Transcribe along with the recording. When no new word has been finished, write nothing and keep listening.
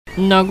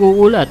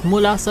Naguulat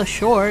mula sa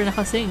shore na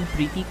kasing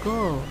pretty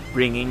ko.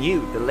 Bringing you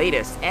the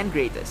latest and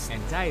greatest.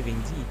 And diving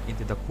deep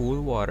into the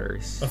cool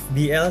waters of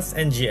BLs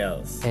and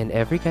GLs. And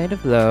every kind of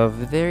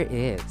love there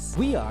is.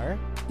 We are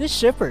the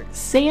Shippers.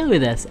 Sail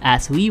with us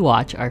as we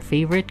watch our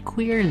favorite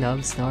queer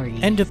love stories.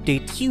 And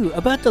update you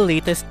about the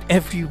latest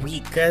every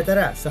week. Kaya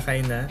tara,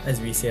 sakay na as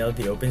we sail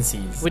the open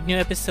seas. With new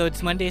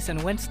episodes Mondays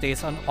and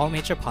Wednesdays on all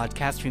major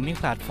podcast streaming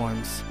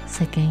platforms.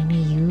 Sakay na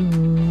you.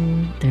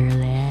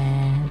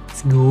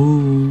 Let's go.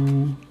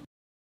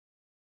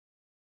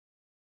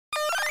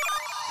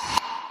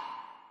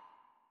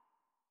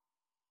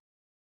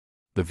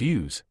 The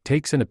views,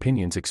 takes and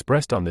opinions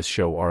expressed on this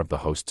show are of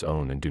the host's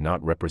own and do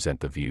not represent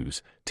the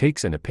views,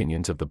 takes and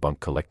opinions of the Bunk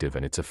Collective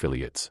and its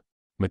affiliates.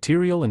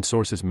 Material and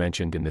sources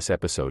mentioned in this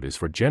episode is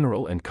for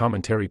general and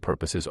commentary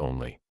purposes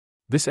only.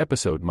 This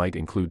episode might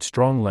include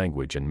strong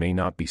language and may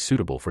not be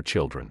suitable for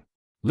children.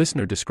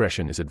 Listener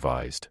discretion is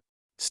advised.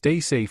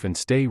 Stay safe and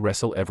stay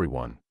wrestle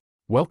everyone.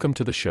 Welcome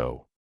to the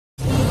show.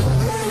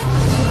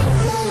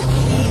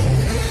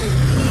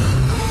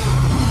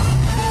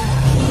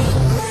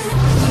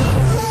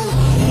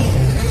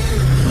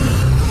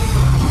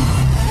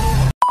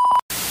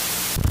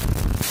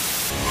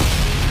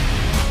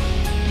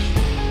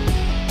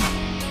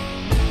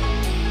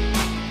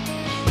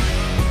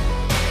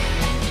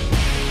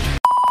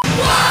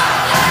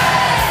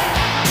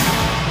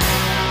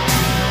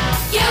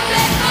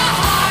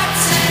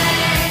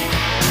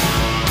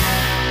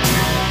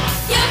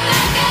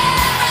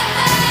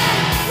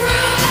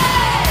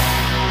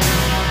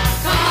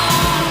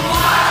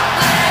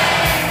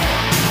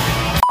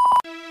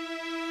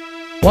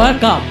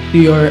 Welcome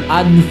to your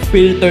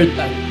unfiltered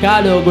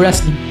Tagalog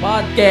Wrestling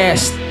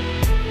Podcast.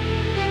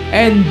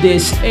 And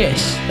this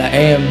is the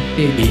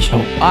MTV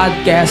Show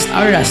Podcast,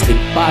 a wrestling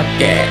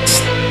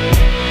podcast.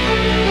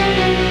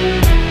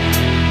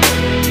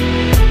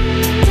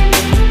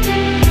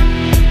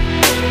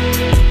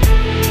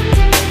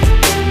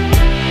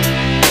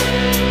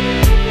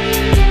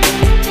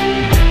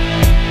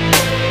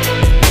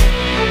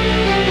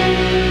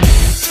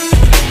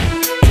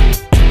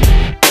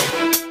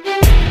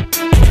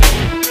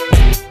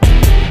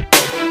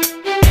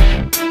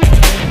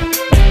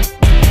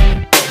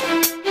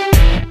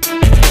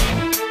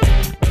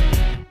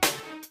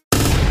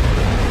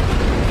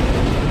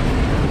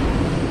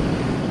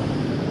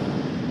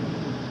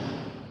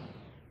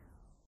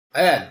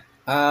 Ayan.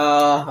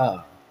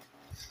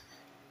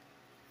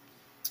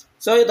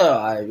 So ito,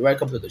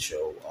 welcome to the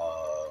show.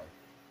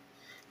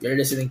 You're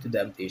listening to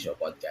the MT Show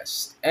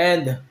Podcast.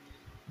 And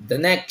the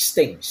next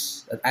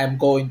things that I'm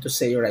going to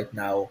say right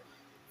now,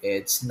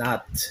 it's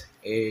not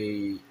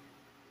a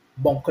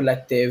Bunk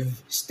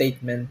Collective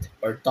statement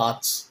or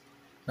thoughts.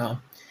 No.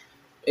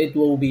 It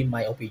will be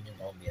my opinion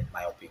only and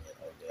my opinion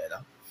only.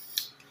 No?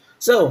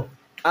 So,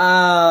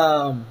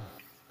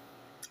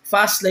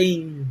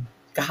 Fastlane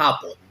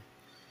kahapon.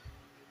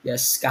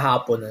 Yes,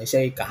 kahapon. I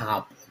say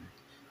kahapon.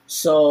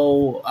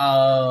 So,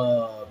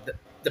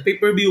 the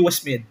pay-per-view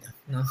was mid.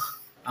 No?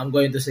 I'm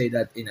going to say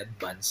that in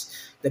advance.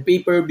 The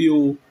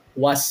pay-per-view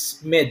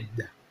was mid.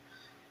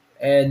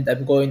 And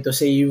I'm going to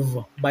save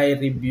my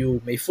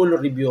review, my full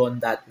review on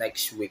that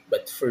next week.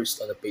 But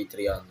first, on the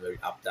Patreon, we'll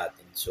up that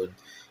in soon.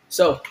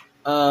 So,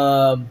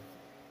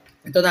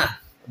 ito na.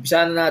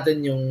 Umpisahan na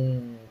natin yung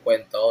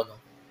kwento. No?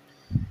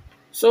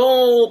 So,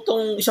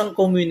 itong isang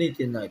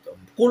community na ito,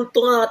 kulto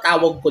nga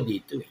tawag ko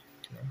dito eh.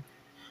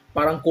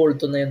 Parang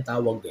kulto na yung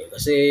tawag eh.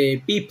 Kasi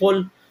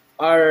people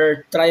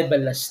are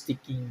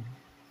tribalistic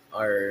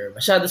or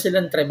masyado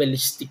silang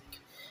tribalistic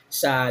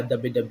sa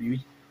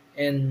WWE.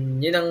 And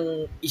yun ang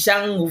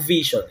isang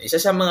vision, isa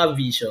sa mga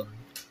vision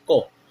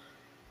ko.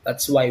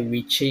 That's why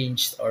we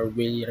changed or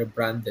we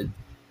rebranded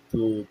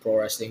to Pro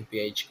Wrestling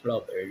PH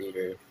Club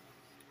earlier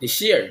this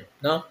year.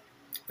 No?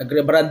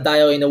 Nag-rebrand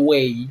tayo in a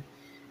way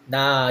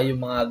na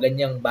yung mga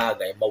ganyang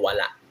bagay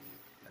mawala.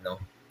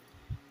 Ano?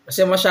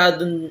 Kasi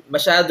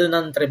masyado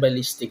ng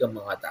tribalistic ang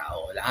mga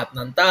tao. Lahat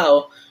ng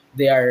tao,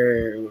 they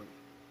are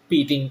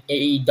pitting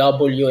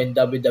AEW and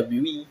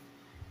WWE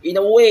in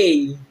a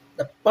way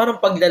na parang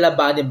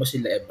paglalabanin mo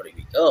sila every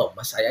week. Oh,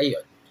 masaya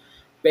yun.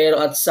 Pero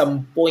at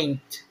some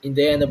point, in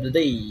the end of the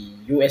day,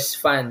 US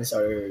fans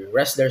or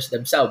wrestlers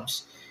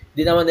themselves,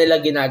 di naman nila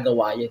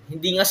ginagawa yan.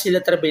 Hindi nga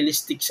sila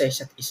tribalistic sa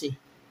isa't isa.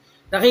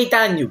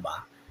 Nakita nyo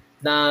ba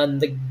na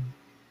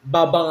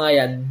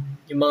nagbabangayan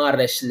yung mga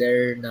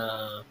wrestler na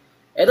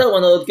eto,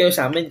 manood kayo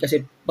sa amin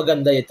kasi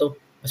maganda ito.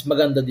 Mas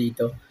maganda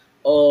dito.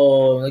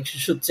 O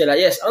nag-shoot sila.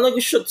 Yes,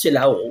 nag-shoot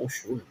sila. Oo,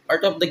 sure.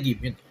 Part of the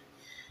game yun.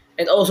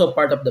 And also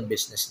part of the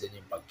business din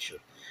yung pag-shoot.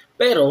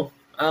 Pero,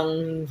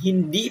 ang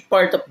hindi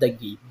part of the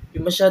game,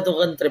 yung masyado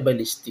kang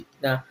tribalistic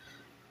na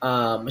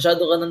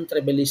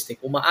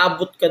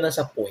umaabot ka na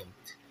sa point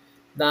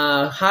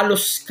na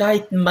halos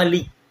kahit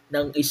mali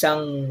ng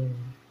isang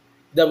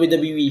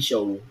WWE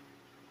show,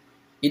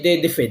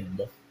 ide-defend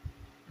mo.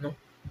 No?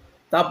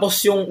 Tapos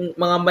yung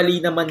mga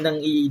mali naman ng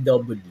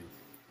AEW,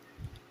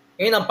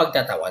 ngayon ang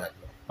pagtatawanan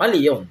mo.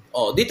 Mali yun.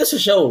 Dito sa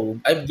show,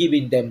 I'm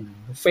giving them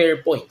fair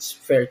points,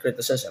 fair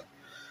criticism.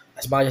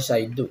 as much as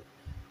I do.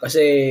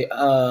 Kasi,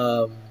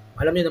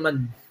 alam niyo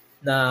naman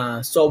na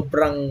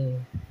sobrang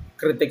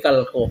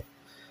critical ko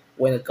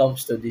when it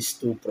comes to these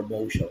two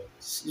promotions.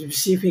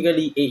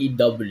 Specifically,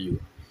 AEW.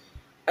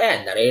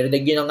 Ayan,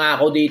 naririnig nyo na nga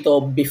ako dito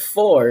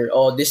before,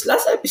 this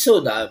last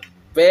episode, I'm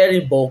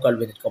very vocal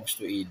when it comes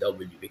to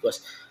AEW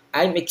because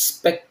I'm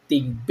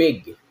expecting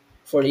big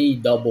for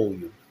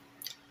AEW.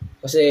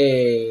 Kasi,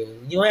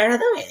 new era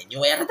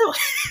daw.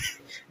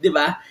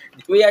 Diba?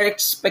 We are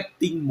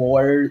expecting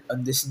more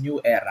on this new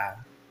era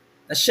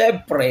na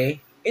syempre,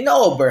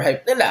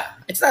 ina-overhype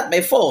nila. It's not my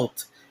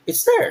fault.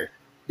 It's there.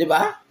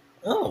 Diba?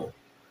 Oh.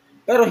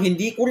 Pero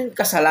hindi ko rin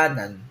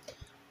kasalanan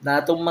na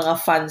itong mga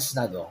fans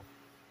na to,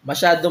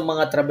 masyadong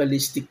mga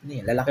tribalistic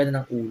ni. Lalaki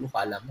na ng ulo,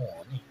 kala mo.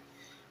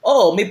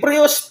 May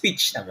pre-of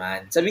speech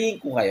naman. Sabihin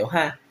ko kayo,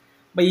 ha?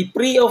 May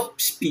pre-of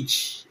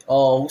speech.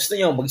 Gusto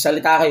nyo,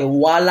 magsalita kayo,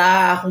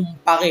 wala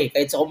akong pake.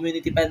 Kahit sa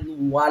community fan,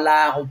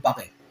 wala akong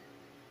pake.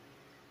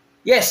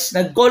 Yes,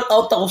 nag-call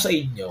out ako sa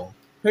inyo.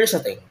 Here's the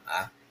thing,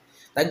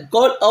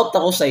 nag-call out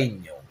ako sa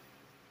inyo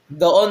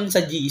doon sa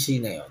GC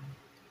na yon.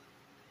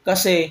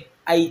 Kasi,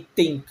 I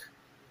think,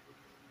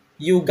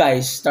 you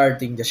guys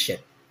starting the shit.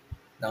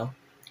 No?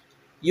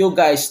 You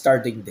guys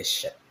starting this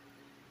shit.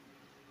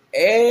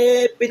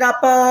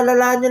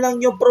 Pinapalala nyo lang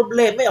yung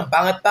problema. Yung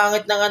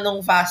pangit-pangit ng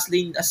anong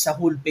Fastlane as a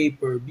whole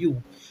pay-per-view.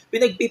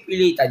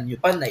 Pinagpipilitan nyo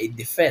pa na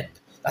i-defend.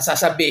 Tapos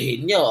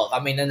sasabihin nyo,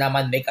 kami na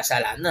naman may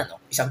kasalanan.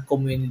 No? Isang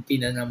community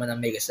na naman ang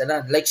may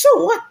kasalanan. Like, so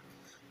what?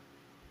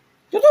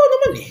 Totoo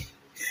naman eh.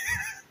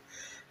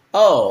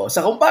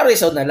 Sa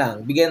comparison na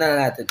lang, bigyan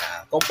na natin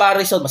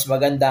comparison, mas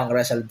maganda ang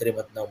WrestleDream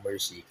at No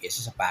Mercy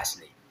kaysa sa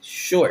Fastlane.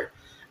 Sure.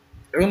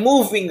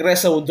 Removing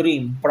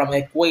WrestleDream from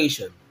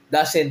equation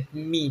doesn't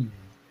mean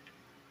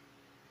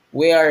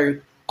we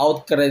are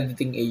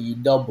out-crediting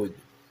AEW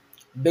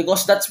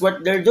because that's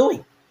what they're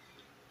doing.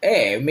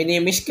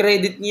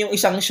 Mini-miscredit niyo yung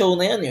isang show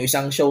na yun. Yung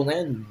isang show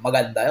na yun,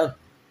 maganda yun.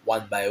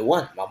 One by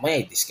one.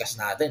 Mamaya, discuss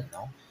natin,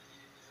 no?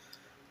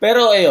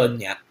 Pero ayun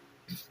nga,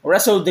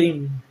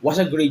 WrestleDream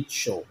was a great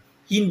show.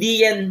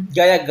 Hindi yan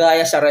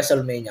gaya-gaya sa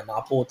WrestleMania,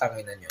 mga putang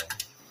ina nyo.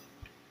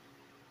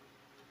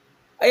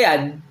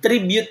 Ayan,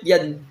 tribute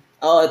yan.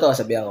 Ito,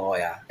 sabihan ko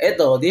kaya.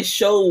 This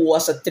show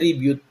was a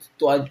tribute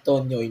to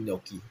Antonio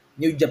Inoki,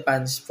 New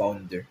Japan's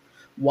founder.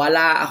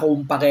 Wala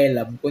akong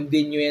pakialam kung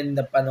di nyo yan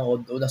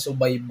napanood o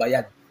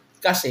nasubaybayan.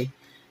 Kasi,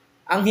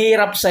 ang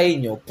hirap sa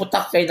inyo,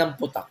 putak kayo ng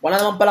putak.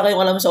 Wala naman pala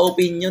kayong alam sa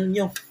opinion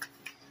nyo.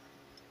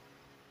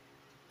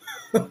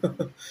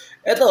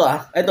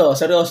 Ito,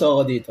 seryoso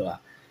ako dito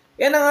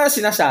Yan ang nga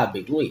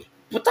sinasabi ko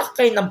Putak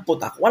kayo ng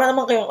putak. Wala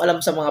naman kayong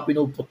alam sa mga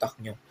pinuputak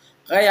nyo.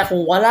 Kaya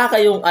kung wala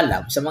kayong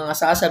alam sa mga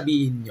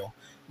sasabihin nyo,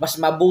 mas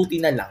mabuti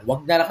na lang,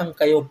 wag na lang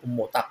kayo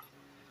pumutak.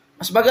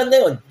 Mas maganda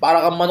yun.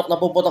 Para kang manok na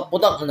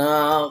puputak-putak na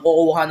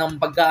kukuha ng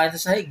pagkain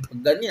sa sahig.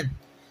 Pag ganyan.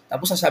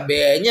 Tapos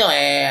sasabihin nyo,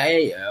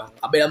 yung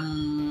kabilang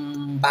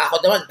bakod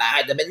naman,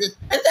 bakit naman yun?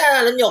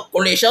 Alam nyo,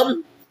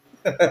 collision?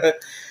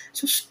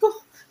 Sus ko.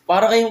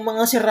 Para kayong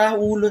mga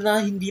siraulo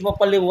na hindi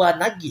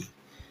mapaliwanag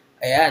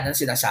Ayan, ang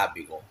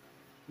sinasabi ko.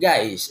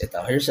 Guys,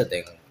 here's the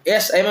thing.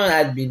 Yes, I'm an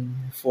admin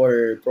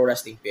for Pro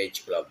Wrestling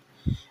PH Club.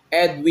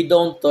 And we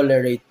don't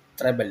tolerate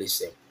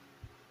tribalism.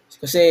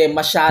 Kasi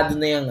masyado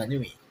na yung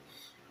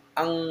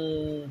ang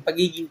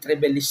pagiging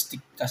tribalistic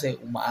kasi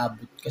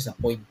umaabot ka sa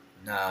point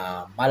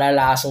na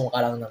malalasong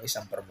ka lang ng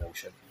isang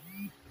promotion.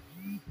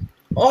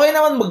 Okay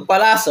naman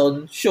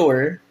magpalason,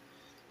 sure,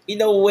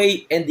 in a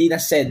way and in a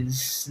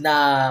sense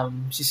na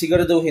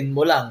sisiguraduhin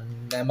mo lang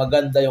na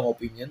maganda yung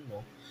opinion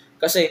mo.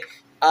 Kasi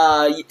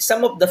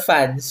some of the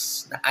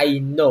fans na I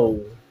know,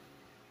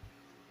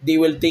 they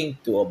will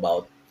think too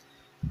about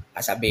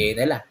sabihin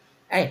nila,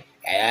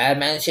 kaya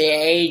man si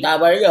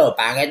AEW,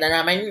 pangit na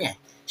naman niya.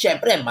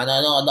 Siyempre,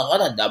 manonood ako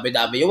ng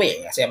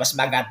WWE kasi mas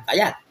maganda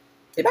yan.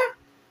 Diba?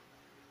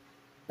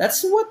 That's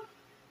what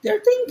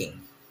they're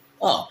thinking.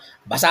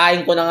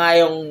 Basahin ko na nga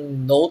yung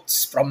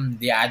notes from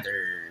the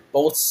other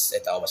posts.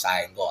 Ito,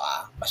 basahin ko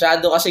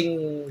Masyado kasing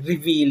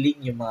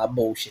revealing yung mga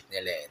bullshit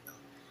nila.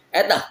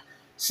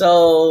 So,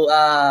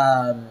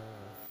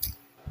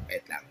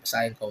 wait lang.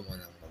 Basahin ko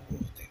muna ng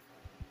mabuti.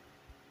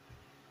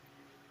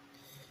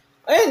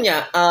 Ayan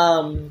nga,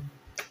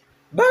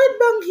 bakit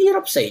ba ang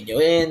hirap sa inyo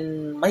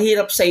and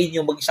mahirap sa inyo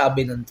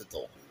magsabi ng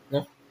totoo?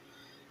 No?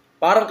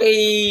 Parang kay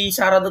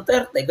Sara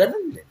Duterte,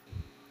 ganun din.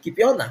 Keep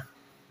yun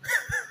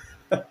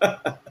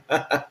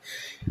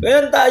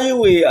Ganun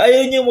tayo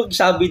Ayaw niyo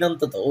magsabi ng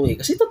totoo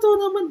Kasi totoo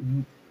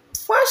naman,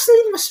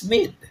 Fastlane was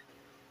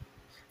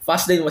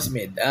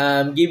made.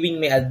 Giving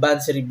me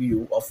advanced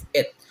review of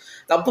it.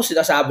 Tapos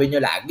sinasabi nyo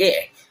lagi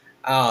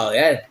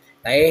yan.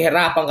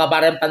 Nahihirapan ka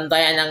pa rin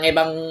pantayan ng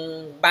ibang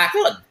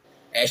bakod.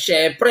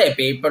 Syempre,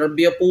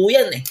 pay-per-view po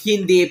yan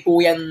Hindi po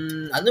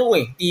yan,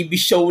 TV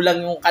show lang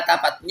yung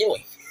katapat nyo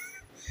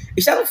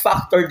Isang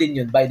factor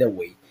din yun, by the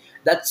way.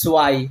 That's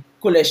why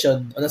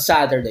Collision on a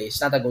Saturday is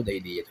not a good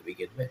idea to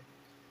begin with.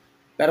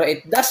 Pero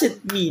it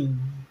doesn't mean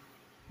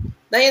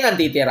na yan ang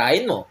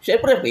titirahin mo.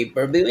 Syempre,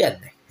 pay-per-view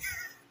yan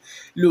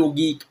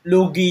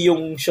lugi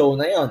yung show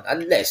na yon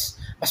unless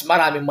mas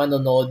maraming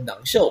manonood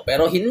ng show.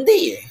 Pero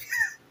hindi eh.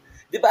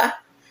 Di ba?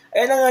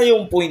 Ayan na nga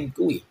yung point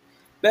ko eh.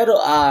 Pero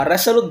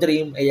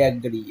WrestleDream, I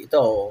agree.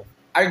 Ito,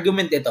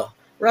 argument ito.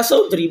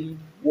 WrestleDream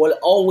will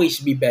always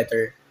be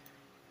better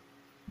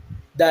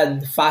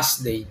than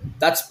Fastlane.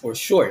 That's for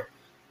sure.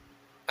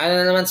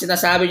 Ano naman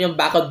sinasabi nyo,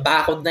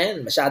 bakod-bakod na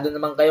yun. Masyado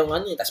naman kayong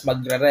tapos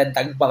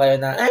magre-rentag pa kayo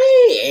na,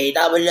 ay,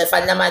 AEW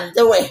fan naman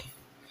to eh.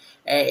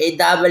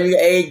 AEW.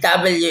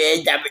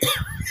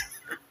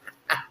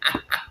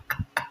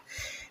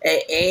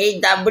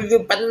 AEW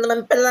pa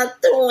naman pala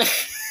to eh.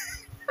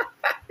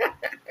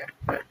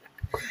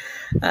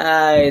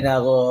 Ay,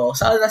 nako.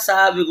 Sana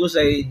sabi ko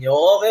sa inyo,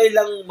 okay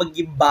lang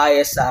maging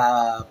bias sa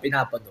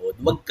pinapanood.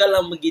 Huwag ka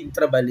lang maging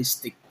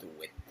tribalistic to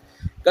it.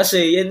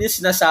 Kasi yan yung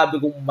sinasabi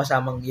kong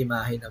masamang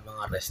imahe ng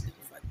mga wrestling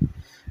fan.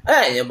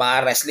 Ay, yung mga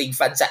wrestling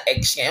fan sa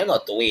X ngayon,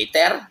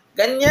 Twitter,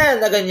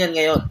 ganyan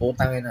ngayon.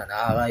 Putang ina,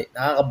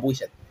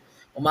 nakakabuisit.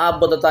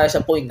 Umabot na tayo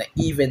sa point na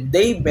even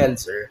Dave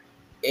Meltzer,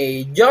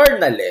 a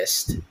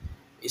journalist,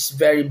 is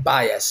very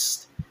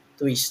biased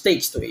to his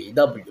takes to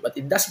AEW. But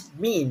it doesn't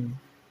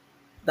mean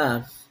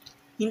na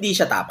hindi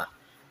siya tama.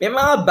 May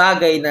mga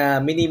bagay na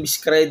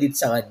mini-miscredit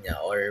sa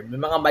kanya or may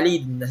mga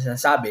mali na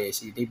sinasabi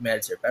si Dave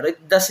Meltzer, pero it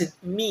doesn't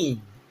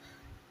mean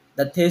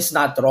that he's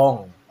not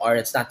wrong or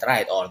it's not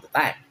right all the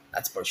time.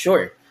 That's for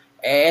sure.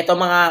 Ito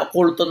mga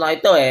kulto na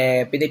ito,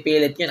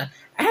 pinipilit nyo na,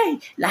 ay,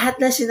 lahat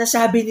na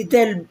sinasabi ni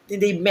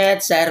Dave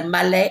Meltzer,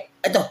 mali.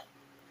 Ito,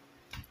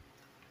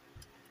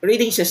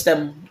 rating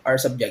system are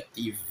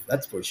subjective.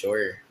 That's for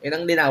sure. Yun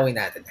ang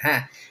linawin natin,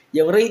 ha?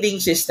 Yung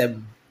rating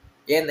system,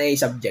 yan ay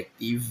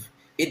subjective.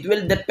 It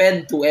will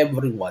depend to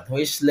everyone who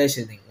is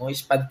listening, who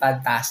is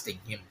fantastic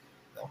him.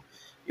 No?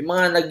 Yung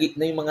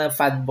mga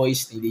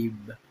fanboys ni Dave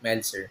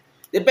Meltzer,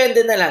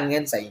 depende na lang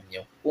yan sa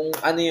inyo kung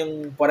ano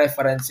yung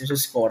preference nyo sa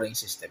scoring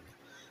system.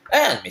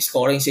 Ayan, may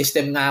scoring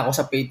system nga ako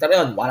sa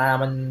Patreon. Wala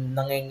naman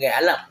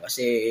nangyayari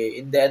kasi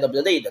in the end of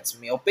the day, that's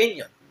my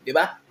opinion. Di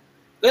ba?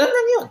 Ganun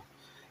lang yun.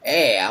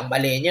 Ang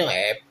mali nyo,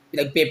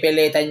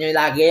 pinagpipilitan nyo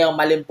lagi yung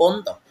maling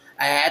punto.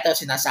 Ito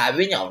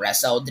sinasabi nyo,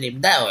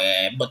 WrestleDream daw,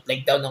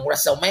 bootleg daw ng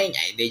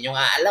WrestleMania. Hindi nyo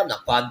nga alam na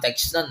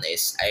context nun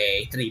is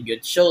a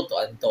tribute show to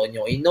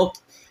Antonio Inoki.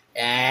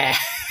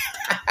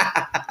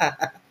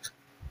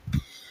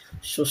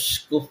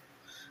 Sus ko.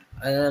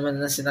 Ano naman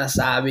na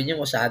sinasabi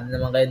nyo, masyado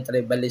naman kayong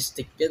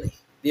tribalistic yun eh.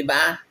 Di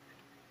ba?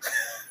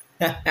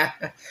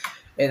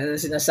 Ano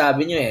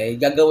sinasabi nyo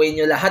gagawin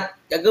nyo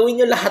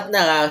lahat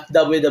na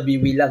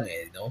WWE lang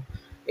no?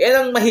 Yan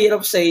ang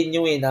mahirap sa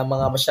inyo na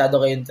mga masyado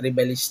kayong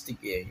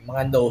tribalistic yung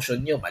mga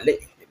notion nyo mali,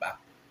 di ba?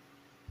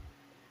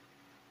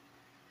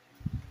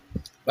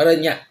 Pero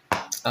nga,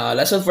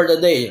 lesson for the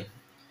day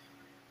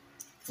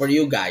for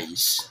you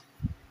guys,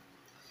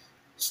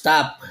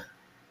 stop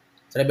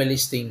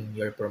tribalisting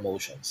your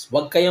promotions.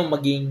 Huwag kayong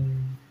maging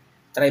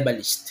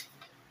tribalist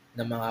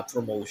ng mga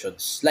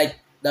promotions like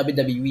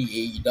WWE,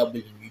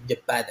 AEW, New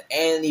Japan,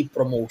 any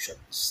promotion.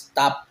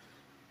 Stop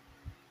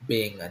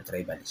being a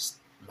tribalist.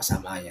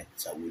 Masama yan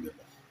sa ulo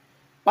mo.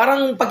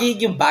 Parang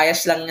pagiging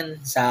bias lang yan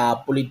sa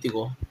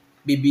politiko.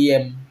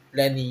 BBM,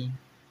 Lenny,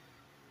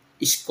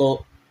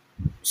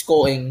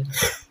 Iskoing,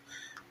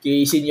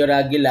 kay Senior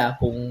Aguila,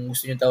 kung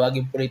gusto nyo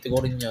tawagin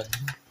politiko rin yun.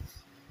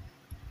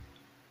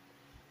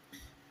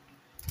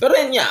 Pero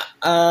yun nga,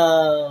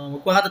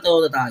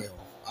 magpakatotoo na tayo.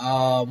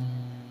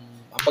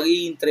 Ang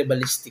pagiging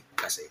tribalistic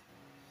kasi,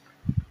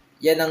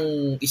 yan ang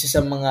isa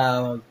sa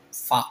mga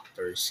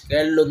factors.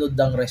 Kaya lunod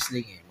ang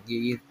wrestling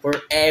magiging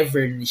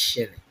forever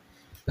niche yan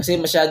Kasi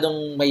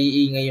masyadong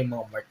maiingay yung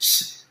mga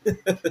merch.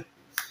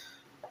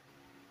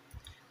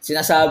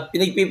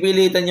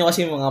 Pinagpipilitan nyo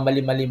kasi mga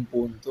mali-maling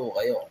punto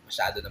kayo.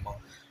 Masyado namang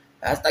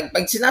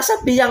pag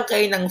sinasabihan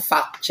kayo ng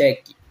fact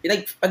check,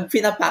 pag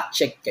pina-fact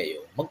check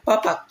kayo,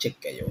 magpa-fact check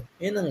kayo.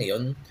 Yun ang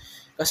yun.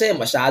 Kasi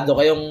masyado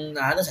kayong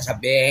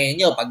sasabihin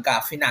nyo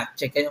pagka pina-fact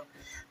check kayo.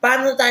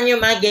 Paano tayo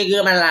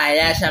magiging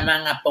malaya sa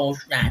mga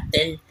post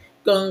natin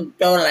kung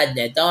tulad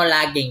nito,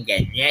 laging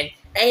ganyan?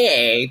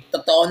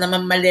 Totoo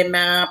naman mali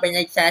mga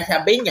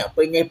pinagsasabi nyo.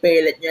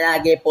 Pinipilit nyo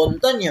lagi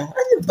punto nyo.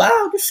 Ano ba?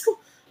 Diyos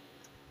ko.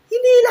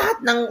 Hindi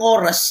lahat ng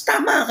oras.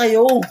 Tama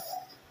kayo.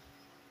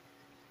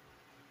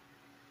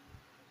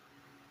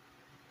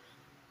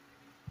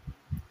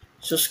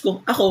 Sus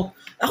ko. Ako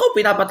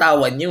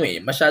pinapatawan nyo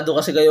Masyado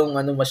kasi kayong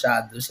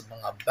masyado sa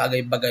mga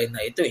bagay-bagay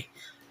na ito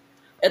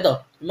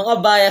Ito, mga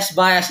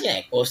bias nyo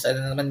Post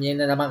na naman yun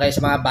na naman kayo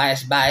sa mga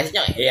bias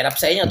nyo Hirap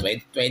sa inyo.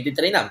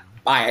 2023 na.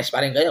 Bias pa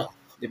rin kayo.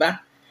 Di ba?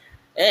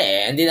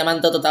 Hindi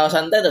naman to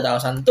 2010,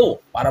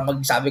 2002 para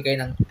magsabi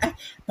kayo ng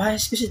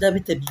bias ko si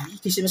WWE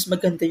kasi mas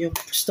maganda yung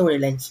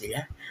storyline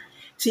sila.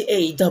 Si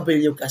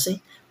AEW kasi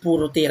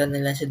puro tira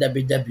nila sa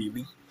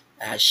WWE.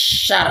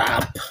 Shut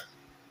up!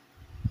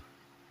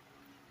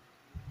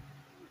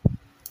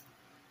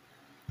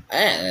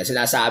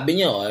 Sinasabi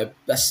nyo,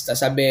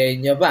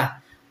 sasabihin nyo pa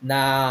na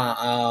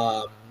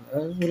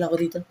wala ko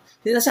dito.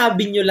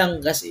 Sinasabi nyo lang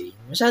kasi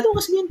masyado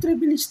kasi yung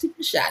tribalistic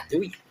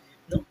masyado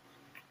no?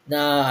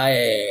 Na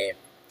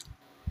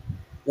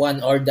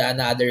one or the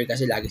another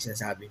kasi lagi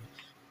sinasabi nyo.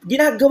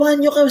 Ginagawa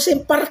nyo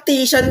kasi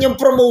partisan yung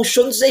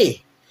promotions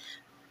eh.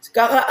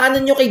 Kakaano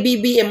nyo kay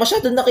BBM,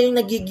 masyado na kayong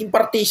nagiging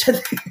partisan.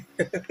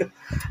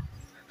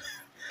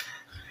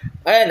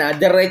 Ayan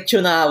diretso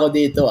na ako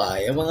dito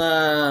Yung mga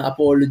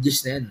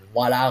apologies na yan,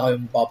 wala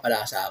kayong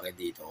papala sa akin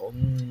dito.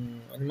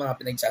 Ano mga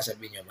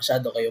pinagsasabi nyo,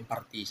 masyado kayong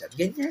partisan.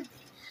 Ganyan.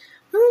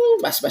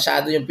 Mas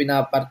masyado yung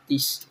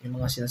pinapartis, yung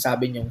mga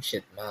sinasabi nyong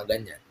shit, mga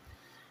ganyan.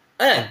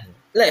 Ayan,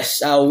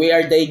 we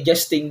are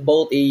digesting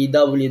both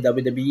AEW,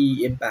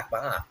 WWE, Impact pa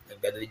nga.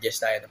 Nagda-digest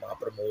tayo ng mga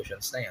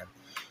promotions na yan.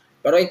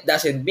 Pero it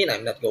doesn't mean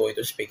I'm not going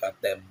to speak at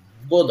them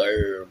good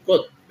or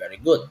good,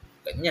 very good.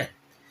 Ganyan.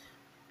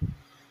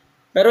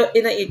 Pero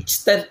in a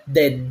extent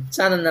din,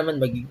 sana naman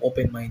maging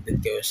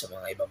open-minded kayo sa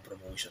mga ibang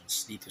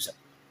promotions dito sa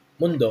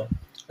mundo.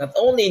 Not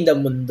only in the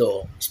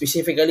mundo,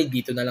 specifically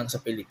dito na lang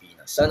sa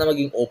Pilipinas. Sana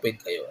maging open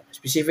kayo.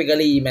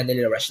 Specifically,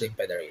 Manila Wrestling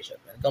Federation.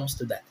 When it comes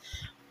to that,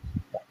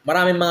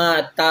 maraming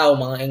mga tao,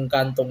 mga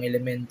engkantong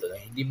elemento na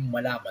hindi mo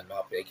malaman,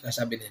 mga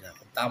pinagsasabi nila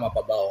kung tama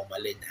pa ba o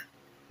mali na.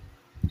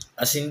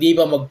 As hindi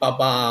pa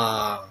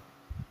magpapasita.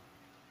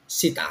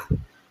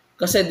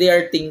 Kasi they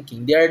are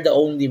thinking, they are the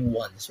only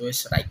ones who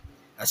is right.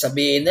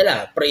 Sabihin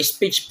nila,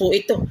 pre-speech po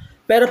ito.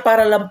 Pero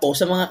para lang po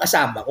sa mga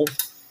kasama ko.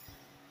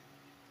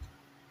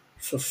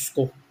 Sus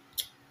ko.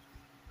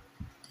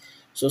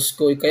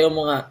 Kayo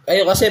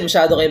kasi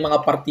masyado kayo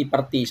mga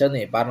party-partisan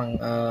eh.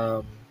 Parang,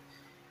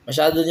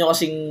 masyado nyo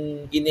kasing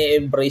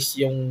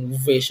ine-embrace yung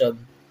vision.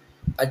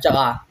 At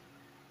saka,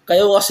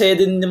 kayo kasi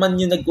din naman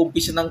yung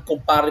nag-umpisa ng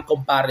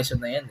comparison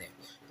na yan eh.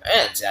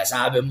 Ayan,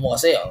 sinasabi mo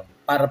kasi,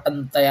 para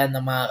pantayan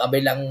ng mga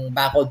kabilang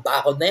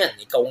bakod-bakod na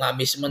yan. Ikaw nga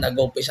mismo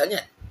nag-umpisa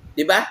niyan.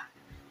 Diba?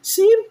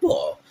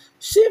 Simple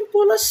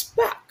as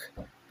fuck.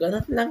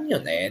 Ganun lang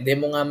yun eh. Hindi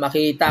mo nga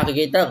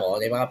kikita mo,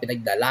 yung mga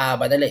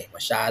pinagdalaban nila eh.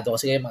 Masyado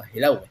kasi kayo mga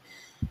hilaw eh.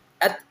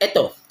 At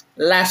eto,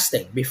 last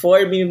thing,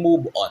 before we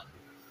move on,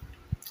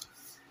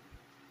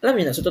 alam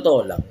niyo na, sa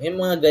totoo lang, yung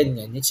mga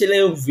ganyan, sila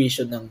yung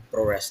vision ng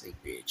Pro Wrestling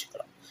PH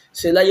Club.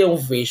 Sila yung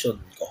vision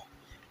ko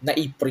na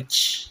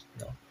i-preach.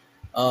 No?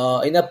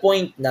 In a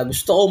point na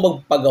gusto ko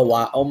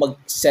magpagawa o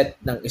mag-set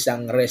ng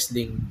isang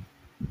wrestling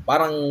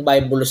parang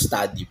Bible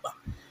study pa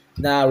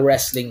na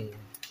wrestling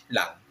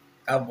lang.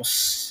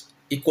 Tapos,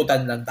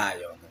 ikutan lang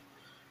tayo. No?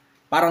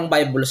 Parang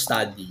Bible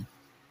study.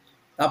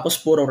 Tapos,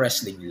 puro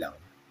wrestling lang.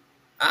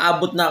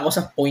 Aabot na ako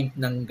sa point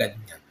ng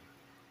ganyan.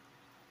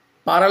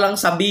 Para lang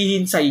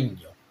sabihin sa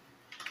inyo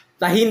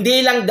na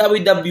hindi lang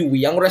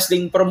WWE ang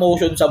wrestling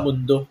promotion sa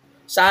mundo.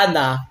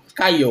 Sana,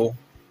 kayo,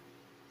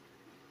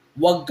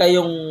 huwag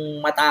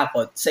kayong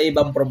matakot sa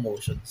ibang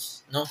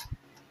promotions. No?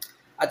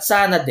 At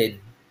sana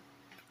din,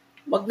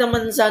 wag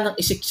naman sanang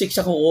isiksik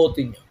sa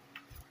kukote nyo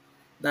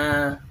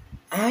na,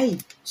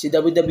 si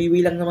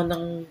WWE lang naman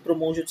ng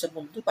promotion sa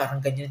mundo. Parang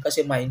ganyan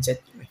kasi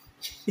mindset nyo eh.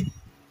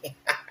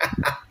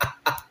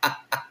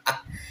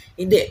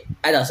 Hindi.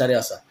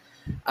 Seryoso.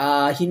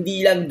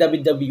 Hindi lang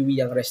WWE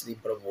ang wrestling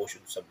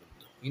promotion sa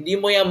mundo. Hindi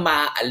mo yan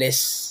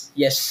maaalis.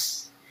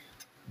 Yes,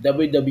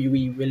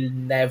 WWE will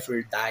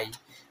never die.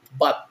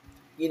 But,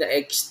 in an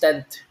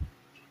extent,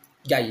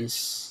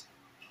 guys,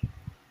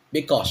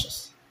 be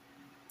cautious.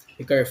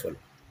 Be careful.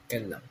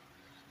 Yan lang.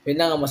 Yun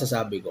lang ang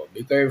masasabi ko.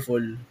 Be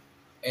careful.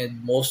 And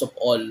most of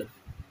all,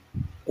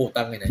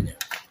 utangin na nyo.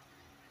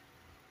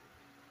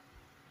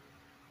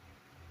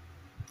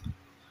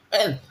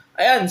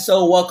 Ayan.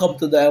 So, welcome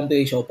to the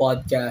MPA Show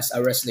Podcast, a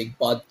wrestling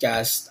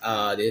podcast.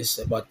 This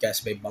is a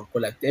podcast by Bang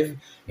Collective.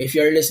 If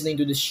you're listening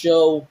to this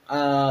show,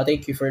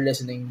 thank you for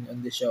listening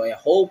on the show. I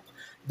hope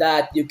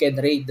that you can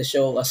rate the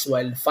show as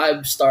well.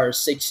 5 stars,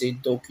 6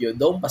 in Tokyo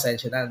Dome.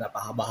 Pasensya na,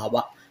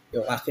 napahaba-haba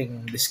yung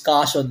aking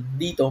discussion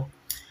dito.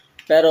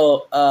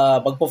 Pero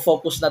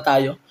magpo-focus na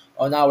tayo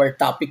on our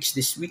topics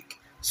this week.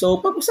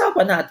 So,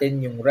 pag-usapan natin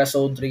yung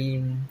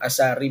WrestleDream as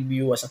a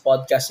review, as a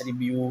podcast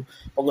review.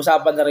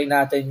 Pag-usapan na rin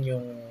natin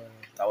yung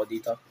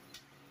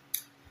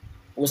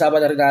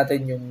Pag-usapan na rin natin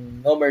yung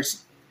No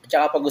Mercy. At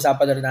saka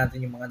pag-usapan na rin natin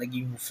yung mga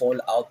naging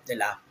fallout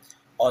nila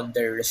on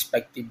their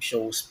respective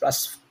shows.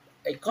 Plus,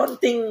 ay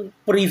konting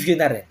preview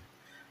na rin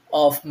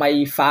of my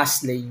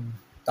Fastlane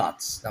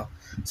thoughts. No?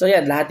 So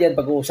yan, lahat yan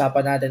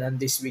pag-uusapan natin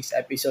on this week's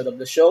episode of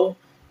the show.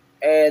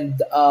 And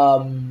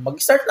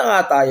mag-start na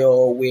nga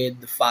tayo with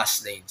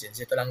Fastlane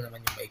since ito lang naman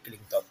yung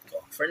maikling thought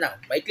ko. For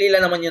now, maikli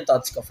lang naman yung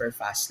thoughts ko for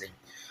Fastlane.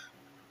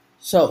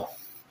 So,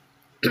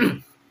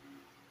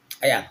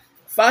 ayan.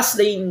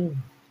 Fastlane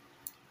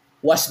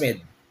was mid.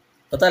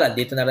 Total,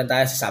 dito na rin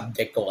tayo sa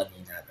subject ko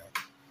kanina. No?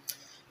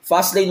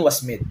 Fastlane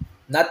was mid.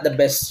 Not the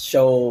best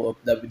show of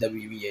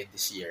WWE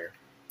this year.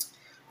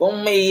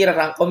 Kung may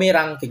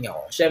ranking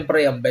ako,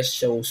 syempre ang best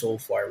show so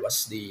far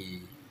was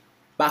the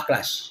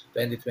Backlash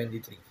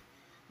 2023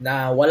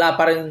 na wala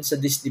pa rin sa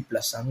Disney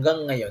Plus.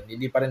 Hanggang ngayon,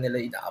 hindi pa rin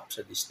nila ina-up sa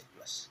Disney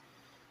Plus.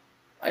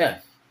 Ayan.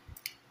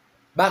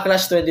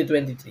 Backlash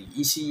 2023,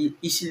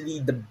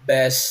 easily the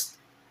best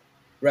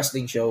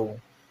wrestling show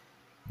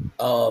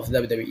of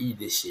WWE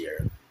this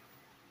year.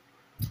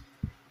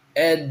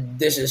 And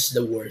this is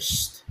the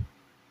worst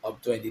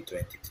of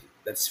 2023.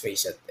 Let's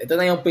face it. Ito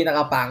na yung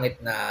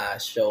pinakapangit na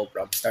show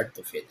from start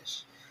to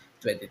finish.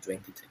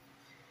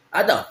 2023.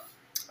 Ano?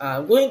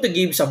 I'm going to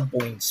give some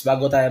points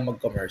bago tayo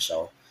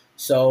mag-commercial.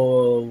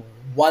 So,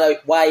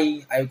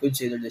 why I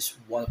consider this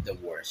one of the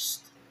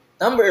worst.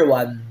 Number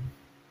one,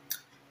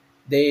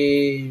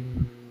 the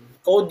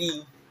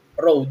Cody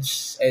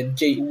Rhodes and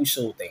Jey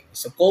Uso thing.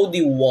 So,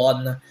 Cody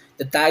won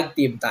the tag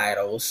team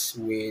titles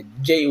with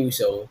Jey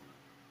Uso.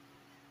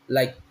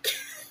 Like,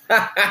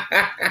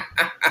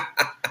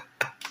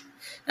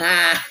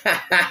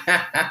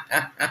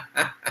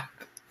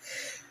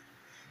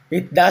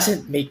 it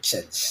doesn't make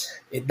sense.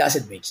 It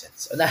doesn't make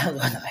sense. Unahan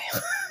ko na kayo.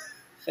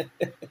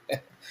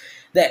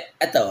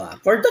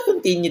 For the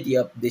continuity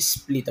of the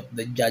split of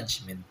the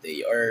Judgment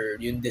Day or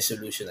yung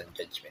dissolution ng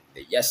Judgment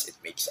Day, yes,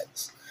 it makes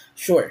sense.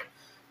 Sure.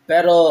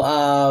 Pero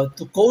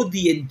to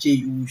Cody and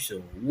Jey Uso,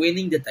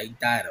 winning the tag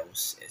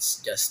titles is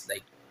just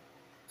like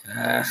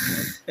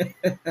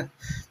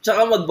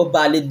tsaka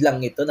magbabalid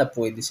lang ito na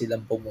pwede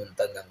silang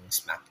pumunta ng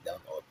SmackDown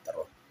o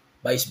Raw.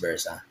 Vice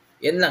versa.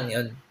 Yan lang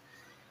yun.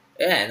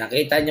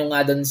 Nakita nyo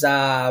nga dun sa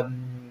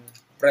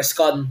press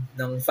con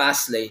ng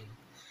Fastlane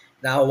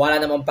na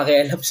wala namang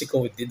pakialam si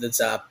Cody dun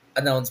sa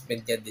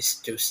announcement niya this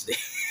Tuesday.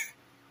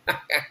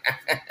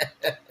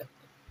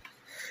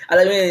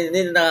 Alam mo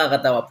yun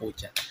nakakatawa po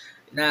siya.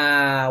 Na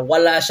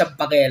wala siyang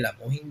pakialam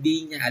o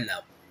hindi niya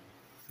alam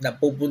na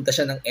pupunta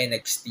siya ng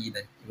NXT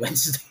na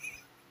Wednesday.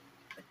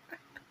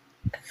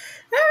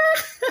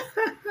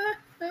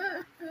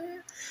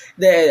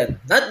 Then,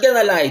 not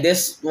gonna lie,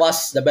 this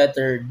was the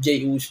better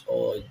Jey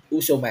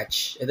Uso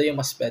match. Ito yung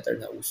mas better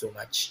na Uso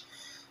match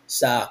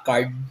sa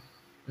card.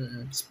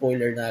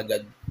 Spoiler na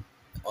agad.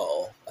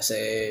 Oo.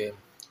 Kasi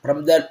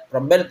from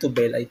bell to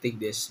bell, I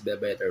think this is the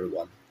better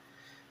one.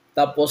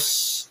 Tapos,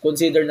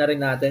 consider na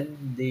rin natin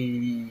the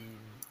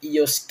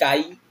Io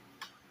Sky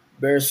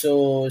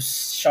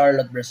versus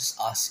Charlotte versus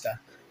Asuka.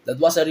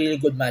 That was a really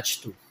good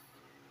match too.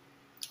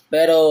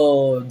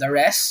 Pero the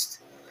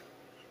rest,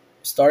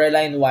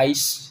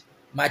 storyline-wise,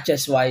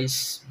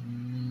 matches-wise,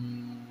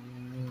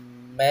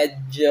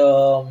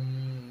 medyo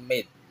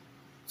mid.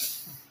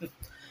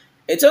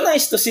 It's so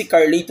nice to see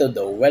Carlito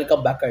though.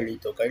 Welcome back,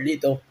 Carlito.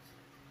 Carlito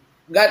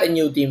got a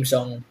new theme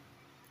song.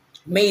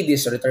 Made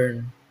his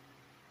return.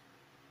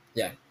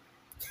 Yeah.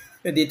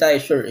 Hindi tayo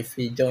sure if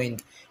he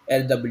joined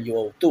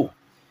LWO too.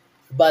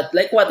 But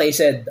like what I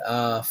said,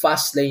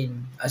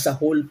 Fastlane as a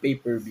whole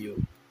pay-per-view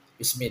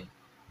is mid.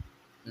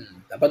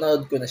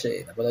 Napanood ko na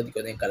siya Napanood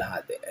ko na yung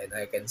kalahati. And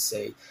I can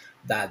say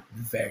that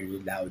very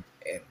loud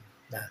and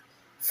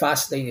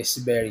Fastlane is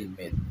very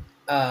mid.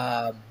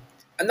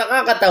 Ang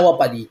nakakatawa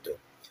pa dito,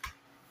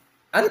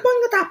 ano pang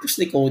natapos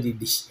ni Cody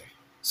this year?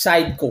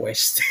 Side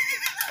quest.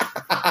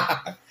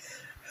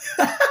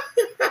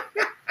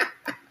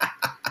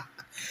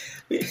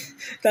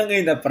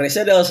 Tangay na pre,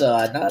 seryoso,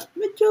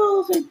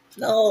 medyo,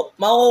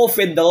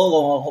 ma-offend ako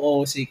kung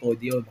ako si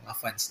Cody o mga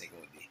fans ni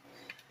Cody.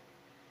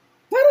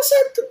 Para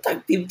saan itong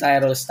tag team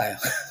titles tayo?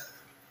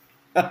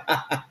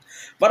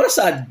 Para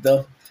saan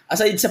to?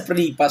 Aside sa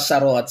pre-pass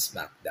sa Raw at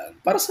SmackDown,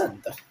 para saan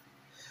to?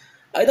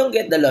 I don't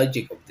get the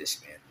logic of this,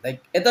 man.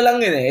 Like, ito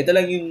lang yun Ito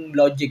lang yung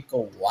logic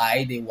ko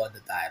why they won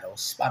the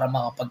titles. Para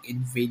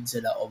makapag-invade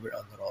sila over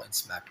on Raw and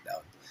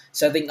SmackDown.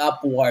 Setting up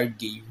War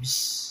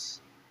Games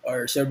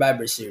or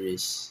Survivor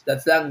Series.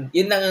 That's lang,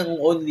 yun lang ang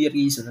only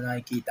reason na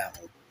nakikita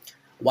ko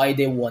why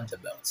they won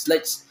the belts.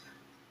 Let's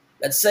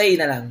say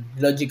na lang,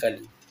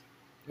 logically,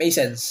 may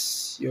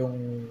sense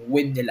yung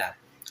win nila.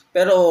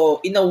 Pero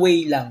in a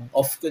way lang,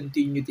 of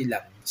continuity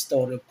lang,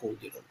 story of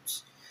Cody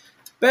Rhodes.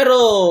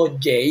 Pero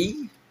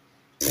Jay,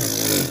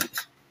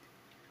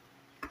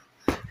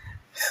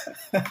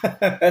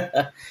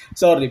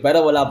 sorry,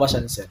 pero wala pa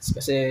siyang sense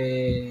kasi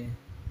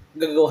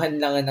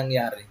gagawahan lang ang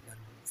nangyari ng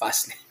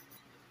Fastlane.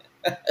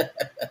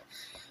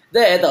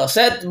 Ito,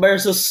 Seth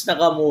versus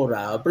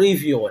Nakamura,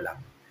 preview ko lang.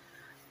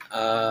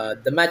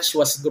 The match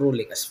was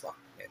grueling as fuck.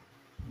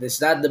 This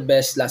is not the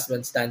best last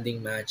man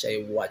standing match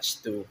I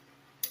watched too.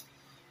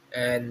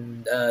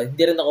 And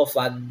hindi rin ako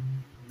fan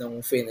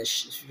ng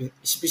finish.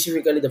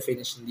 Specifically the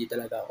finish, hindi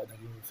talaga ako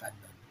naging fan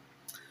nun.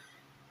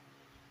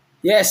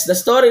 Yes, the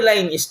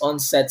storyline is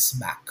on Seth's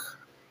back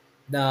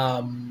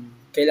na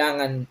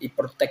kailangan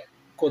i-protect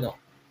Kuno.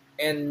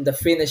 And the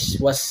finish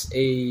was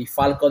a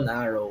Falcon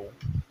Arrow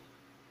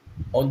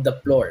on the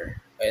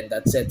floor. And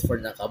that's it for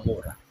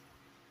Nakamura.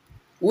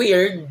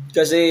 Weird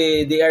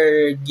kasi they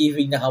are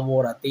giving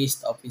Nakamura a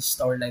taste of his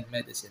storyline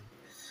medicine.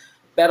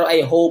 Pero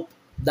I hope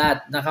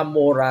that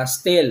Nakamura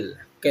still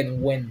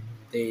can win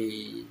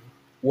the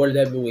World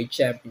Heavyweight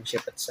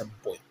Championship at some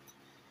point.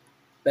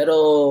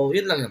 Pero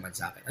yun lang naman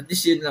sa akin. At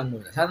least yun lang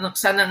muna.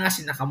 Sana nga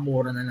si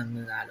Nakamura na lang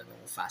nanalo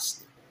ng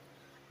Fastlane.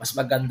 Mas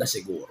maganda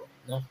siguro,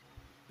 no?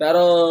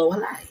 Pero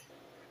wala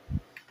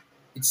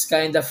It's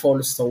kind of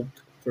false hope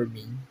for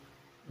me.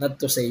 Not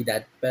to say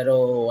that,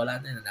 pero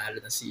wala na,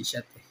 nanalo na si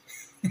Shet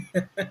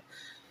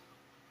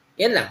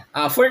Yan lang.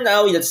 For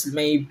now, that's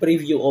my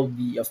preview of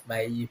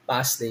my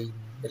Fastlane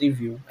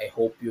review. I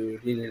hope you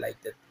really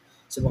liked it.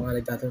 sa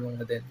mga nagtatanong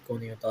na din kung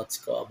ano yung thoughts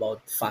ko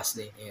about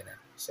Fastlane. Ayan na.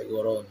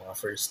 Siguro mga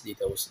first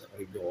details ng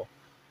review ko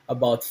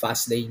about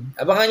Fastlane.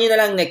 Abangan nyo na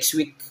lang next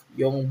week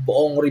yung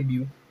buong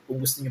review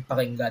kung gusto nyo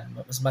pakinggan.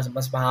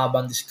 Mas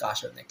mahabang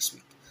discussion next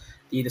week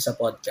dito sa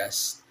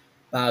podcast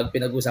pag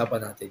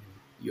pinag-usapan natin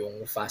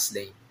yung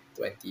Fastlane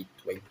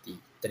 2023.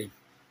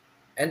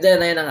 And then,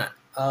 ayun na nga.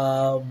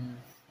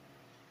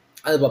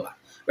 Ano ba?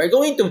 We're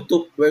going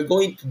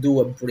to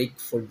do a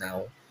break for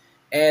now.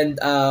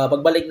 And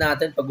pagbalik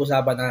natin,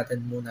 pag-usapan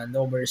natin muna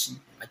No Mercy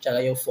at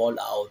saka yung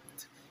Fallout.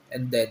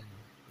 And then,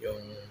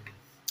 yung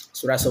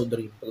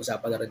WrestleDream.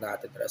 Pag-usapan na rin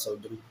natin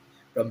WrestleDream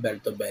from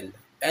bell to bell.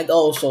 And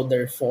also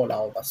their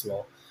Fallout as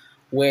well.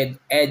 With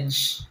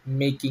Edge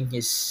making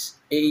his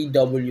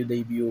AEW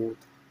debut,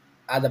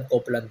 Adam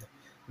Copeland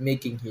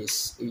making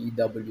his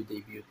AEW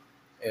debut.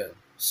 Ayun.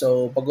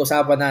 So,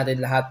 pag-usapan natin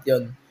lahat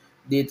yon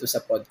dito sa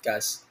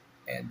podcast.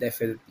 And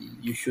definitely,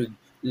 you should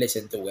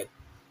listen to it.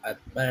 At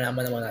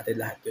malalaman naman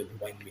natin lahat yun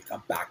when we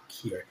come back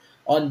here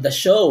on the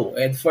show.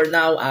 And for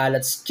now,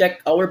 let's check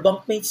our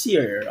bunkmates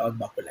here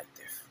on Baku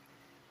Collective.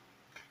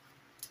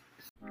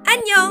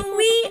 Annyeong,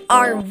 we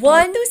are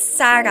One to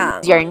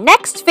Sarang. Your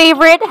next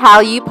favorite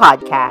Hallyu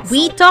podcast.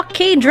 We talk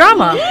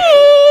K-drama.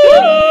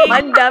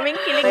 Ang daming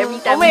kilig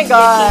every time we hear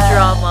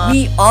K-drama.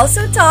 We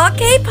also talk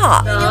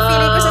K-pop. Yung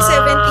feeling ko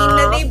sa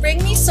 17 na they bring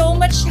me so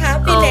much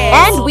happiness.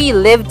 And we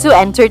live to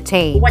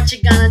entertain. What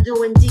you gonna do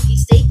when Dicky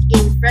steak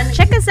in front of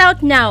Check us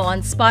out now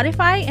on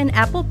Spotify and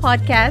Apple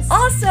Podcasts.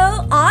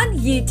 Also on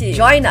YouTube.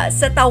 Join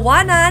us sa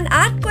Tawanan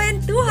at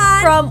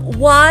Kwentuhan from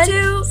One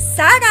to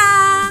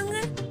Sarang.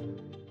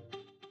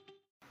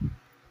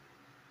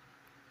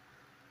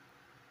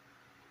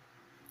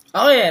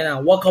 Okay, now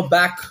welcome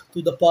back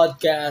to the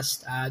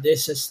podcast.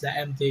 This is the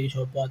MTA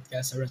Show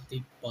Podcast, a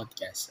wrestling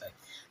podcast.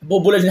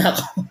 Bubulol na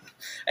ako.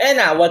 Ayan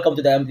na, welcome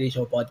to the MTA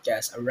Show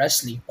Podcast, a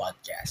wrestling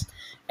podcast.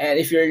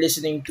 And if you're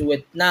listening to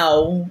it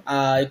now,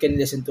 you can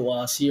listen to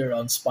us here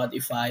on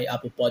Spotify,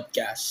 Apple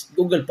Podcasts,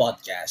 Google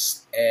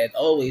Podcasts, and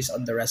always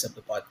on the rest of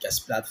the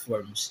podcast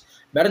platforms.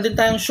 Meron din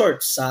tayong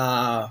shorts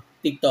sa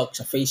TikTok,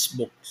 sa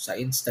Facebook, sa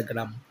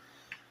Instagram.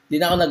 Di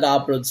na ako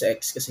nag-upload sa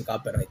X kasi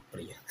copyright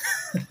free.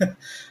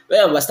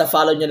 Well, basta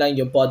follow nyo lang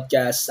yung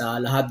podcast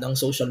sa lahat ng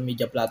social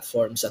media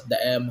platforms at the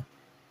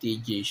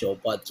MTG Show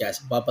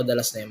Podcast.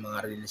 Papadalas na yung mga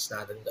reels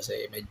natin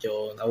kasi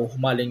medyo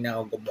nahuhumaling na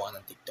ako gumawa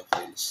ng TikTok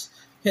reels.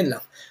 Yun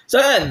lang.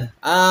 So, yun.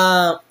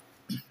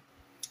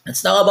 Let's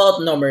talk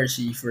about No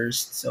Mercy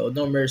first. So,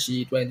 No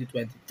Mercy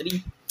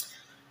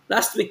 2023.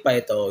 Last week pa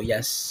ito,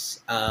 yes.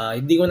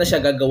 Hindi ko na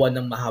siya gagawa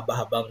ng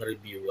mahaba-habang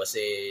review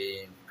kasi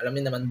alam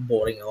niyo naman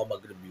boring ako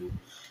mag-review.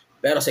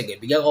 Pero sige,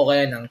 bigyan ko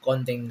kaya ng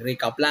konting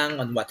recap lang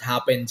on what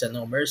happened sa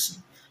No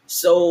Mercy.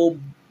 So,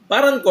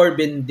 Baron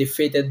Corbin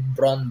defeated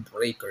Braun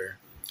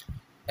Breaker.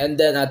 And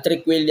then,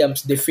 Trick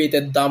Williams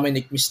defeated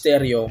Dominic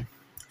Mysterio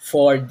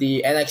for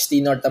the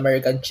NXT North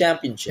American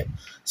Championship.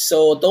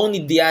 So,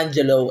 Tony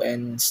D'Angelo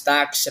and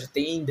Stax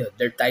retained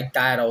their tag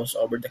titles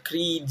over the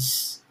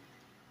Creeds,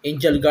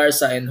 Angel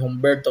Garza and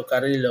Humberto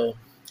Carrillo,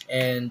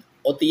 and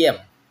OTM.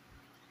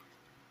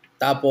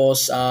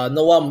 Tapos,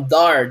 Noam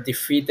Dar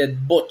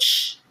defeated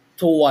Butch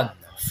 2-1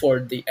 for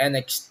the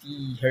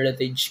NXT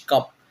Heritage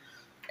Cup.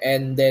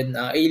 And then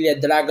Ilya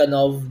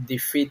Dragunov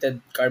defeated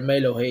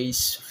Carmelo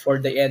Hayes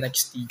for the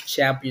NXT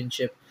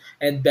Championship.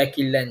 And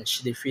Becky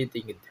Lynch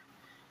defeated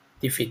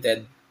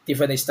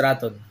Tiffany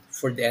Stratton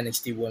for the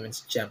NXT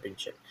Women's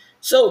Championship.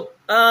 So,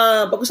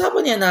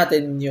 pag-usapan niya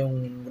natin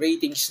yung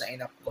ratings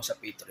na inap ko sa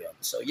Patreon.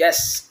 So,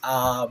 yes,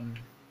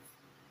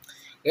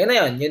 yun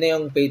na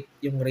yung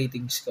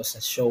ratings ko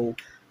sa show.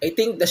 I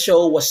think the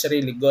show was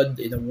really good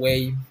in a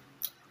way.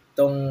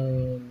 Tong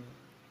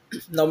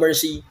No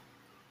Mercy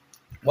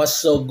was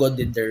so good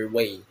in their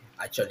way.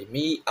 Actually,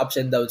 may ups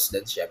and downs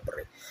din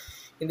syempre.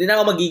 Hindi na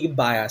ako magiging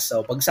bias.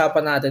 So,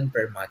 pag-usapan natin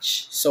per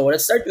match. So,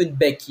 let's start with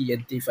Becky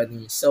and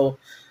Tiffany.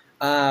 So,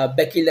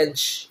 Becky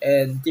Lynch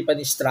and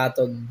Tiffany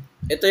Stratton.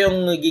 Ito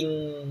yung naging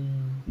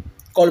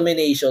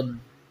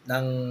culmination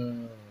ng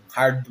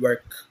hard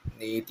work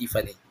ni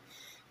Tiffany.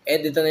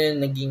 And ito na yung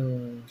naging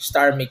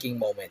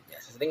star-making moment niya.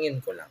 Sa tingin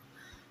ko lang.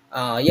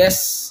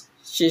 Yes,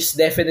 she's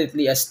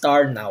definitely a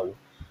star now,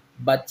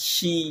 but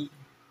she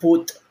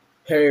put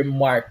her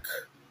mark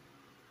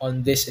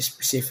on this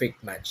specific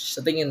match.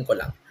 Sa tingin ko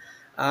lang.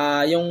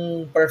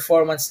 Yung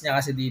performance niya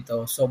kasi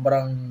dito,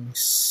 sobrang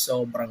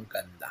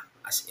ganda.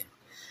 As in.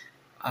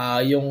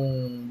 Yung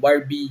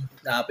Barbie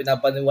na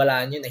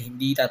pinapaniwalaan nyo na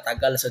hindi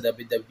tatagal sa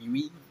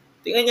WWE.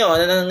 Tingnan nyo,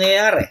 ano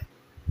nangyayari?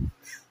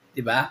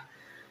 Diba?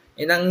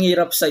 Ang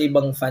hirap sa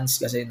ibang fans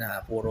kasi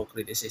na puro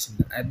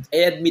criticism. And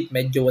I admit,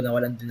 medyo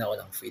nawalan din ako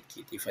ng faith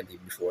kay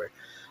Tiffany before.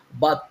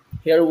 But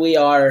here we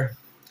are.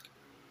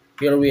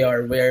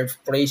 We're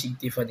praising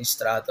Tiffany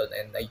Stratton,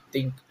 and I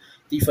think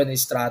Tiffany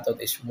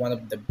Stratton is one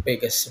of the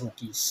biggest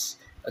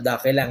rookies na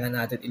kailangan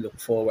natin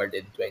i-look forward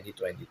in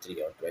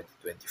 2023 or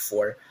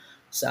 2024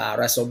 sa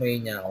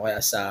WrestleMania o kaya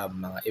sa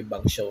mga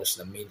ibang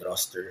shows na main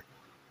roster.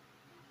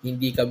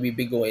 Hindi ka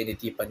bibiguin ni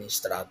Tiffany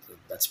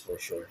Stratton, that's for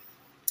sure.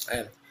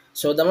 Ayan.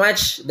 So the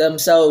match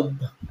themselves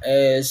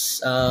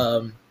is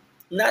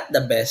not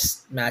the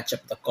best match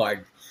of the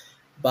card,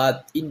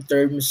 but in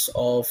terms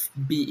of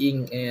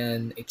being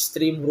an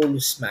Extreme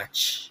Rules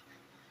match,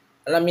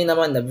 alam niyo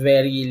naman na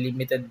very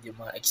limited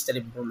yung mga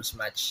Extreme Rules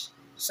match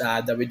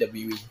sa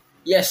WWE.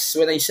 Yes,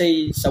 when I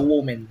say sa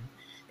women,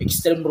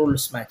 Extreme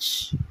Rules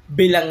match,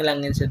 bilang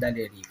lang yan sa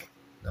daliri ko.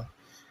 No?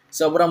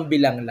 Sobrang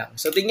bilang lang.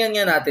 So, tingnan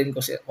nga natin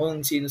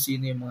kung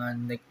sino-sino yung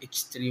mga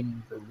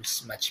Extreme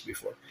Rules match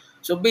before.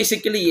 So,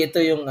 basically, ito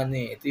yung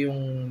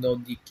no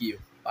DQ.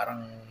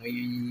 Parang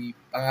may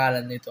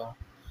pangalan nito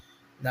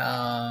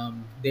na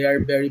they are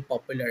very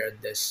popular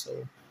on this.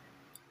 So,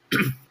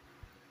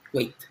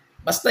 wait.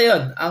 Basta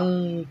yon, ang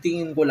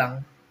tingin ko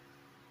lang,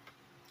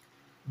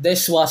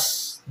 this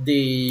was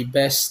the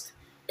best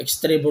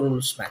Extreme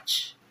Rules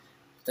match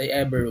that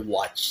I ever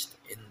watched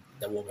in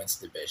the women's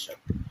division.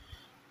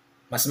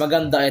 Mas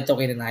maganda ito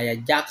kay Nia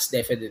Jax,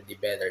 definitely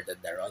better than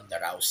the Ronda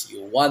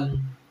Rousey 1.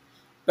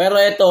 Pero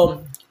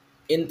ito,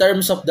 in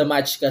terms of the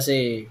match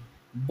kasi,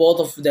 both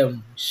of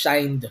them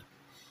shined.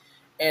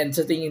 And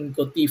sa tingin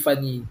ko,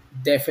 Tiffany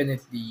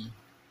definitely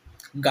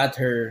got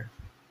her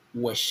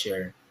wish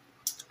here.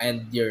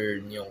 And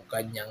yung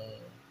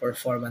kanyang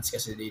performance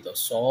kasi dito,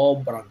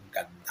 sobrang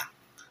ganda.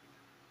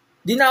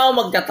 Di na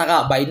ako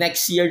magtataka, by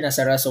next year,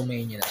 nasa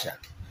WrestleMania na siya.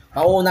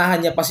 Mauunahan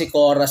niya pa si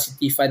Cora, si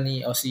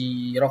Tiffany, o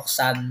si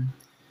Roxanne.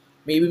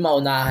 Maybe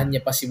maunahan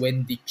niya pa si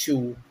Wendy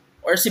Chu,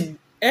 or si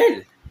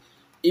Elle.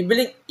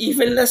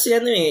 Evil na si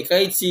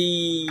kahit si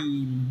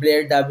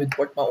Blair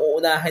Davenport,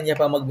 mauunahan niya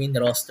pa mag-main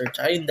roster,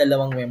 tsaka yung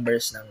dalawang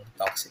members ng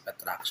Toxic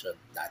Attraction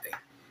dati.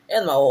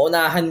 Ayan,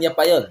 mauunahan niya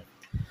pa yon.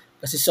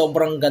 Kasi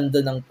sobrang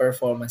ganda ng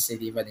performance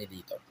ni Tiffany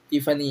dito.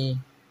 Tiffany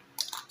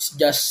is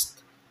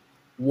just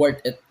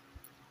worth it.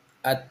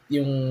 At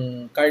yung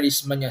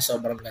charisma niya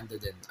sobrang ganda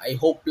din. I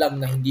hope lang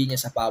na hindi niya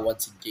sapawan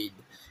si Jade.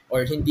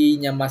 Or hindi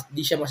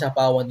siya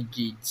masapawan ni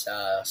Jade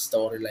sa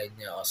storyline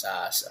niya o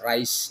sa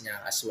rise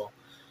niya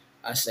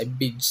as a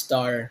big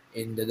star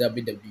in the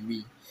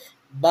WWE.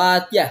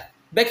 But yeah,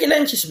 Becky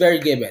Lynch is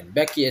very given.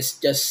 Becky is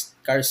just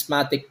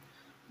charismatic.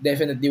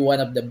 Definitely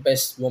one of the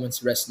best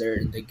women's wrestler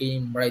in the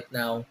game right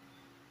now.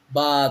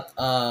 But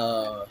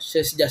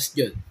she's just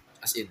good.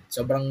 As in,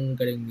 sobrang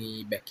galing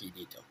ni Becky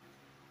dito.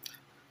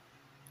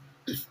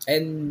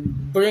 And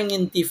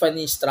bringing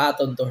Tiffany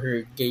Stratton to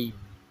her game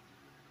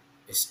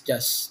is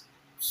just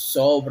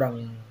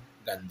sobrang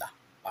ganda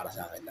para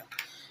sa akin lang.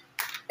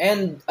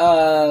 And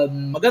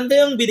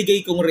maganda yung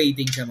binigay kong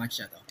rating sa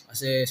match na to.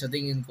 Kasi sa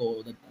tingin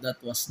ko,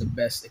 that was the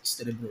best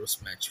Extreme Rules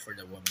match for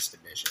the women's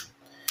division.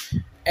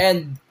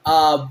 And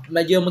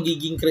medyo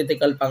magiging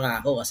critical pa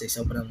nga ako kasi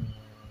sobrang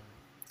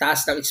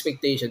taas ng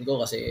expectation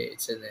ko kasi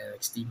it's an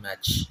NXT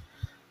match.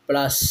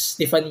 Plus,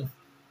 Tiffany,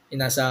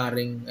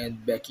 inasaring,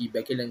 and Becky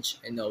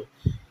Lynch, I know,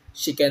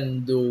 she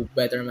can do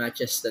better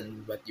matches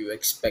than what you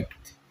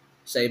expect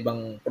sa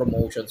ibang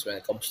promotions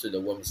when it comes to the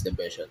women's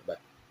division.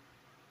 But,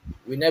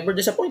 we never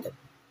disappointed.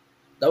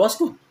 That was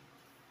good.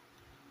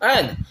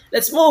 And,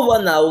 let's move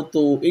on now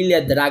to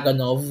Ilya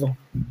Dragunov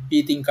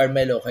beating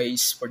Carmelo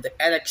Hayes for the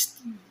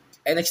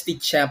NXT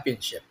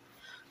Championship.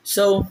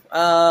 So,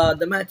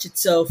 the match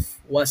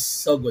itself was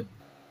so good.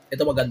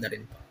 Ito maganda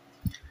rin.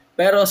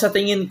 Pero sa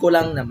tingin ko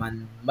lang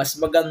naman, mas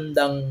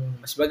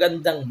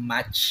magandang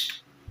match,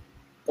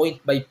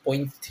 point by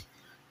point,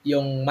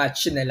 yung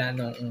match nila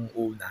nung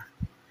una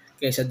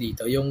kaysa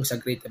dito, yung sa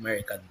Great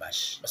American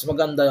Bash. Mas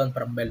maganda yun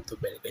from bell to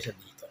bell kaysa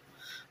dito.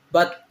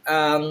 But,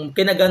 ang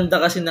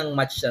kinaganda kasi ng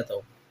match na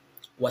to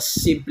was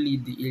simply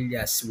the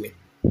Ilya's win.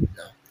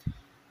 No?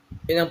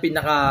 Yun ang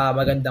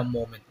pinakamagandang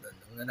moment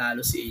nung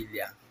nanalo si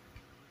Ilya.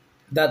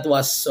 That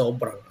was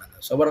sobrang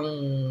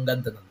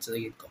ganda nun sa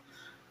tingin ko.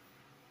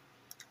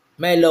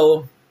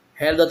 Melo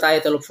held the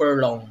title for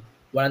long.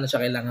 Wala na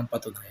siya kailangan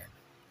patunayan.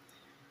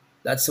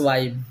 That's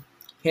why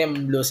him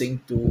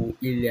losing to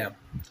Ilya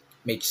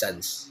makes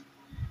sense.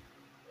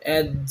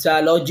 And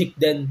sa logic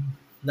din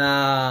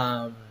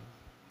na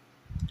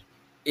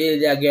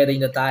Ilya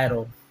getting the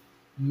title,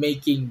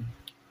 making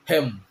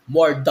him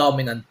more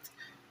dominant.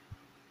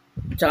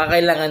 Tsaka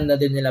kailangan na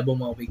din nila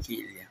bumawi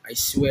kay Ilya. I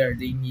swear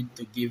they need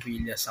to give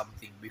Ilya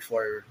something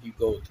before you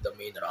go to the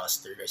main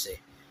roster kasi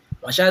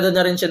masyado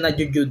na rin siya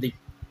na-judgate.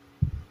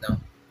 No?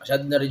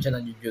 Masyado na rin siya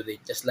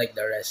na-judgate just like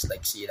the rest,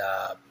 like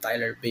sila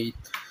Tyler Bate,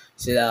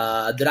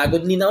 sila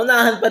Dragon Lee.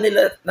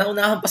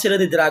 Naunahan pa sila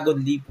ni Dragon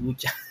Lee,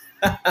 pucha.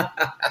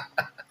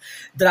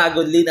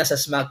 Dragon Lee nasa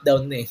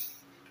SmackDown na eh.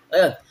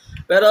 Ayun.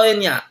 Pero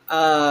yun nga,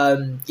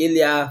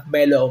 Ilya,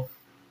 Melo,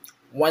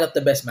 one of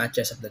the best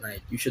matches of the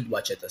night. You should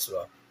watch it as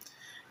well.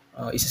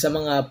 Isa sa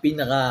mga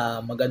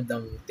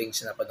pinakamagandang things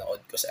na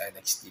napanood ko sa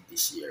NXT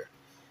this year.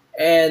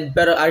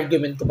 Pero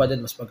argument ko pa din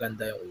mas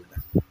maganda yung una.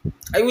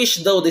 I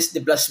wish though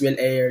Disney Plus will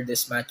air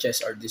these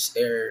matches or this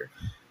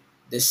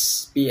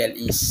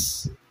PLEs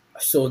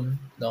soon.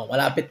 No,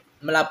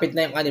 malapit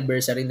na yung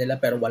anniversary nila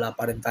pero wala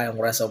pa rin tayong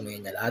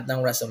WrestleMania. Lahat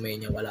ng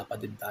WrestleMania wala pa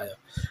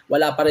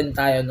rin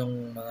tayo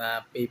nung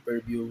mga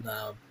pay-per-view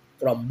na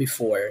from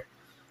before.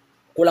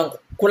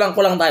 Kulang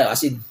tayo,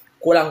 as in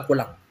kulang.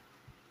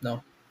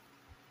 No?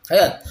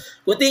 Ayan.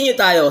 Continue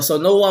tayo. So,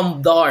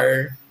 Noam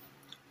Dar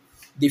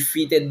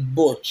defeated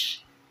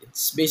Butch.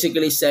 It's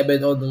basically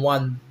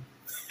 7-on-1.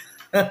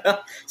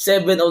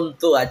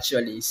 7-on-2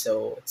 actually.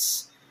 So,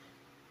 it's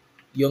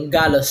yung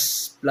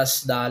Gallows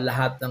plus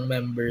lahat ng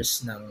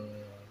members ng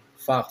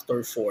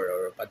Factor 4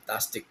 or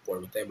Fantastic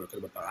 4, whatever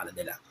kung ba pangalan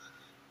nila.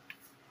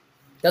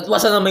 That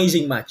was an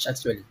amazing match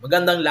actually.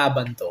 Magandang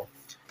laban to.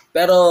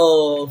 Pero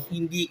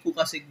hindi ko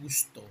kasi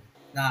gusto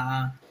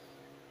na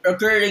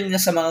occurring na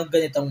sa mga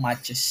ganitong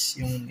matches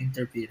yung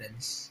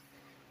interference.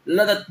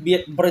 Lalo na't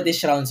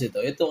British rounds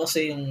ito. Ito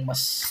kasi yung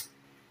mas,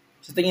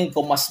 sa tingin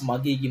ko mas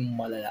magiging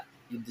malala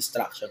yung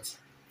distractions.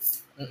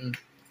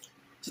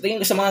 Sa tingin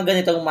ko sa mga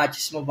ganitong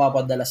matches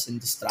mapapadalas yung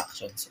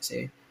distractions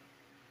kasi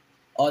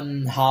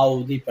on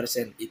how they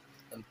present it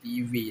on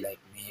TV, like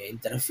may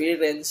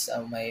interference,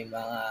 may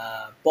mga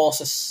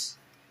pauses.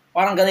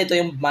 Parang ganito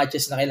yung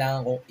matches na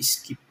kailangan kong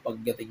skip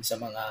pagdating sa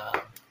mga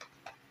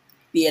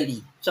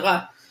PLE.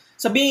 Tsaka,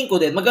 sabihin ko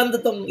din, maganda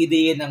tong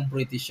ideya ng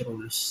British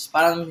rules.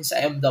 Parang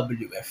sa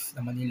MWF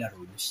na Manila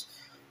rules.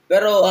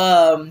 Pero,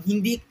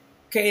 hindi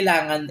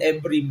kailangan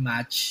every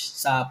match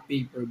sa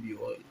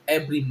pay-per-view,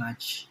 every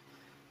match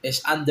is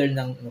under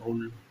ng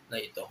rule na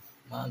ito.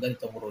 Mga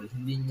ganitong rule.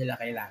 Hindi nila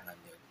kailangan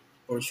yun.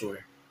 For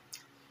sure.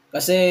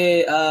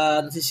 Kasi,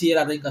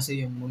 nasisira rin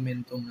kasi yung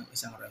momentum ng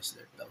isang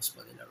wrestler. Tapos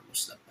Manila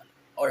rules lang pala.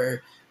 Or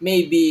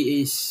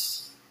maybe is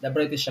the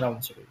British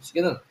rounds rules.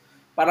 Ganun.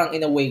 Parang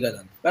in a way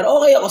ganun. Pero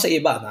okay ako sa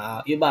iba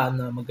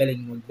na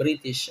magaling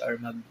mag-British or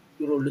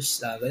mag-rules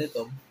na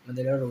ganito,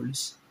 Manila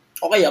rules.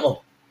 Okay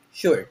ako.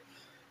 Sure.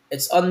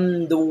 It's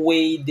on the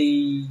way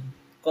they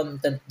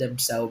content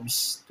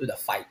themselves to the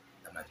fight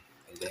naman.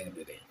 At the end of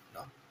the day.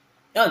 No?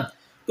 Yan.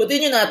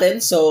 Continue natin.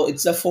 So,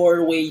 it's a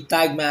 4-way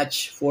tag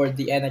match for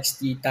the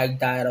NXT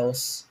tag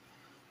titles.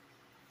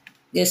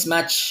 This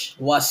match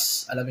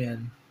was, alam mo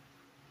yan,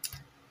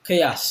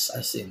 chaos,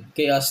 as in.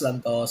 Chaos lang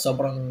to.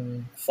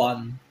 Sobrang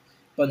fun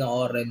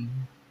panoorin.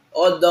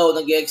 Although,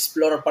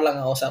 nag-explore pa lang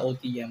ako sa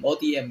OTM.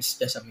 OTM is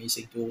just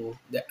amazing too.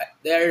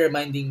 They're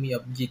reminding me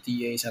of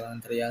GTA San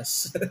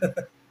Andreas.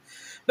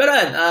 Pero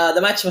the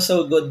match was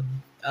so good.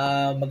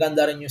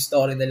 Maganda rin yung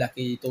story nila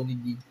kay Tony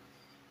D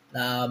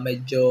na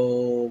medyo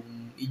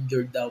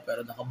injured daw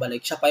pero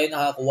nakabalik. Siya pa yung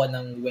nakakuha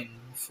ng win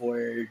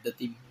for the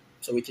team.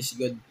 So, which is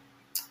good.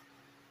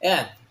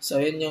 Ayan. So,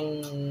 yun yung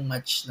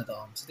match na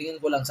to. So, tingin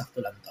ko lang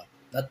sakto lang to.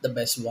 Not the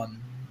best one,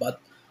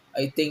 but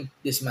I think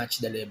this match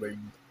delivered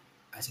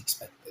as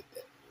expected.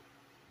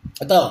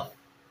 Ito.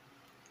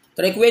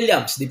 Trick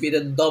Williams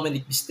defeated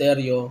Dominic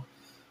Mysterio.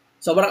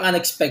 Sobrang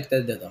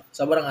unexpected ito.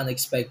 Sobrang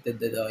unexpected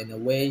ito in a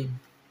way.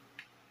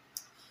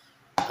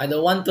 I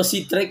don't want to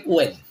see Trick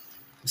win.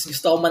 Mas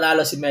gusto ko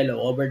manalo si Melo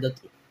over the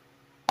two.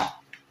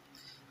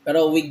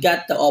 Pero we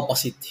got the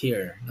opposite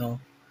here, no?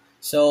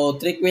 So,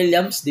 Trick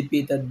Williams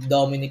defeated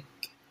Dominic.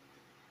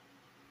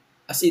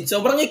 As in,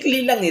 sobrang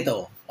ikli lang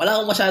nito. Wala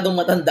akong masyadong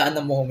matandaan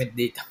na moment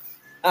dito.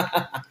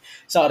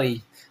 Sorry.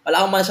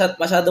 Wala akong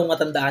masyadong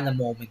matandaan na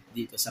moment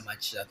dito sa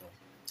match na to.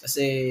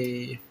 Kasi,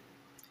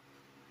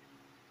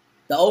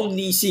 the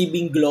only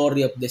saving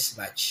glory of this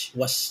match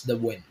was the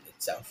win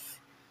itself.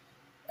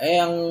 Eh,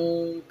 ang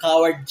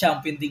coward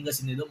champion din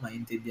kasi nito,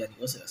 maintindihan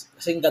ko.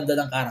 Kasi ang ganda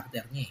ng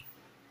karakter niya eh.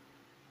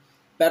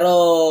 Pero,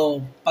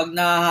 pag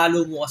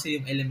nahalo mo kasi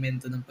yung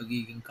elemento ng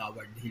pagiging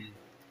coward heel,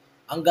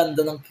 ang ganda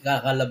ng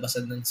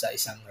kakalabasan nun sa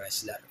isang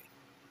wrestler.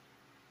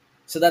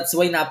 So, that's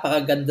why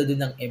napakaganda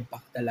din ng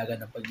impact talaga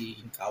ng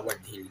pagiging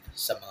coward heel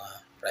sa mga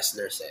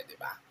wrestlers eh, di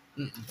ba?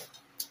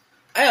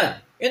 Ayun,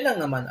 yun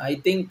lang naman. I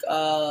think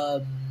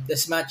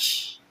this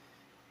match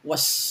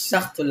was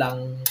sakto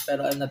lang,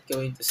 pero I'm not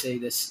going to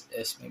say this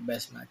is my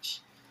best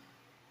match.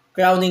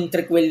 Crowning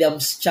Trick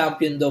Williams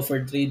champion though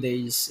for 3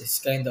 days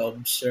is kind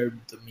of absurd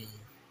to me.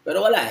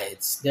 Pero wala,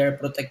 they're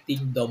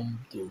protecting Dom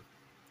too.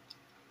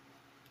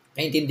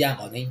 Naintindihan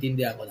ko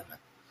naman.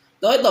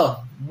 So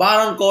ito,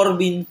 Baron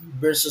Corbin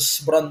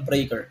versus Braun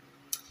Breaker.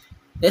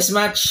 This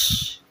match,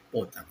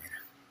 putang ina.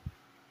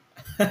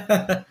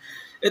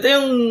 Ito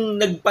yung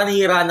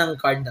nagpanira ng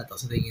card na to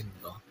sa tingin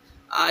ko.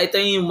 Ito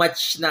yung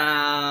match na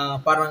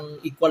parang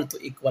equal to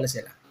equal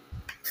sila.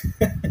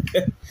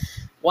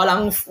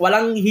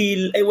 walang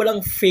heel,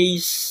 walang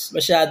face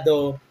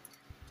masyado.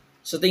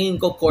 So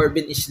tingin ko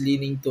Corbin is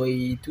leaning to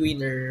a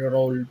tweener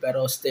role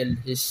pero still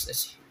he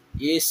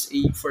is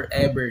a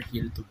forever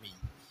heel to me.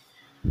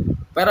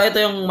 Pero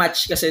ito yung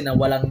match kasi na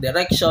walang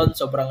direction,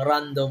 sobrang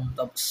random,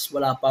 tapos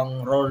wala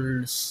pang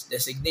roles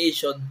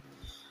designation.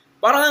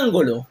 Parang ang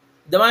gulo.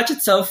 The match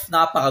itself,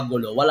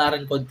 napakagulo. Wala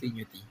rin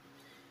continuity.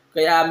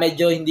 Kaya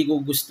medyo hindi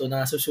ko gusto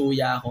na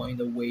susuya ako in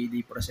the way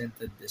they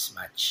presented this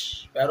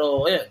match.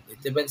 Pero, ayun, it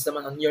depends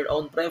naman on your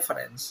own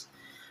preference.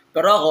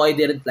 Pero ako, I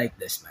didn't like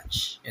this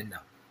match. Yun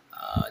lang.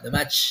 The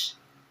match,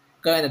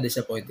 kinda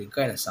disappointing,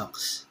 kinda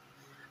sucks.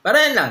 Pero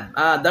yun lang.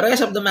 The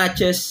rest of the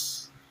matches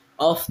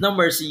of No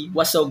Mercy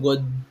was so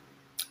good.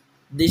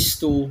 These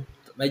two,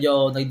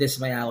 medyo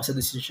nagdismaya ako sa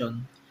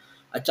decision.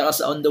 At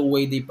saka on the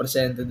way they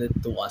presented it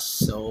to us.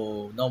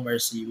 So, No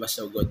Mercy was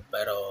so good.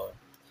 Pero,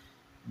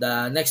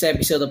 the next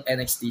episode of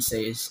NXT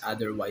says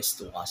otherwise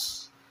to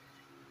us.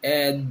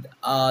 And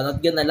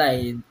not gonna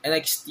lie,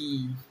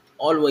 NXT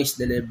always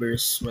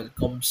delivers when it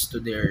comes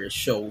to their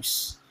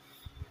shows.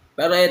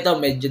 Pero ito,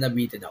 medyo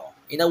nabitin ako.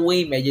 In a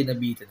way, medyo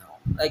nabitin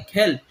ako. Like,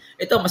 hell,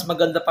 ito, mas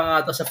maganda pa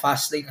nga to sa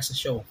Fastlane as a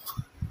show.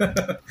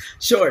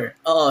 Sure.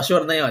 Oo,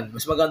 sure na yon.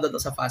 Mas maganda to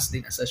sa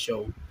Fastlane as a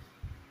show.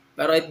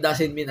 Pero it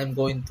doesn't mean I'm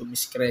going to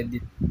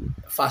miscredit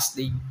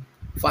Fastlane.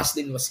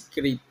 Fastlane was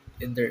great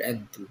in their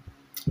end too.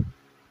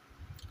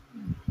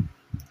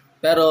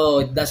 Pero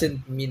it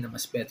doesn't mean na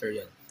mas better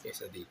yon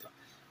kaysa dito.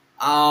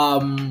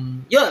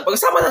 Yun,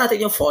 pag-usapan na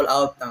natin yung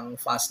fallout ng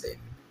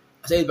Fastlane.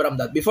 Aside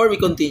from that, before we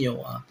continue,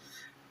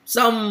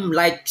 some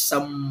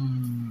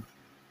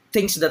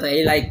things that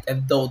I liked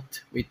and don't.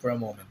 Wait for a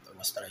moment. I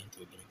was trying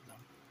to drink now.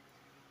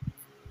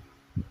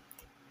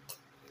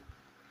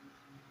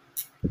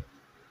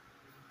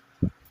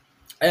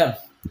 Ayan.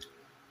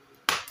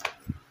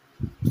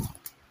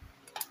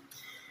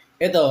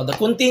 Ito, the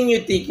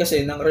continuity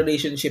kasi ng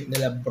relationship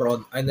nila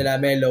nila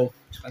Melo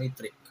at ni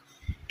Trick.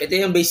 Ito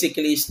yung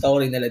basically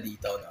story nila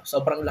dito. No?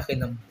 Sobrang laki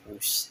ng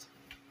boost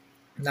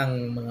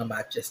ng mga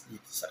matches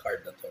dito sa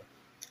card na to.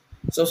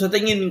 So, sa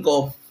tingin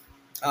ko,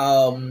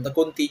 the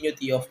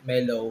continuity of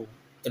Melo,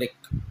 Trick,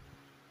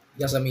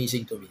 that's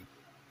amazing to me.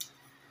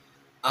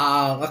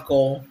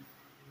 Ako,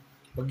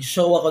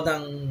 mag-show ako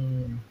ng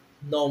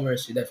No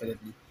Mercy,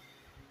 definitely.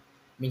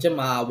 Minsan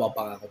maawa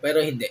pa ako,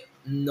 pero hindi.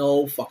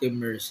 No fucking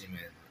mercy,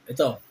 man.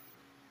 Ito,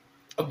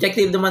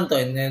 objective naman to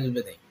in the end of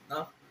the day.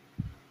 No?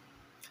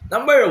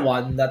 Number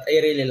one that I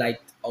really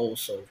liked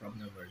also from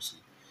No Mercy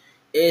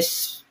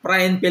is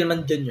Brian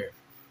Pillman Jr.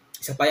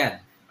 Isa pa yan.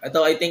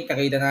 Ito, I think,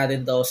 nakita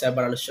natin to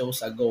several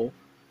shows ago.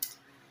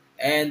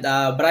 And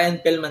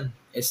Brian Pillman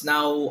is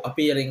now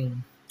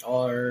appearing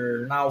or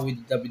now with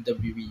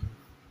WWE.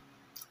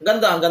 Ang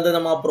ganda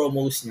ng mga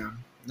promos niya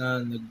na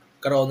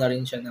nagkaroon na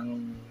rin siya ng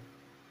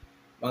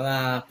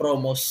mga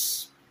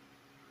promos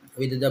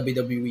with the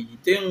WWE.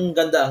 Ito yung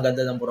ang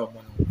ganda ng promo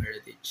ng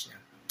heritage niya.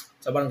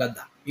 Sobrang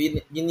ganda.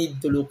 You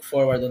need to look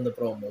forward on the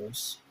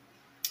promos.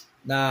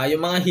 Na yung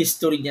mga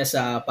history niya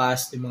sa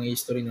past, yung mga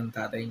history ng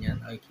tatay niya,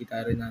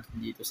 nakikita rin natin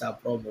dito sa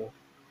promo.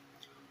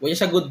 Which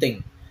is a good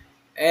thing.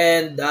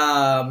 And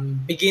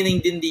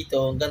beginning din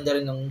dito, ang ganda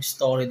rin ng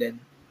story din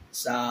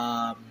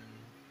sa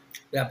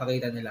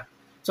pinapakita nila.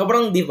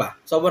 Sobrang diba.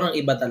 Sobrang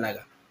iba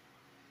talaga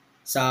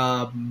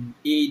sa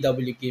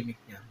AEW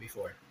gimmick niya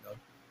before. No?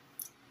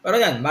 Pero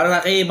yan,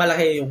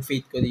 malaki yung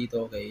faith ko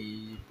dito kay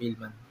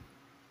Pillman.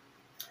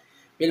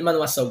 Pillman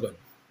was so good.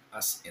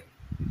 As in.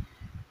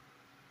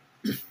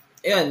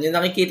 Ayan, yung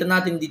nakikita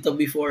natin dito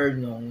before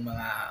nung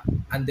mga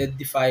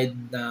unidentified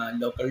na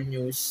local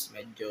news,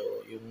 medyo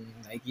yung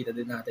nakikita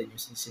din natin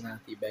yung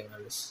Cincinnati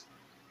Bengals.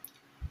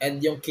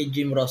 And yung kay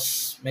Jim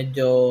Ross,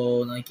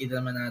 medyo nakikita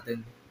naman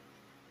natin.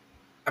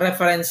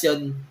 Reference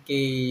yun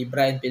kay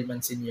Brian Pillman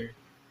Sr.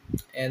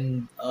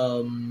 And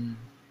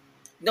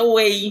in a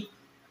way,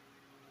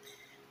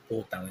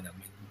 putang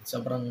namin.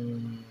 Sobrang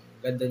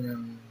ganda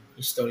ng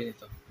history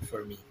nito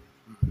for me.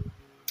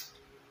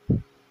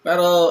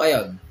 Pero,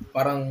 ayun,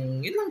 parang,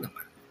 yun lang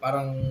naman.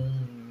 Parang,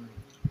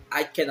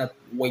 I cannot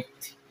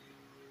wait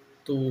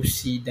to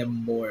see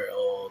them more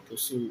or to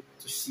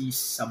see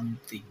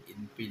something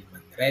in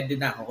Pillman.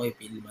 Ready na ako kay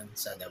Pillman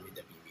sa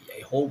WWE.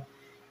 I hope,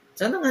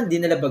 sana nga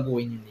hindi nila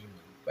baguhin yung name.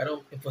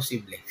 Pero,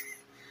 imposible.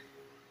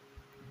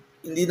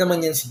 Hindi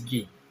naman yan si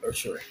G, for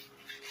sure.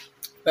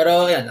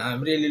 Pero, ayan,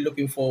 I'm really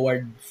looking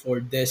forward for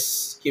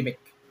this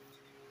gimmick.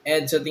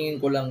 And sa tingin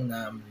ko lang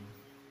na,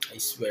 I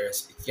swear,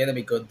 it's gonna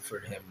be good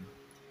for him.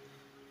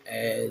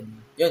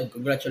 And yun,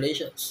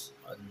 congratulations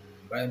on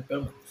Brian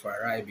Pillman for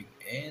arriving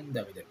in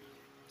WWE.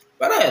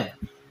 Pero yun,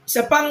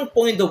 isa pang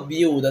point of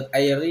view that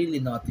I really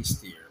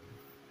noticed here.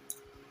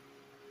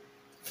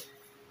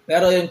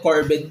 Pero yung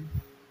Corbin,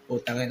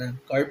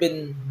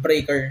 Corbin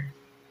breaker.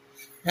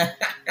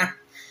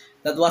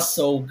 That was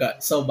so bad.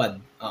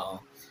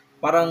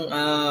 Parang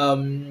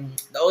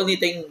the only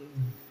thing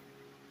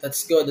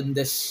that's good in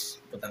this,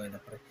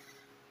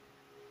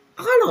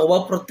 akala ko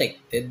ba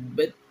protected,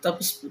 but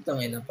tapos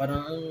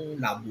parang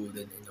labo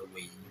din in a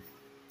way.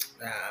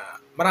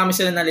 Marami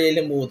sila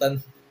nalilimutan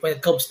when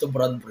it comes to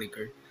Braun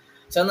Breaker.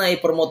 Sana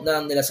i-promote na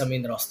lang nila sa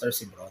main roster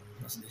si Braun.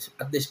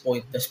 At this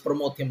point, just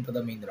promote him to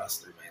the main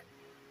roster, man.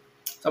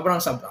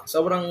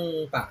 Sobrang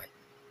pangit.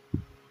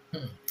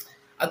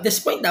 At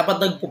this point,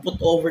 dapat nagpuput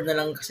over na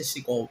lang kasi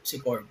si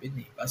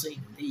Corbin eh. Kasi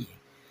hindi eh.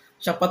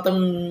 Siya patang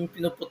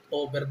pinuput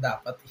over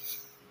dapat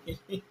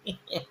eh.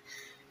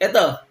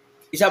 Eto,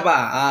 isa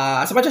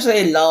pa, as much as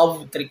I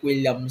love Trick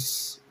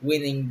Williams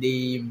winning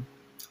the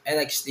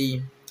NXT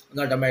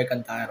North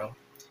American title,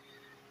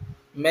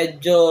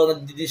 medyo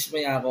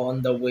nadidismay ako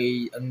on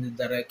the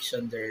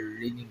direction they're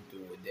leaning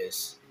to with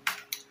this.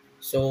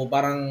 So,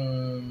 parang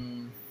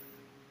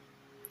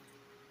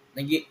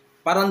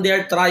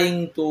they're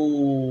trying to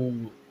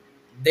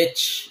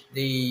ditch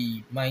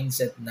the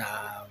mindset na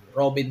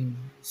Robin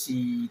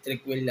si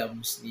Trick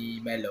Williams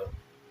ni Melo.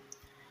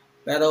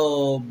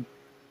 Pero,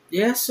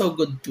 yeah, so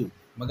good too.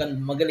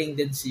 magaling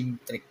din si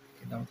Trick,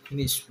 in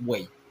his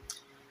way.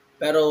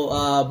 Pero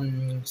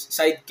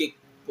sidekick,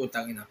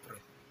 putang ina pre.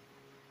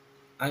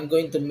 I'm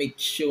going to make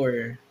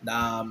sure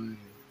that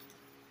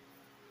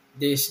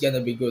this is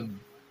gonna be good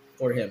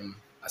for him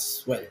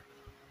as well.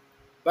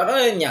 Pero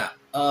yun nga,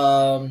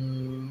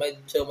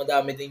 medyo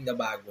madami ding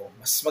nabago.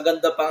 Mas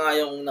maganda pa nga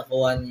yung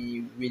nakuha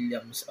ni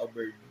Williams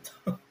over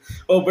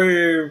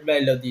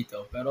Melo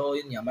dito. Pero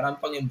yun nga, marami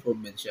pang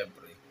improvement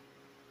syempre.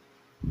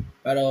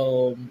 Pero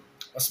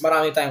mas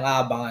marami tayong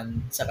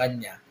aabangan sa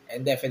kanya.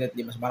 And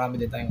definitely, mas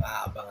marami din tayong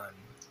aabangan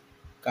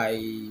kay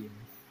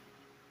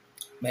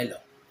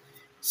Melo.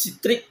 Si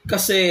Trick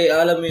kasi,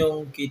 alam mo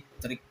yung kay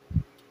Trick,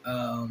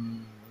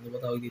 ano ba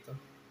tawag dito?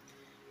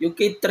 Yung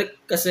kay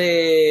Trick kasi,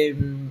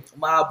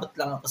 umaabot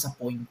lang ako sa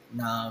point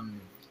na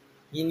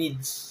he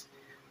needs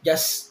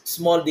just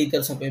small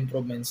details of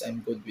improvements.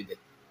 I'm good with it.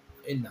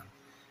 Yun lang.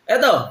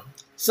 Eto.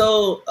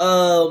 So,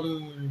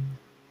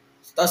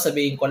 ito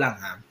sabihin ko lang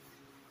ha.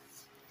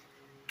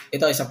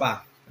 Ito isa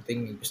pa.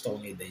 Ating gusto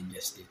kong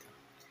i-digest dito.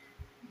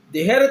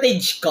 The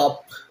Heritage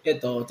Cup,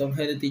 itong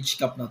Heritage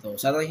Cup na to,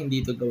 sana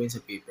hindi ito gawin sa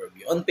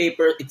pay-per-view. On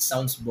paper, it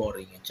sounds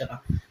boring. At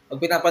saka, pag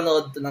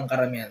pinapanood ito ng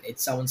karamihan, it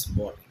sounds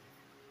boring.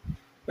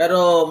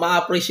 Pero,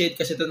 ma-appreciate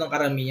kasi ito ng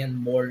karamihan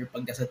more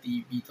pag nasa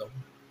TV ito.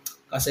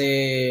 Kasi,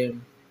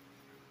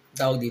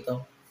 tawag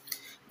dito,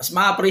 mas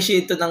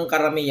ma-appreciate ito ng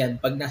karamihan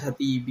pag nasa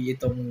TV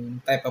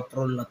itong type of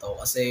role na to.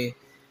 Kasi,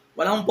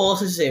 walang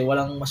poses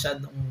walang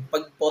masyadong,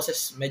 pag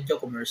poses, medyo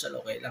commercial,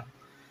 okay lang.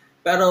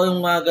 Pero yung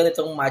mga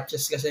ganitong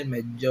matches kasi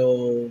medyo,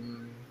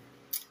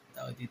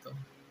 tawag dito,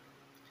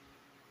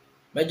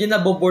 medyo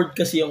naboboard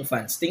kasi yung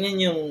fans.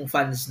 Tingnan yung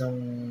fans ng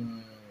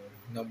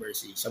No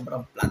Mercy.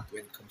 Sobrang flat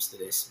when it comes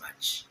to this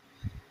match.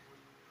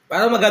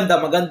 Pero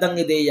magandang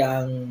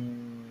ideya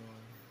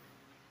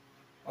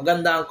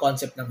maganda ang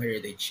concept ng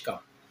Heritage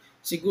Cup.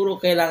 Siguro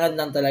kailangan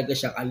lang talaga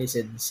siyang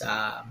alisin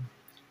sa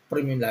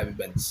premium live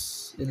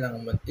events. Yun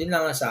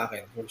lang sa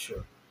akin, for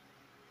sure.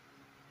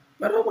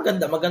 Pero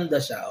maganda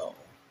siya,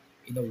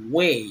 in a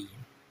way.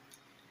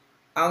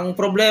 Ang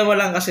problema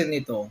lang kasi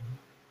nito,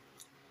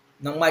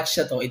 ng match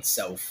na to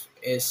itself,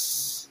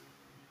 is,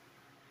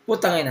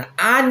 putang ina,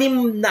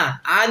 anim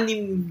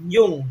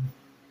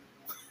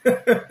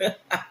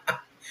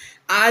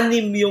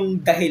yung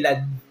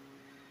dahilan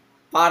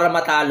para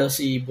matalo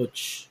si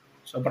Butch.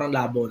 Sobrang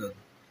labo nun.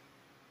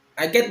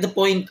 I get the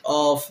point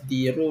of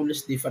the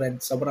rules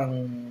different.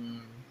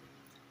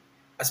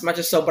 As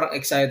much as sobrang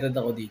excited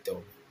ako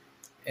dito.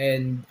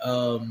 And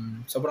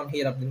sobrang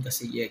hirap din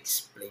kasi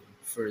i-explain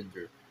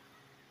further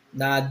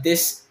na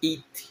this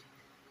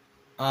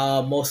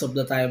 8 most of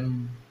the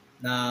time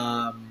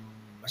na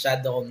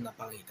masyado akong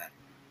napangitan.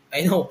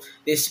 I know,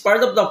 this is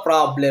part of the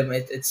problem.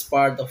 It's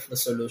part of the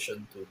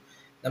solution too.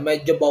 Na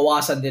medyo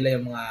bawasan nila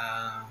yung mga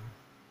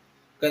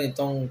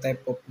ganitong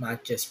type of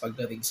matches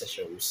pagdating sa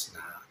shows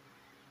na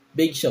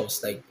big shows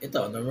like ito,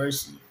 No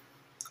Mercy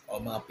o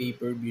mga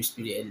pay-per-views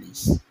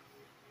release.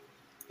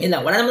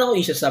 Wala naman ako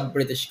issue sa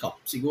British Cup.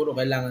 Siguro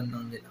kailangan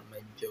lang nila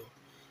medyo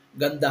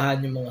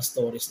gandahan yung mga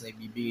stories na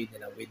ibibigay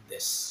nila with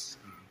this.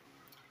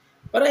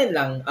 Pero yun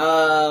lang.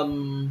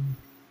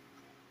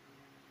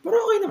 Pero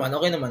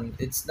okay naman.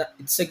 It's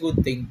a good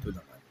thing too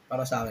naman.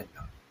 Para sa akin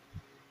lang.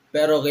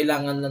 Pero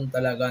kailangan lang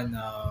talaga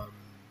na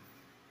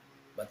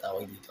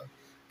batawag dito.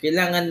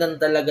 Kailangan lang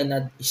talaga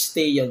na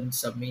stay yun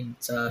sa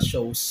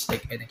shows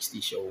like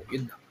NXT show.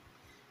 Yun lang.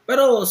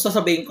 Pero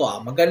sasabihin ko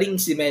magaling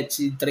si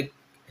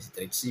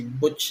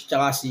Butch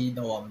tsaka si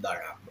Noam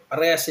Dar.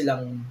 Pareha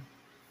silang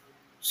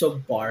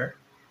subpar.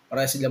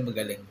 Pareha silang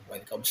magaling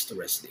when it comes to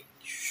wrestling.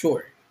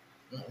 Sure.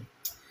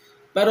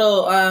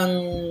 Pero ang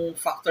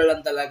factor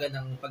lang talaga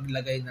ng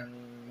paglagay ng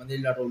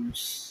Manila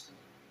rules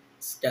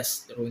is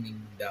just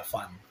ruining the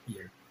fun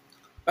here.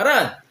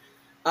 Para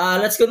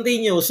let's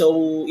continue. So,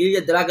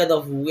 Ilya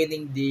Dragunov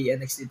winning the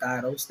NXT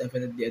titles.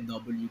 Definitely a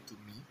W to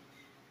me.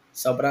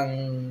 Sobrang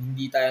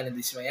hindi tayo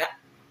nadismaya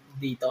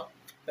dito.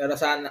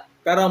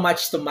 Pero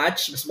match to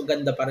match, mas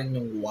maganda pa rin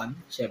yung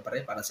 1.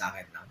 Syempre, para sa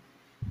akin lang.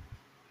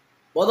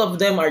 Both of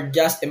them are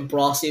just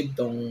impressive.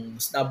 Tong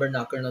snubber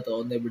knocker na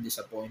to, never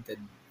disappointed.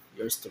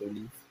 Yours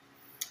truly.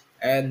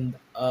 And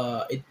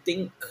I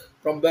think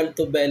from bell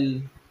to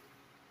bell,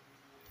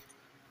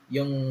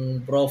 yung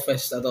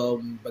brofest na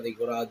to,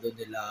 panigurado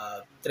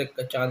nila, Trick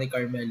at saka ni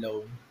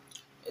Carmelo,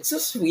 it's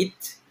so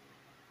sweet.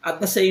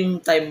 At the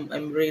same time,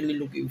 I'm really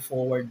looking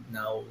forward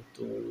now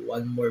to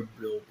one more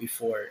blow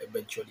before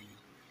eventually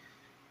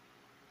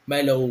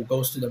Melo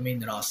goes to the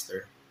main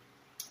roster.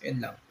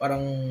 Yun lang.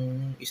 Parang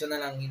isa na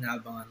lang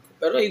inaabangan ko.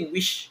 Pero I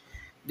wish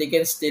they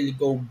can still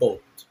go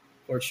both.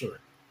 For sure.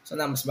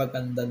 Sana mas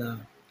maganda na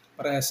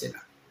pareha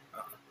sila.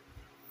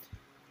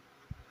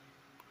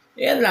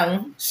 Yan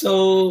lang.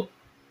 So,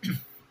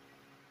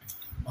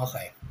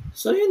 okay.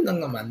 So, yun lang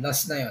naman.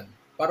 Last na yun.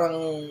 Parang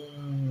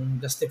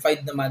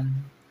justified naman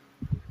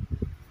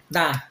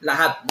na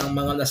lahat ng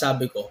mga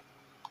nasabi ko.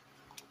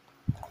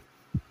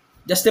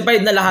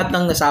 Justified na lahat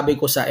ng nasabi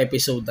ko sa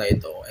episode na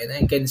ito. And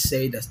I can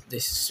say that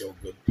this is so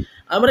good.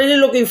 I'm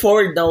really looking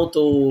forward now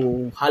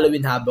to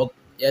Halloween Havoc.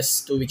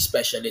 Yes, 2 weeks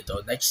special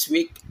ito. Next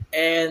week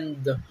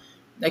and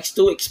next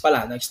 2 weeks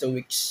pala. Next 2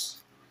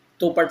 weeks.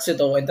 2 parts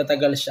ito and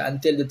tatagal siya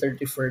until the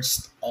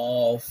 31st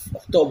of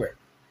October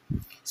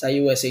sa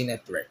USA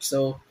Network.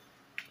 So,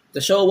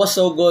 the show was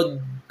so good.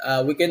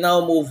 We can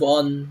now move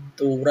on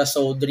to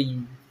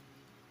WrestleDream.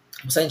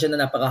 Pasensya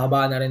na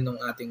napakahaba na rin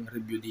ng ating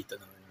review dito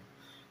ng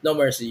No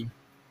Mercy.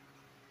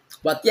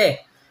 But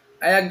yeah,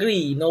 I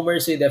agree. No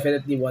Mercy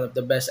definitely one of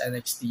the best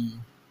NXT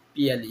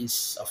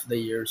PLEs of the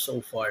year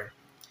so far.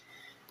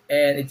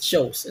 And it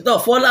shows.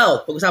 Ito,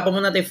 Fallout. Pag-usapan mo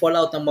natin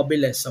Fallout ng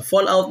mabilis. So,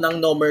 Fallout ng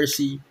No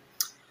Mercy.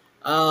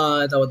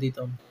 Tawag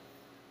dito.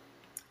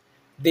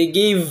 They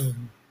gave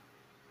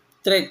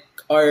Trick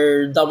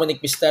or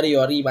Dominic Mysterio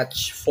a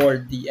rematch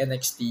for the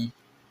NXT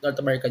North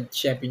American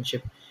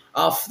Championship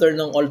after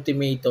ng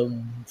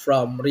ultimatum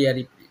from Rhea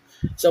Ripley.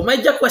 So,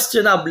 medyo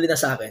questionable na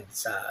sa akin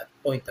sa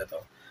point na to.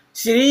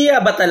 Si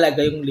Rhea ba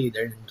talaga yung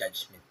leader ng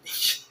Judgment Day?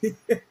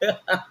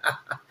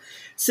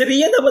 Si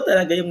Rhea na ba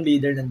talaga yung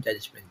leader ng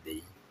Judgment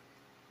Day?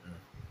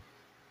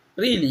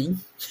 Really?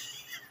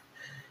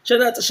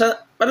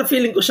 Parang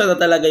feeling ko siya na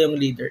talaga yung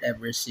leader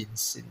ever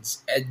since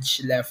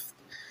Edge left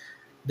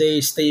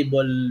the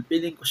stable.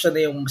 Feeling ko siya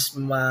na yung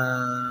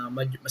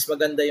mas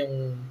maganda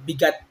yung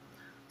bigat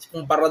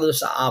kumpara doon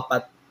sa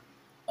 4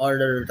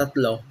 or 3.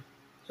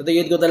 So,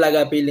 tingin ko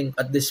talaga feeling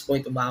at this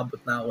point umabot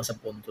na ako sa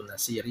punto na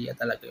si Rhea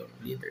talaga yung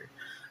leader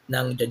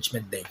ng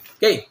Judgment Day.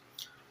 Okay.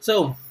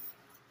 So,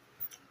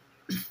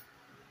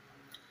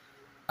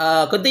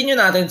 continue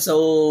natin.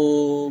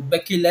 So,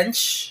 Becky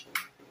Lynch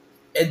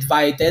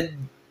invited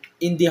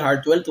Indy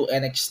Hartwell to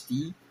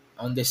NXT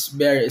on this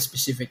very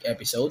specific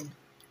episode.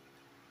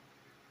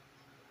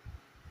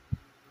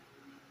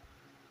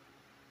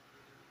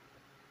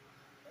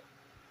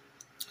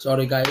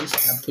 Sorry guys,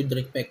 I have to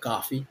drink my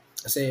coffee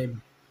kasi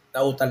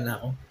nautal na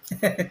ako.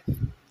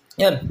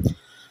 Yan.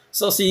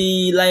 So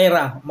si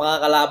Lyra,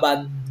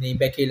 makakalaban ni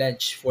Becky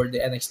Lynch for the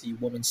NXT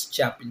Women's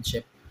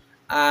Championship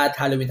at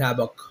Halloween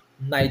Havoc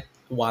Night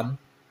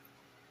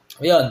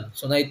 1. Ayun.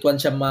 So Night 1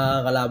 siya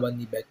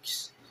makakalaban ni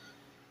Bex.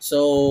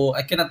 So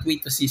I cannot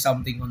wait to see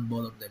something on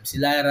both of them.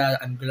 Si Lyra,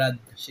 I'm glad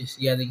she's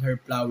getting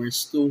her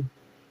flowers too.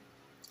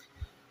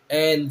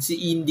 And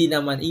si Indy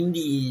naman,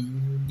 hindi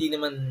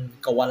naman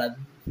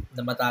kawalan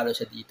na matalo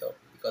siya dito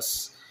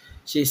because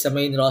she's a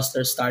main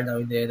roster star now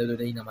in the end of the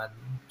day naman.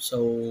 So,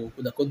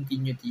 the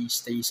continuity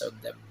stays on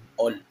them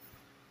all.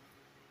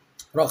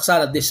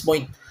 Roxanne at this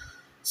point,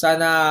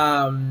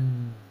 sana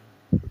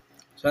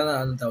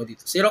anong tawag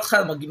dito? Si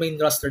Roxanne mag-main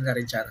roster na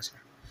rin siya.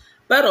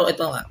 Pero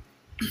ito nga,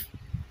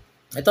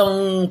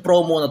 itong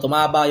promo na to,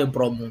 mahaba yung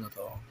promo na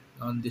to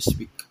on this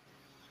week.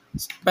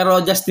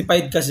 Pero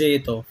justified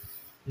kasi ito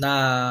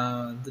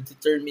na to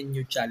determine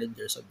new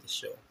challengers of the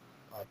show.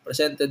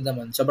 Presented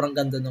naman, sobrang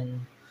ganda ng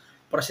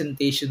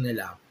presentation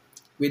nila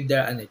with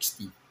their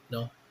NXT,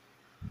 no?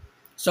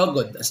 So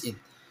good, as in.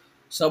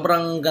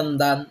 Sobrang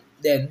ganda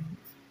din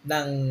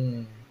ng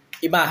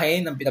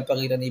imahe ng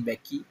pinapakita ni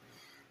Becky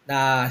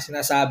na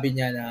sinasabi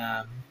niya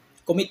na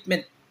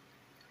commitment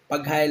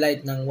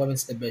pag-highlight ng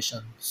women's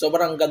division.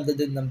 Sobrang ganda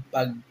din ng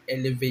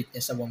pag-elevate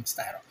niya sa women's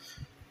title.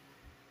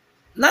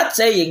 Not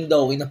saying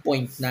though, in a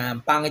point na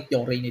pangit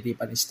yung Rey ni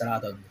Tiffany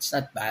Stratton. It's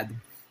not bad.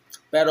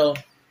 Pero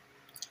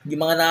yung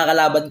mga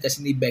nakakalaban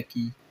kasi ni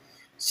Becky,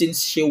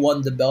 since she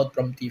won the belt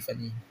from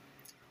Tiffany,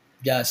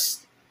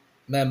 just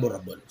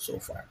memorable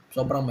so far.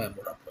 Sobrang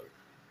memorable.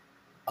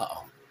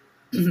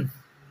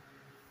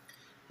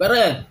 Pero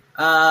yan,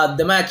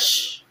 the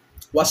match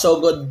was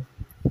so good.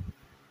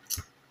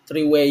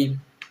 3-way.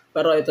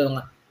 Pero ito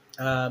nga,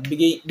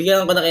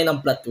 bigyan ko na kayo ng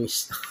plot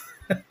twist.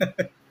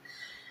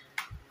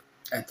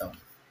 Ito.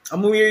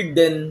 Ang weird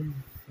din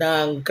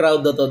ng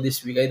crowd na to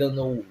this week. I don't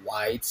know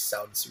why it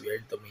sounds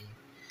weird to me.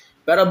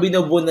 Pero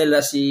binubo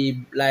nila si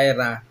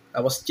Lyra.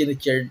 Tapos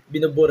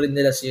binubo rin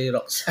nila si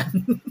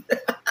Roxanne.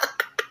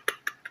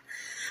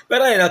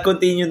 Pero ayun,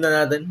 continue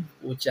na natin.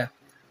 Pucha.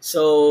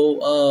 So,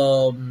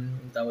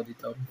 tawag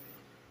dito.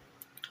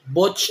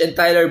 Butch and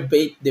Tyler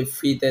Bate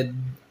defeated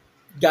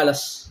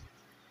Gallus.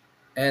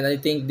 And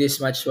I think this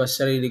match was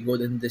really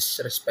good in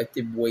this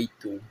respective way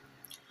too.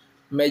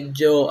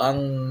 Medyo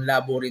ang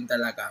labo rin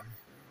talaga.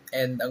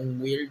 And ang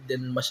weird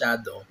din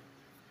masyado.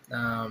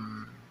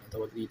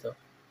 Tawag dito.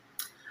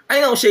 I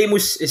know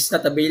Sheamus is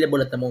not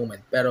available at the moment,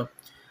 pero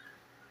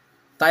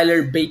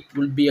Tyler Bate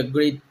will be a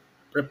great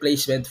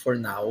replacement for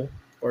now.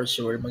 For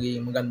sure,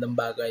 magiging magandang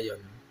bagay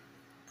yon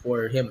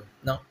for him,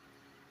 no?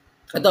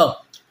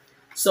 Ito.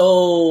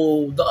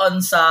 So, doon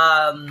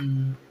sa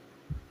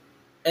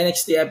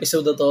NXT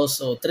episode na to,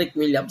 so Trick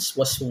Williams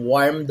was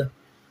warmed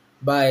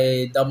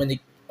by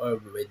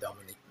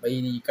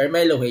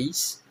Carmelo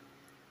Hayes.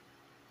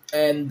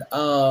 And,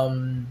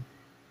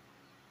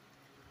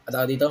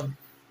 dito,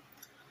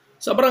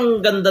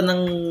 sobrang ganda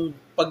ng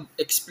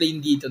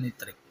pag-explain dito ni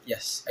Trick.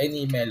 Yes, ay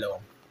ni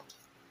Melo.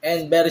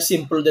 And very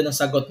simple din ang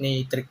sagot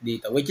ni Trick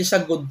dito, which is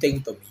a good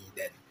thing to me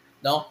then,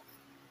 no?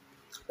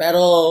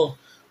 Pero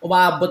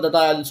umabot na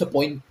tayo dun sa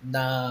point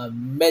na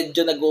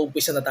medyo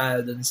nag-uumpisa na tayo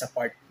dun sa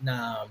part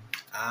na,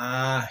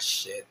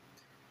 shit.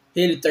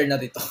 Heel turn na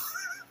dito.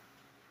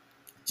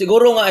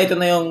 Siguro nga ito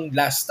na yung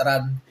last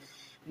run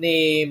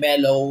ni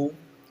Melo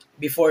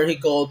before he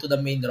go to the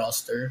main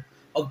roster.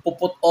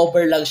 Magpuput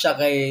over lang siya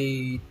kay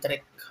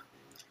Trick.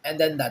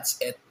 And then that's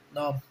it.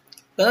 No?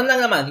 Ganun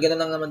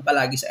lang naman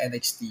palagi sa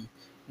NXT.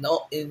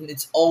 No,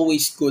 it's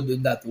always good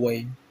in that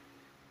way.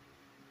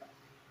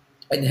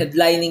 And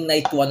headlining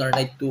night 1 or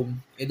night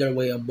 2, either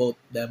way on both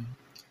them,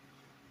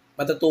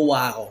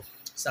 matutuwa ako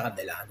sa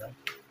kanila. No?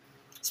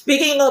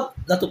 Speaking of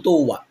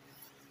natutuwa,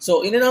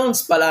 so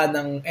in-announce pala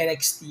ng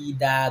NXT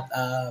that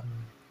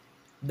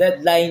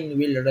Deadline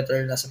will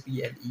return na sa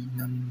PLE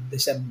ng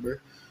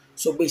December.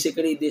 So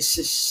basically, this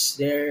is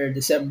their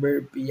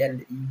December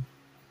PLE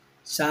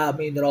sa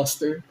main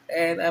roster.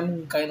 And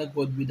I'm kind of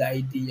good with the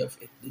idea of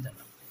it din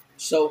naman.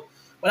 So,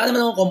 wala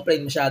naman akong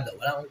complain masyado.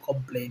 Wala akong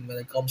complain when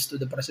it comes to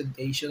the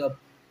presentation of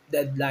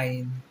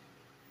Deadline.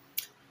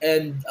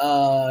 And,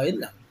 yun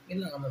lang. Yun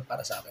lang naman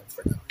para sa akin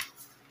for now.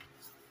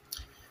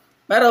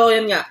 Pero,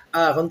 yun nga.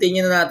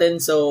 Continue na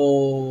natin. So,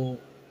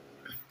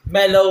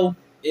 Melo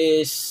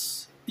is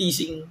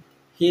teasing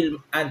heel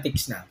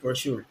antics na, for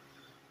sure.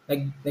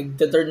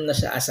 Nag-turn na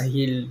siya as a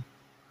heel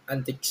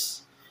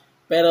antics.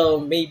 Pero,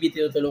 maybe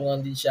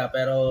tinutulungan din siya.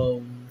 Pero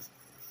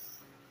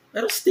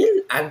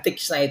still,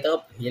 antics na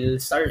ito. Heel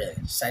star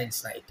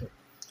signs na ito.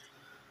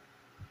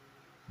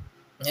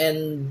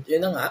 And,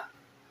 yun na nga.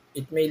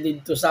 It may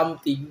lead to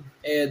something.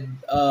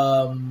 And,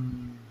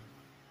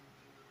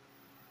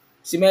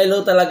 si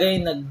Melo talaga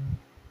yung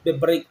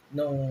nag-break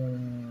nung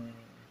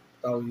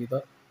tawag dito.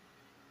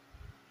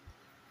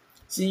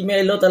 Si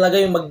Melo talaga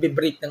yung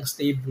magbe-break ng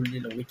stable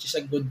nila, which is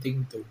a good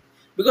thing too.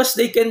 Because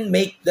they can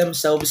make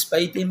themselves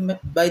by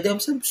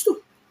themselves too.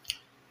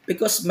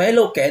 Because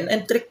Melo can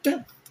and Trick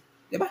can.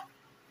 Diba?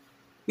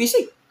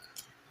 Basic.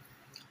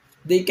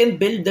 They can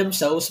build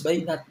themselves by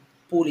not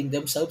pulling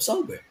themselves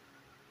over.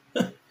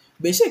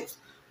 Basic.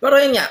 Pero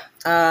yun nga,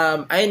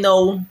 I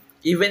know,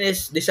 even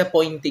is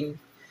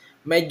disappointing,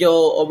 medyo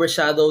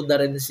overshadowed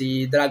na rin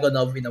si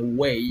Dragunov in a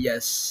way,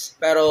 yes.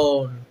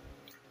 Pero,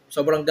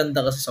 sobrang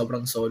ganda kasi,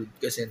 sobrang solid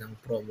kasi ng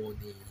promo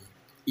ni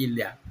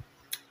Ilya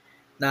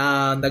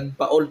na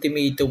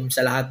nagpa-ultimatum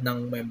sa lahat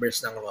ng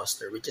members ng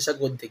roster, which is a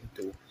good thing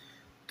to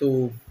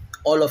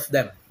all of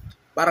them.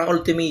 Parang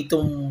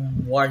ultimatum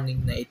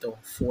warning na ito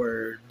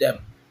for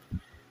them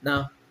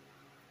na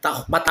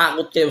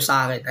matakot kayo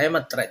sa akin. I am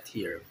a threat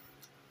here.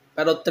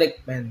 Pero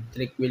Trick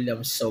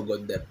Williams so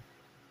good them.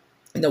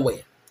 In a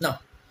way. No.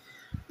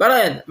 Pero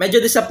yan,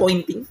 medyo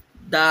disappointing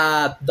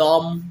that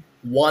Dom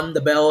won the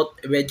belt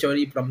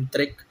eventually from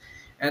Trick.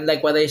 And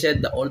like what I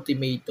said, the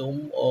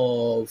ultimatum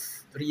of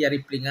Rhea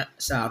Ripley nga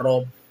sa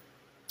Raw,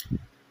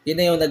 yun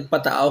na yung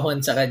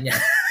nagpataawan sa kanya.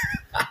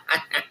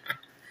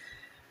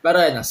 Pero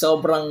yan,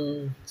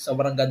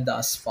 sobrang ganda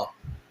as fuck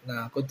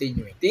na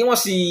continuing. Tingin mo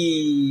si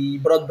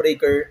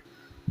Broadbreaker,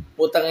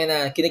 putang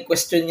ina,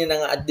 kini-question niya na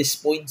nga at this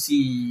point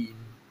si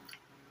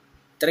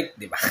Trick,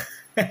 di ba?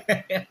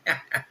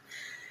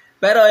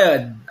 Pero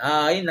yun,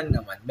 yun lang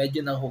naman. Medyo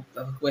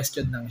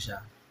na-question lang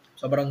siya.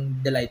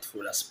 Sobrang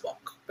delightful as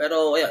fuck.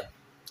 Pero ayun.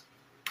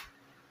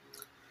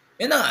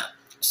 Yun na nga.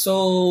 So,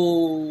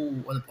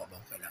 ano pa ba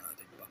kailangan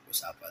natin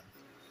pag-usapan?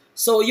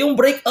 So, yung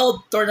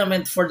breakout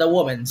tournament for the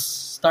women's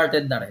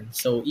started na rin.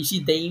 So, Easy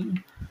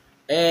Dame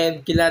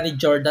and Kilani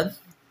Jordan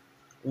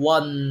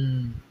won,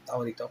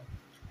 tawag dito,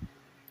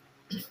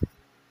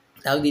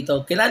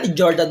 Kilani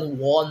Jordan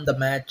won the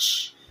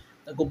match.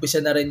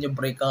 Nag-umpisa na rin yung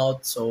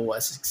breakout. So,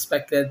 as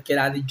expected,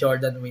 Kilani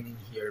Jordan winning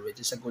here, which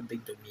is a good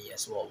thing to me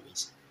as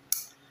always.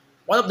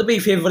 One of the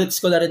big favorites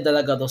ko na rin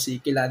talaga to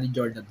si Kilani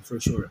Jordan for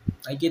sure.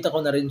 Nakikita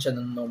ko na rin siya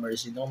ng No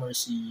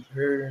Mercy,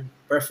 her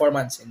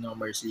performance in No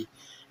Mercy.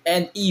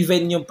 And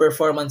even yung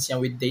performance niya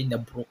with Dana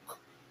Brooke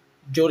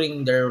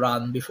during their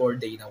run before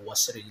Dana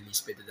was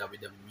released by the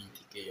WWE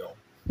TKO.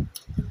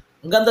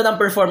 Ang ganda ng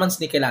performance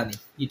ni Kilani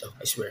dito,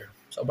 I swear.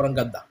 Sobrang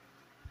ganda.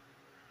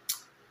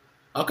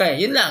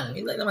 Okay, yun lang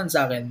naman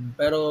sa akin.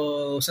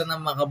 Pero sana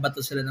makabato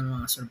sila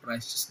ng mga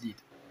surprises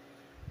dito.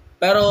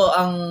 Pero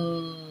ang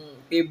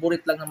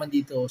favorite lang naman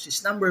dito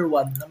is number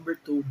 1, number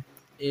 2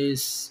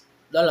 is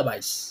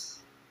Lullabies.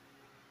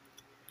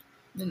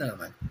 Yun na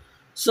naman.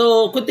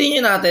 So,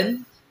 continue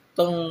natin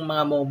itong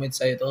mga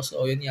moments sa ito.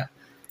 So, yun nga.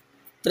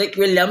 Trick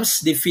Williams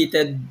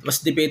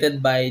was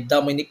defeated by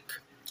Dominic.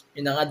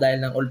 Yun na nga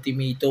dahil ng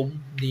ultimatum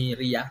ni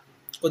Rhea.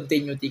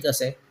 Continuity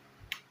kasi.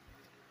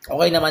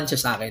 Okay naman siya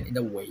sa akin in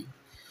a way.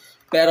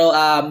 Pero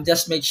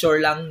just make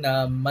sure lang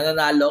na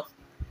mananalo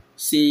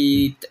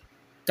si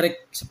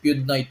Trick sa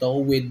feud na ito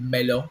with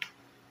Melo.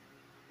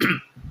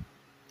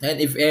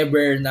 And if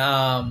ever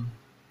na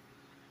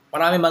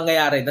marami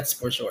mangyayari, that's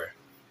for sure.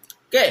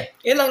 Okay,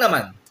 yun lang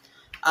naman.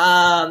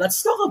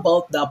 Let's talk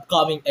about the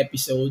upcoming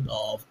episode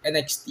of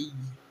NXT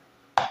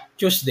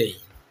Tuesday.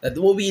 That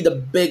will be the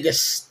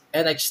biggest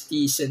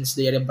NXT since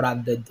they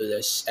rebranded to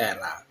this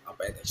era of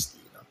NXT.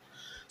 No?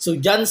 So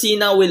John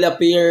Cena will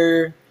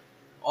appear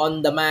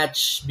on the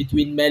match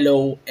between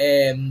Melo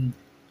and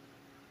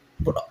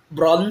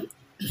Braun.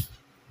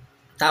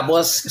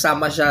 Tapos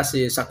kasama siya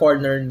sa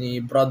corner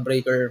ni Braun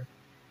Breaker,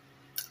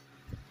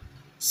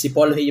 si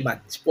Paul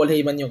Heyman. Si Paul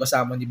Heyman yung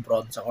kasama ni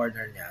Braun sa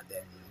corner niya.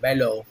 Then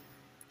Melo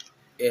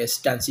is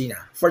John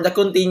Cena. For the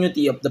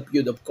continuity of the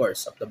feud, of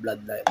course, of the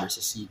Bloodline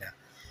versus Cena.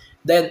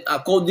 Then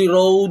Cody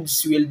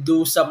Rhodes will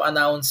do some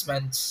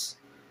announcements.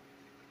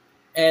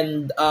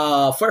 And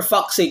for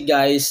fuck's sake,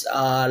 guys,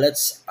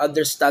 let's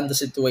understand the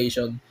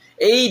situation.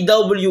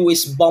 AEW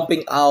is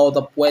bumping out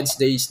of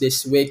Wednesdays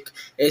this week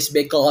is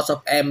because of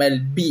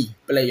MLB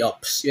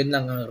playoffs. Yun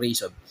lang ang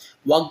reason.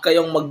 Huwag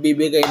kayong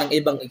magbibigay ng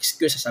ibang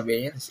excuse.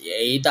 Sabihin niya, si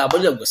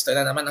AEW gusto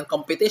na naman ng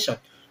competition.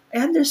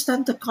 I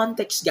understand the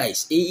context,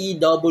 guys.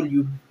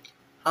 AEW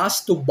has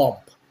to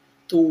bump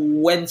to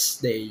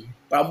Wednesday,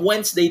 from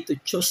Wednesday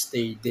to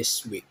Tuesday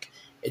this week.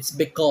 It's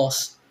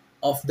because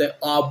of the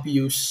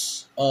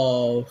obvious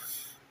of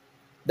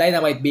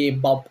Dynamite being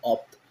bumped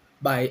up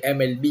by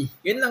MLB.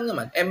 Yun lang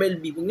naman.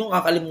 MLB, huwag nyo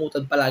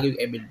kakalimutan palagi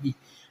yung MLB.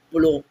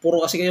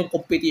 Puro kasi kayong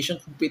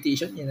competition.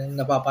 Yun ang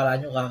napapala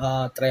nyo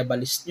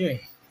kaka-trebalist nyo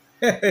eh.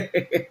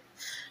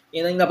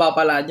 Yun ang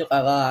napapala nyo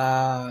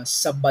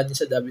kaka-samba nyo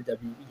sa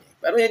WWE.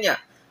 Pero yan nga,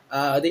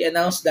 they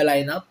announced the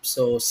lineup.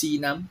 So,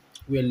 Cena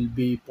will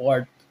be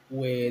part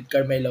with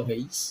Carmelo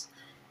Hayes.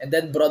 And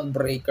then Braun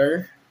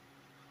Breaker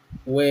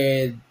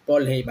with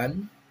Paul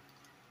Heyman.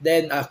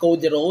 Then,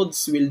 Cody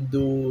Rhodes will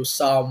do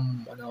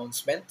some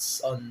announcements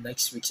on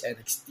next week's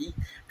NXT.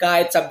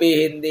 Kahit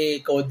sabihin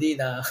ni Cody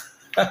na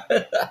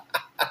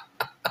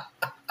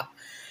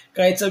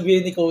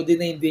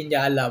hindi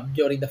niya alam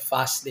during the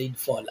Fastlane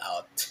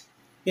fallout.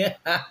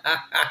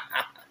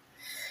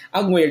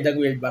 Ang weird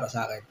para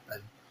sa akin.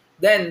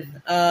 Then,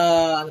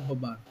 ano pa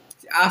ba?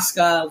 Si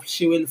Asuka,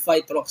 she will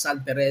fight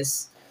Roxanne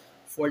Perez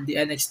for the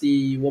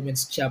NXT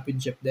Women's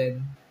Championship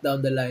then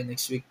down the line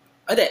next week.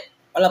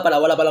 Wala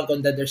palang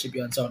contendership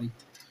yun, sorry.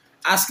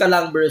 Asuka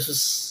lang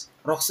versus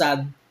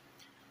Roxanne.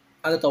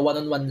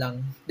 One-on-one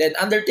lang. Then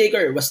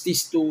Undertaker was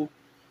teased to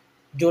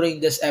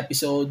during this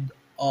episode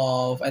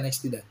of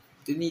NXT din.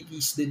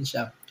 Tinitease din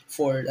siya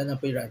for an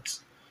appearance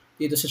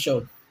dito sa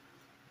show.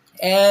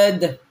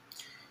 And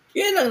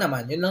yun lang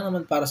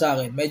naman para sa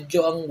akin.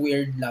 Medyo ang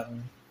weird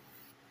lang.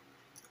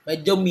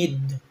 Medyo mid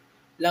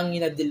lang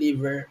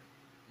ina-deliver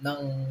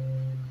ng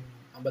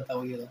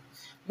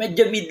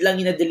medyo mid lang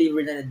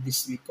ina-deliver na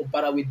this week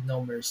kumpara with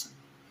No Mercy.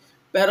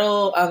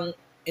 Pero ang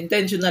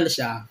intentional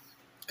siya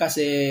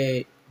kasi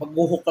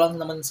maghuhook lang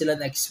naman sila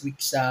next week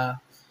sa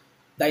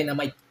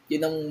Dynamite.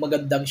 Yun ang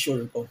magandang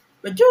sure ko.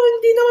 Medyo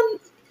hindi naman,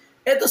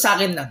 eto sa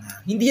akin lang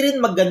hindi rin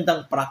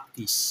magandang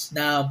practice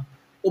na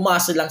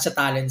umasa lang sa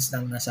talents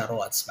ng nasa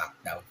Raw at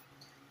SmackDown.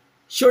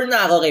 Sure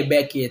na ako kay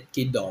Becky at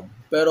kay Dom.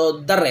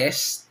 Pero the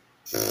rest,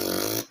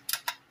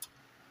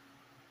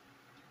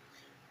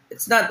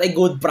 it's not a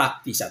good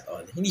practice at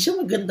all. Hindi siya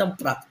magandang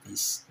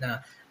practice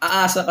na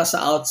aasa ka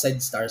sa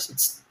outside stars.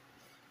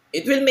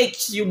 It will make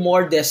you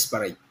more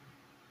desperate.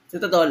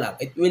 Sa totoo lang,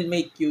 it will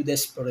make you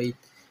desperate.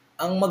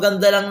 Ang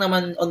maganda lang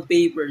naman on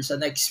paper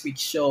sa next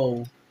week's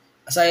show,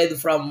 aside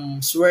from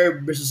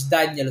Swerve versus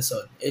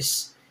Danielson,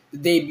 is the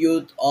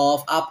debut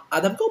of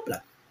Adam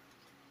Copeland.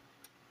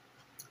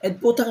 And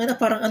putang ina,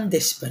 parang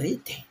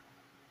undesperate eh.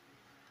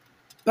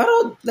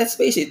 Pero let's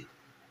face it,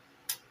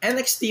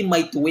 NXT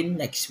might win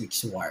next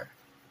week's war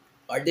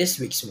or this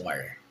week's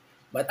war.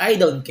 But I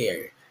don't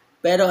care.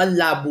 Pero ang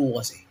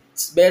labo kasi.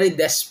 It's very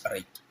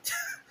desperate.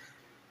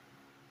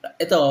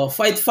 Ito,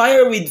 fight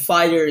fire with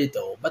fire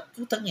ito. But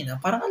putang ina,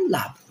 parang ang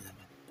labo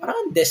naman. Parang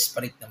ang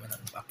desperate naman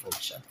ang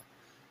approach ito.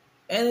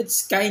 And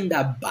it's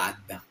kinda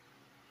bad.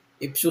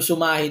 If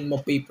susumahin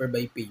mo paper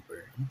by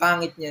paper, ang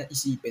pangit niya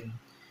isipin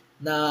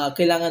na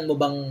kailangan mo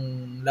bang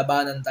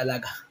labanan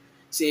talaga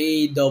si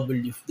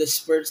AEW.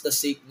 Just for the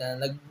sake na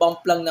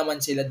nag-bump lang naman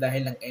sila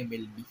dahil ng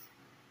MLB.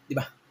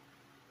 Diba?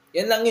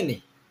 Yan lang yun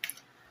eh.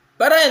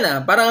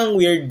 Parang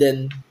weird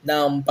din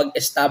na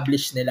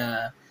pag-establish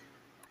nila.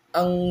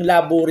 Ang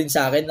labo rin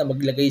sa akin na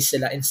maglagay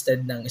sila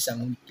instead ng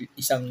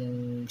isang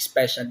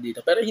special dito.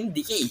 Pero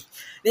hindi eh.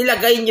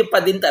 Nilagay niyo pa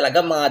din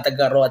talaga mga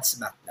taga-Raw at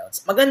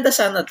SmackDowns. Maganda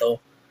sana to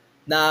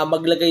na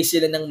maglagay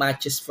sila ng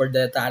matches for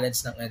the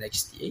talents ng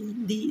NXT.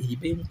 Hindi.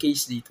 Iba yung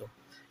case dito.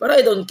 Pero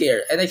I don't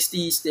care. NXT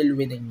is still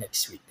winning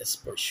next week. That's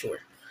for sure.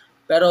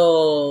 Pero,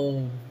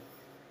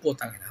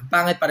 putang ina.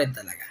 Pangit pa rin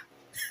talaga.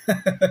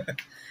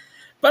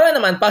 Para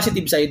naman,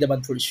 positive side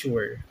naman for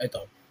sure.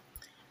 Ito.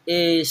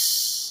 Is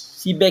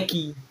si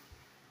Becky,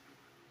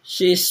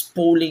 she's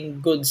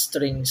pulling good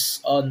strings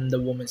on the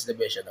women's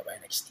division of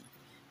NXT.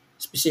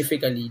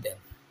 Specifically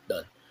then.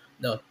 Doon.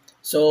 No.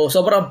 So,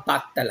 sobrang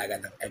packed talaga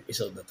ng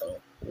episode na to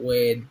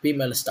with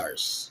female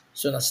stars.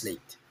 Soon as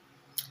late.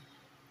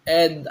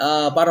 And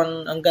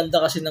parang ang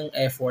ganda kasi ng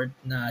effort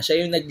na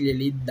siya yung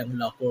nagli-lead ng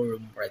locker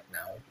room right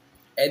now.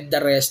 And the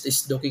rest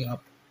is looking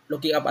up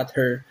at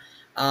her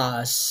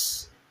as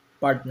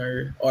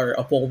partner or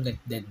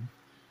opponent din.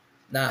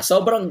 Na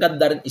sobrang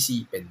ganda rin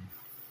isipin.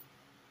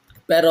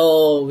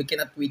 Pero we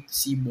cannot wait to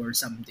see more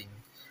something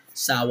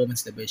sa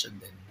women's division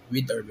din,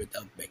 with or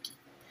without Becky.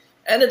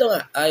 And ito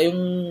nga,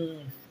 yung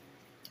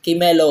kay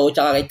Melo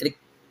tsaka kay Trick.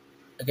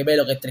 Kay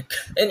Melo, kay Trick.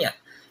 Ayun nga,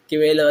 kay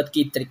Melo at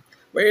kay Trick.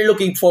 We're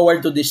looking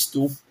forward to these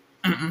two.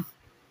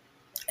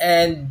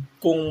 And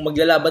kung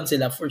maglalaban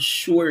sila, for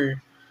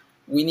sure,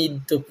 we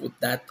need to put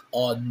that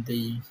on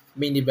the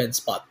main event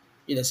spot.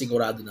 Yun ang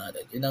sigurado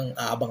natin. Yun ang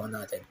aabangan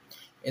natin.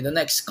 In the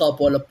next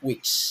couple of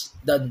weeks,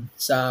 done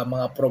sa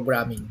mga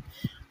programming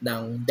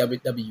ng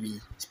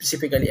WWE,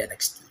 specifically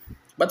NXT.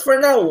 But for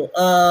now,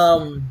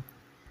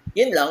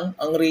 yun lang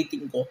ang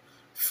rating ko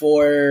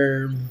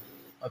for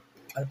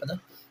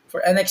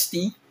for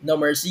NXT, No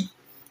Mercy,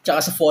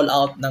 tsaka sa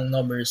Fallout ng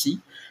No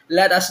Mercy.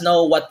 Let us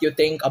know what you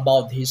think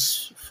about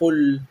his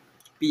full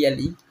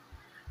PLE.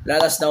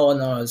 Let us know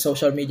on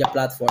social media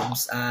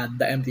platforms at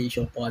the MTA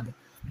Show Pod.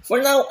 For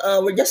now,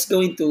 we're just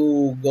going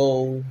to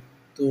go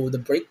to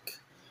the break.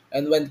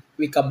 And when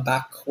we come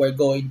back, we're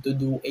going to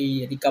do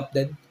a recap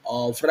then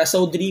of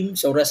WrestleDream.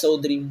 So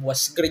WrestleDream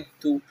was great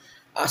too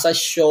as a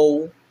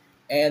show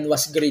and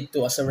was great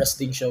too as a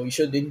wrestling show. You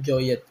should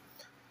enjoy it.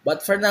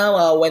 But for now,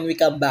 when we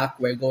come back,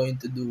 we're going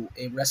to do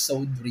a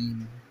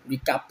WrestleDream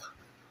recap.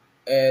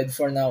 And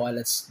for now,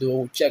 let's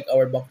check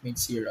our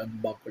bunkmates here on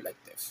Bunk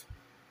Collective.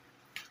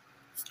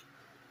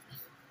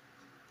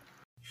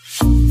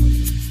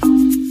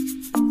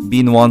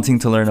 Been wanting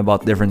to learn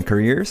about different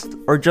careers?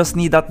 Or just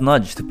need that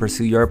nudge to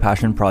pursue your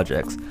passion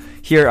projects?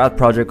 Here at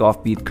Project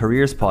Offbeat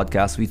Careers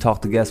Podcast, we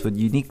talk to guests with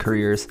unique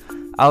careers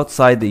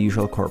outside the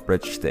usual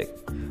corporate shtick.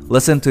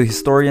 Listen to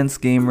historians,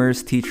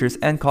 gamers, teachers,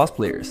 and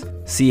cosplayers.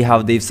 See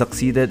how they've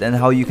succeeded and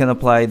how you can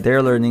apply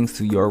their learnings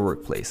to your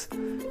workplace.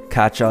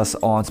 Catch us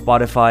on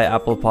Spotify,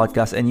 Apple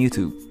Podcasts, and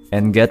YouTube.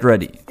 And get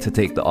ready to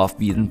take the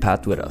off-beaten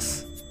path with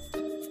us.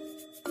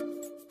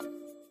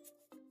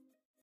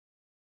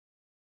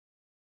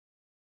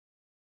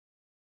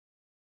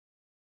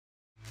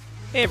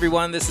 Hey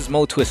everyone, this is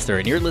Mo Twister,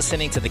 and you're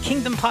listening to the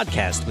Kingdom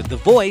Podcast with the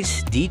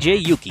voice,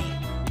 DJ Yuki.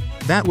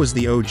 That was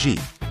the OG,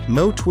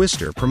 Mo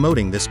Twister,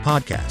 promoting this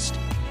podcast.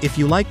 If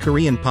you like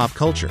Korean pop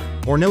culture,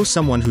 or know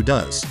someone who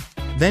does,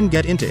 then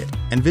get into it,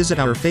 and visit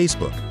our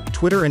Facebook,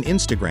 Twitter and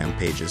Instagram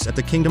pages at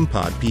the Kingdom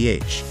Pod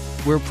PH.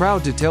 We're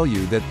proud to tell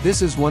you that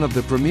this is one of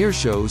the premier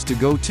shows to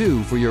go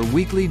to for your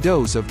weekly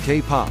dose of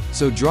K-pop.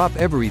 So drop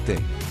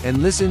everything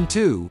and listen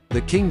to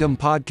the Kingdom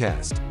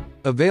Podcast.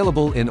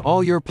 Available in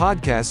all your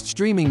podcast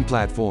streaming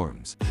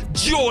platforms.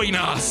 Join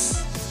us!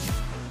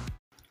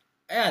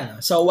 Ayan.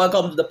 So,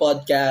 welcome to the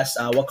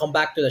podcast. Welcome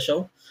back to the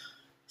show.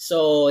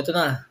 So, ito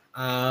na.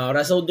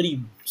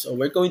 WrestleDream. So,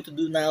 we're going to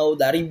do now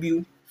the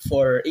review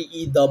for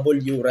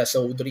AEW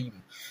WrestleDream.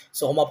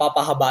 So, kung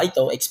mapapahaba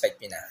ito, expect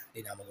nyo na.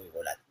 Hindi na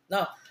magugulat.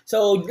 Now,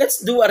 so, let's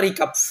do a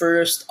recap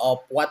first of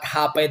what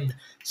happened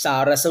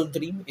sa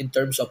WrestleDream in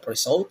terms of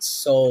results.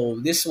 So,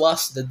 this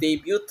was the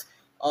debut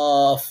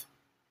of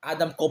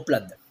Adam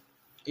Copeland,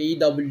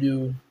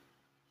 AEW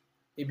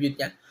debut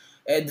niya,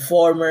 and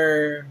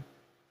former,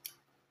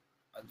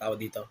 ang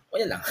tawag dito,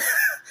 yan lang,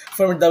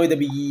 former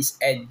WWE's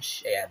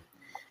Edge, ayan.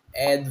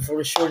 And for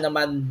sure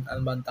naman,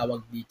 ano man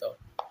tawag dito,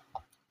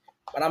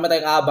 marami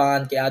tayong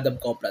aabangan kay Adam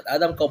Copeland.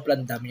 Adam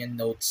Copeland, dami niyang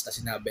notes na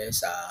sinabi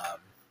sa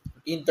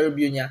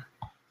interview niya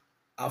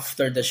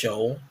after the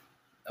show.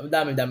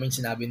 Dami-daming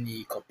sinabi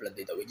ni Copeland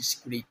dito, which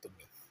is great to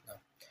me.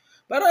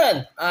 Pero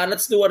yan,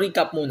 let's do a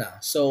recap muna.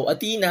 So,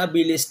 Athena,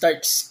 Billy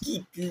Starks,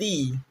 Keith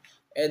Lee,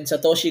 and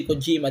Satoshi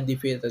Kojima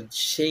defeated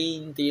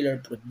Shane Taylor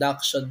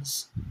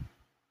Productions,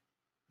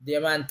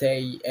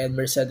 Diamante, and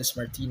Mercedes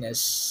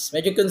Martinez.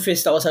 Medyo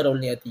confused ako sa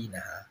role ni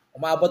Athena. Ha?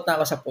 Umabot na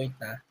ako sa point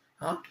na,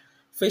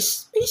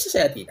 face si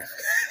Athena.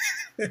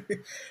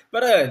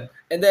 Pero yun.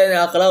 And then,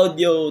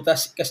 Claudio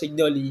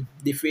Castagnoli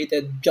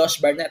defeated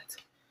Josh Barnett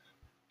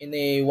in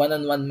a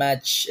one-on-one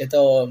match.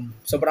 Ito,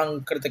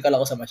 sobrang critical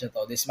ako sa match na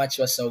to. This match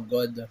was so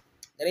good.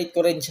 Narate ko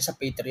rin siya sa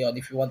Patreon.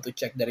 If you want to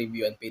check the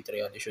review on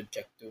Patreon, you should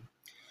check too.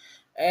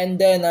 And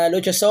then,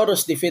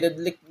 Luchasaurus defeated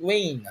Lick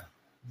Wayne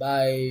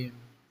by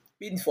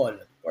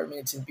pinfall, 4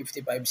 minutes and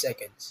 55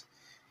 seconds.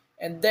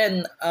 And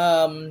then,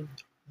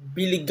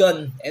 Billy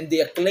Gunn and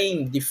the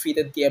Acclaim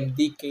defeated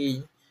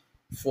TMDK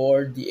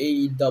for the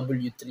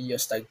AEW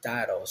Trios Tag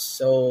Titles.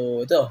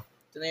 So, ito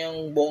na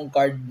yung buong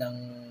card ng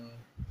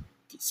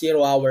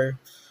 0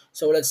 hour.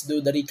 So let's do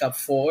the recap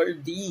for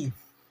the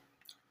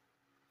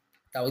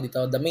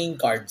main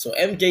card. So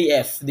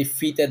MJF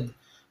defeated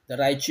the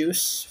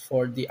Righteous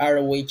for the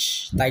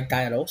ROH Tag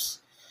Titles.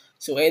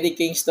 So Eddie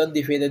Kingston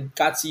defeated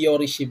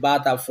Katsuyori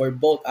Shibata for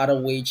both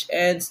ROH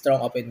and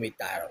Strong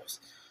Openweight titles.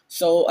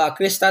 So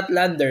Chris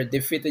Statlander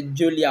defeated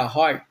Julia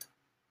Hart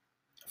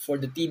for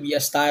the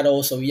TBS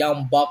title. So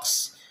Young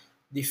Bucks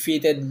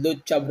defeated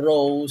Lucha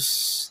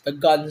Bros, the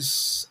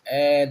Guns,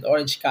 and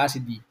Orange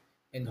Cassidy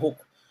and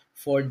Hook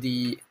for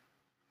the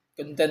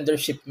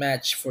contendership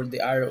match for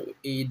the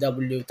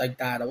RAW Tag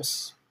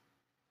Titles.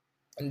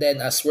 And then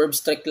Swerve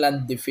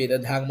Strickland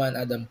defeated Hangman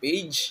Adam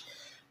Page.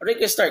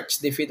 Ricky Starks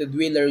defeated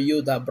Wheeler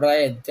Yuta.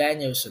 Bryan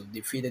Danielson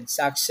defeated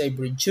Zack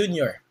Sabre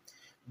Jr.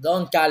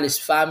 Don Callis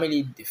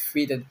family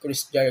defeated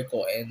Chris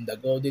Jericho and the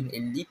Golden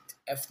Elite.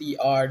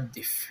 FTR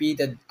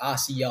defeated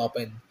Aussie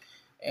Open.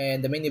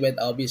 And the main event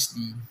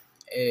obviously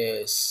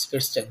is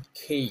Christian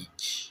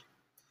Cage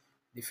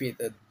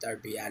defeated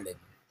Darby Allin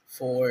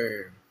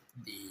for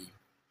the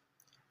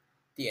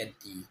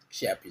TNT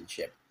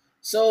Championship.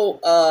 So,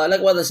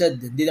 like what I said,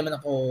 hindi naman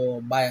ako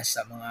bias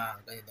sa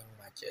mga ganitong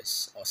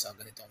matches o sa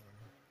ganitong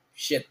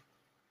shit.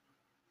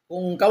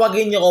 Kung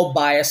tawagin niyo ako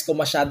bias, kung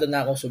masyado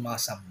na akong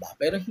sumasamba.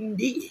 Pero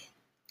hindi eh.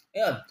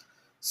 Ayan.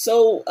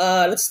 So,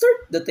 let's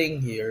start the thing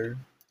here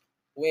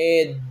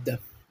with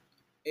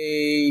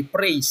a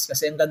praise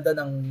kasi ang ganda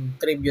ng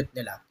tribute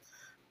nila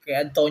kay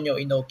Antonio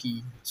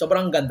Inoki.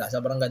 Sobrang ganda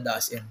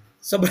as in.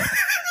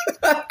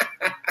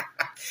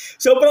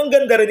 Sobrang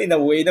ganda rin in a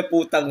way na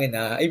putang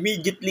ina.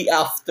 Immediately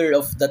after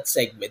of that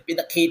segment,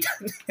 pinakita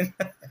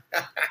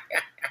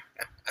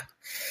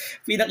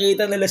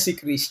nila si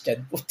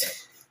Christian.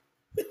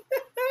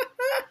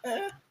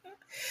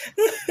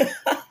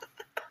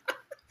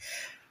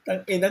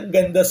 Ang inang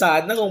ganda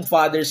sana kung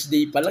Father's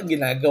Day pa lang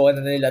ginagawa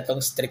na nila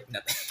tong streak na.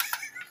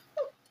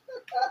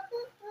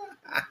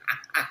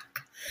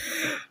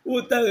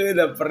 Putang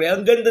ina, pre.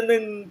 Ang ganda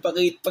ng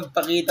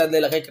pagpakita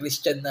nila kay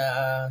Christian na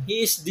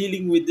he is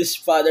dealing with this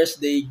Father's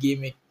Day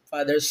gimmick,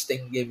 Father's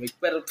Thing gimmick.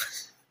 Pero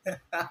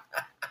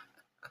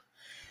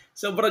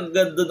sobrang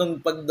ganda ng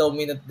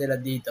pag-dominate nila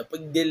dito.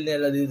 Pag-deal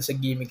nila dito sa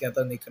gimmick na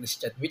to ni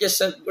Christian. Which is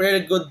a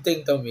really good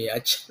thing to me,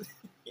 actually.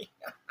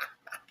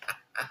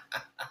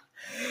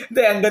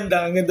 Hindi, ang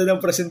ganda ng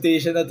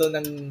presentation na to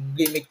ng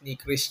gimmick ni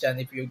Christian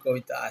if you're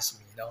going to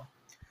ask me, no?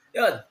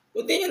 Yun,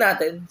 continue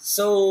natin.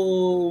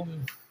 So,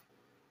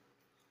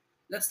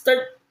 let's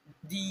start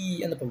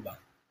ano pa ba?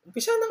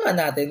 Umpisa na nga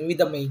natin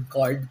with the main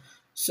card.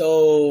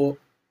 So,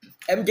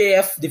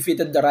 MJF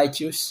defeated the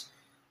Righteous.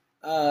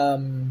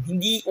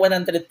 Hindi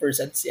 100%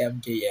 si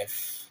MJF,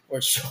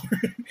 for sure.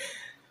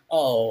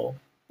 Oo.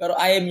 Pero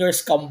I am your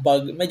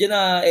scumbag. Medyo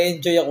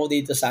na-enjoy ako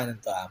dito sa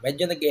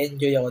Medyo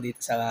nag-enjoy ako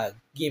dito sa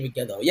gimmick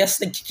na to. Yes,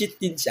 nag-cheat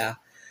din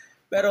siya.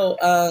 Pero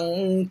ang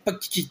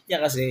pag-cheat niya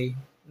kasi,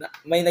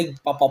 may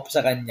nagpa-pop sa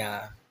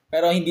kanya.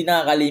 Pero hindi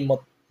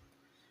nakakalimot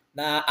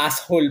na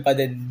asshole pa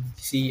din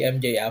si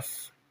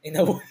MJF. In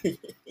a way.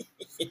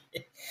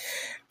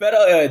 Pero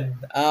yun,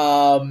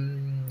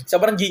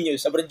 sobrang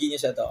genius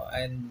na to.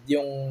 And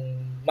yung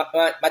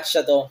match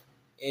na to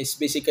is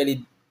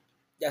basically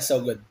just so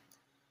good.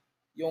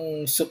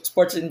 Yung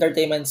sports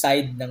entertainment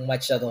side ng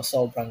match na to,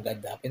 sobrang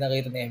ganda.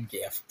 Pinakita ni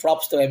MJF.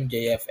 Props to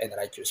MJF and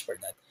Righteous for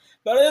that.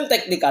 Pero yung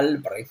technical,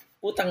 pre,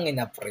 putang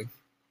ina, pre.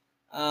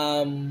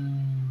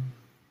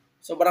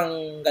 Sobrang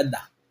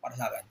ganda para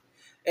sa akin.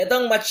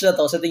 Itong match na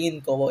to, sa tingin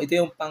ko, ito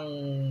yung pang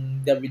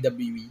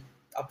WWE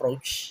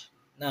approach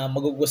na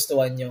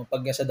magugustuhan nyo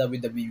pag nasa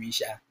WWE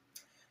siya.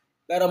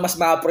 Pero mas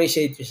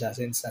ma-appreciate nyo siya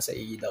since nasa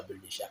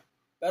AEW siya.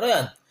 Pero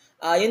yan,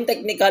 yung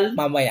technical,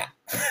 mamaya.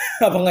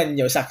 Abangan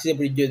nyo, Zack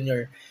Sabre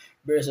Jr.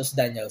 versus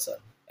Danielson.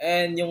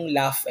 And yung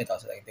laugh, ito,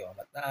 sa tingin ko,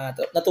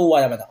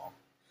 natuwa naman ako.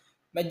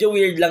 Medyo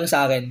weird lang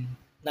sa akin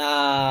na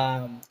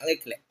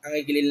ang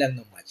ikilin lang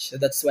ng match. So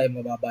that's why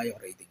mababa yung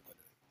rating ko.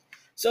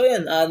 So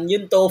yan,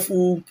 yung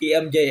tofu kay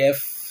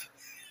MJF,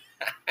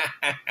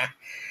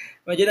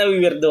 medyo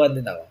na-weirdoan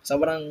din ako.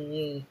 Sobrang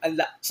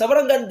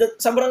ganda,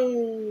 sobrang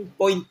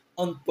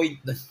on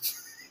point dun.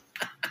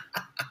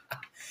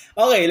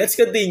 Okay, let's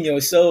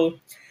continue.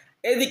 So,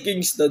 Eddie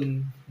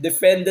Kingston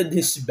defended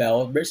his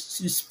belt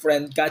versus his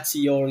friend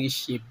Katsuyori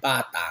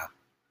Shibata.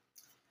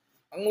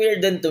 Ang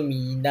weird din to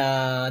me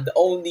na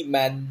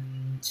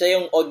siya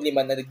yung only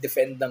man na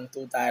nag-defend ng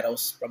 2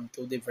 titles from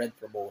 2 different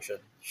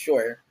promotions.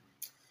 Sure.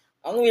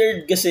 Ang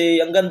weird kasi,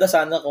 ang ganda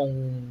sana kung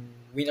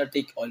winner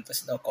take all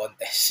tas no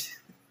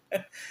contest.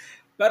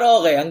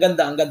 Pero okay, ang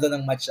ganda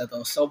ng match na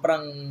to.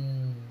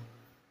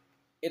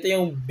 Ito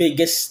yung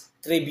biggest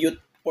tribute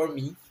for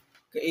me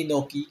kay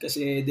Inoki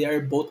kasi they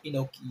are both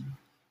Inoki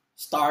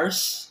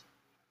stars.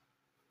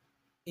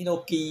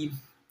 Inoki,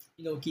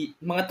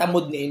 mga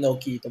tamod ni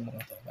Inoki itong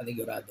mga to.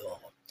 Manigurado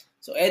ako.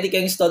 So, Eddie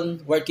Kingston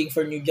working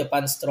for New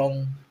Japan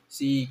Strong.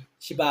 Si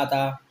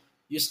Shibata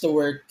used to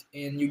work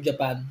in New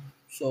Japan.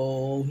 So,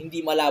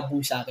 hindi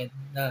malabo sa akin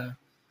na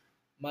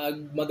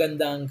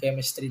magandang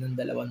chemistry ng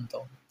dalawang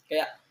to.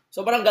 Kaya,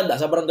 sobrang ganda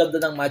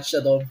ng match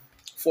na to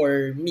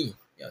for me.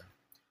 Yun.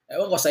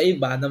 Ewan ko sa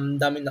iba,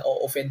 dami na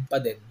o-offend pa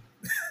din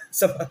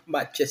sa mga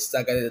matches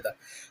na ganito.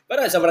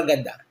 Pero sobrang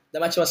ganda. The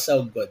match was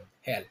so good.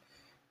 Hell.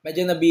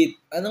 Medyo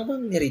na-beat. Anong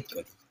bang nirate ko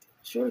dito?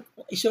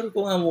 Sure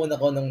ko nga muna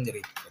ko nung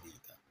nirate ko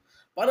dito.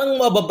 Parang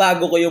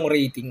mababago ko yung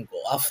rating ko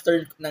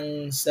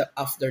sa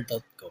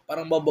afterthought ko.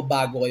 Parang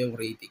mababago ko yung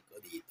rating ko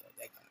dito.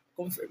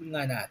 Confirm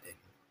nga natin.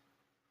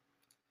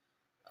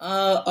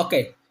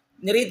 Okay.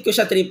 Nirate ko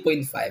siya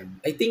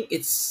 3.5. I think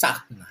it's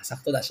sakto na.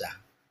 Sakto na siya.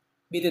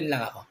 Bitin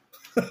lang ako.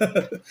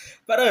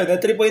 Pero yun,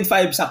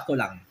 3.5 sakto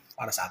lang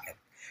para sa akin.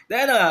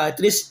 Then,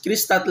 Chris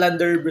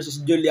Statlander versus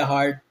Julia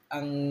Hart.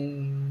 Ang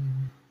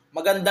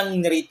magandang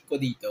nirate ko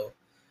dito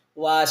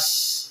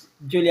was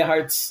Julia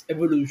Hart's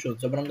evolution.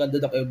 Sobrang ganda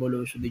ng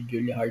evolution ni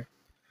Julia Hart.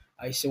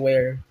 I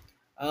swear.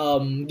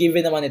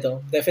 Given naman ito,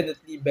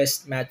 definitely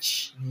best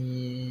match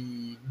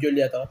ni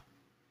Julia to.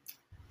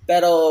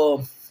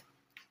 Pero,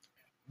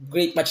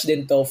 great match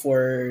din to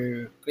for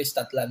Chris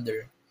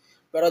Statlander.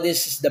 Pero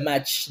this is the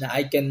match na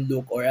I can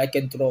look or I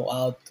can throw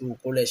out to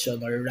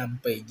Collision or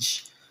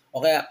Rampage.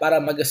 O kaya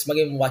para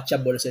maging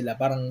watchable sila.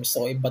 Parang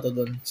gusto ko ibato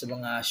doon sa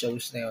mga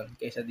shows na yun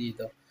kaysa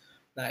dito.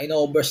 Na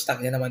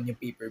ino-overstock niya naman yung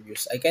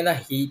pay-per-views. I kinda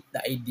hate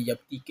the idea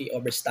of TK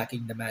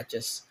overstocking the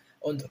matches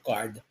on the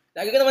card.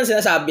 Lagi ko naman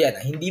sinasabi yan,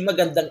 hindi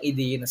magandang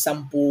ideya na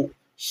 10, 13,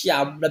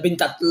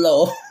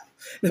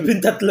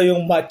 13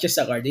 yung matches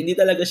sa card. Hindi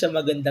talaga siya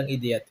magandang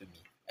ideya to me.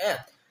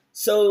 Ayan.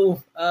 So,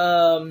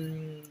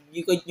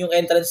 yung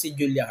entrance si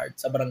Julia Hart,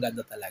 sobrang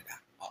ganda talaga.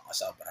 Oo,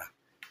 sobra.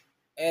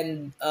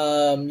 And,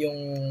 yung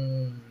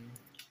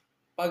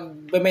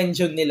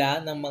pag-mention nila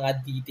ng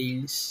mga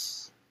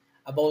details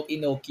about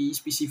Inoki,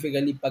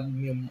 specifically pag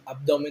yung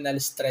abdominal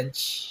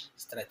stretch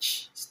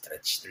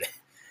tuloy.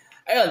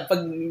 Ayun,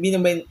 pag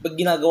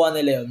ginagawa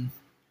nila yun,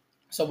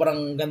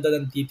 sobrang ganda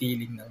ng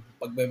detailing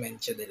ng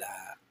pag-mention nila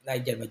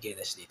Nigel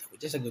McGuinness dito,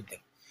 which is a good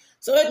thing.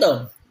 So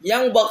ito,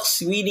 Young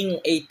Bucks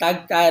winning a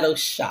tag title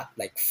shot.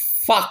 Like,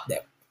 fuck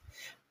them.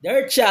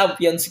 They're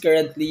champions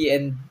currently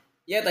and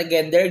yet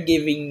again, they're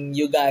giving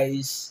you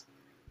guys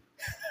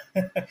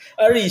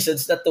a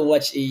reasons not to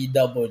watch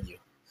AEW.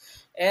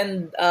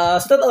 And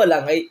sa totoo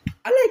lang, I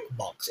like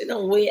Bucks. In a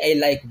way, I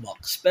like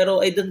Bucks. Pero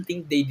I don't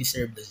think they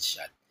deserve the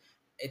shot.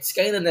 It's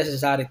kind of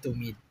necessary to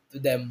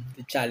them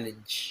to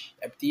challenge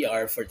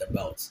FTR for the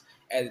belts.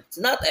 And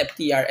it's not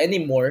FTR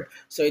anymore,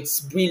 so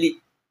it's really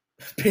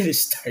Billy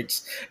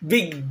Starks,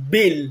 Big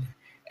Bill,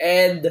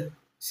 and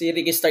si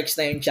Ricky Starks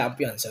na yung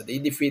champion. So, they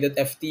defeated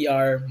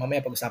FTR.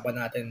 Mamaya pag-usapan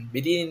natin.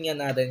 Bidinin nga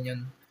natin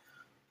yun.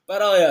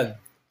 Pero, yun.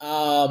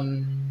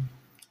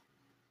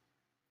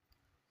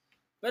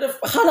 Pero,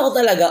 akala ko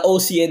talaga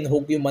OC and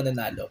Hook yung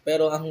mananalo.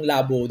 Pero, ang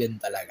labo din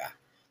talaga.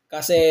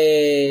 Kasi,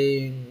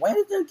 why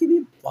did they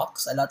give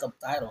Bucks a lot of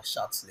title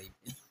shots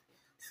lately?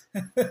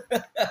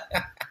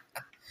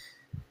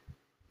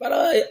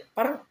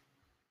 Parang,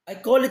 I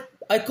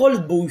call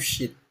it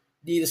bullshit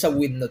dito sa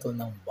win na to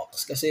ng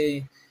Bucks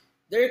kasi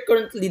they're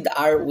currently the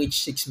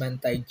ROH 6-man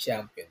tag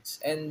champions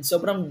and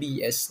sobrang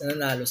BS na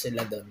nanalo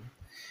sila doon.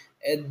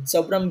 And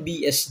sobrang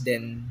BS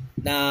din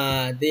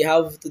na they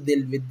have to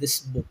deal with this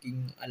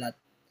booking a lot.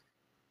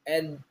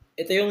 And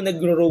ito yung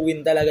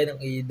nagro-ruin talaga ng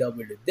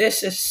AEW.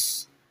 This is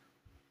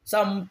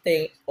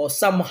something or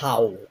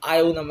somehow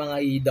ayaw ng mga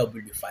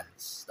AEW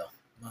fans. No?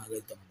 Mga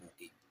ganitong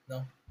booking.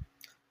 No?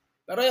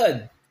 Pero yun,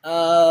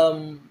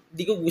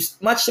 di ko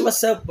gusto. Match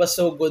myself was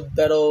so good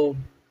pero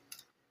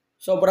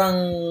sobrang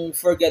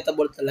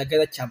forgettable talaga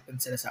na champion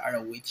sila sa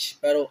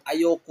ROH. Pero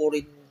ayoko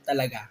rin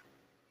talaga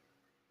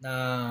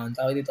na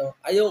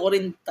ayoko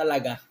rin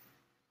talaga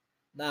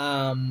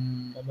na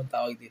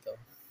tawag dito.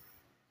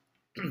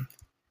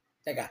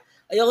 Teka,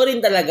 ayoko rin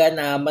talaga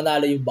na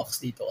manalo yung Bucks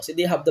dito kasi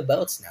they have the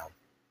belts now.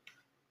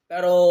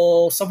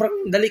 Pero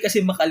sobrang dali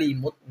kasi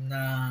makalimot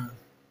na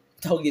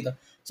tawag dito.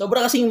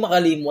 Sobrang kasing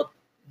makalimot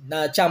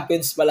na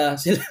champions pala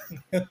sila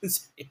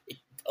sa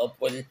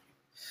double.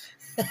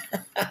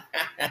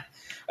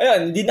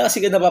 Ayun, hindi na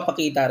kasi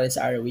napapakita rin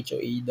sa ROH o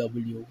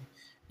AEW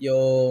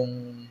yung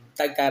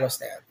tag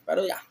caros na yan.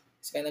 Pero yeah,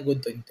 it's kind of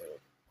good to intro.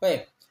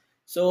 Okay.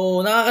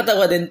 So,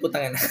 nakakatawa din po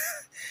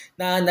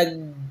na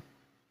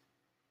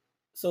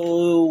so,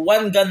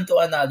 one gun to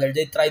another,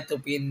 they try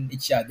to pin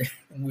each other.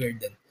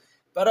 Weird din.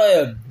 Pero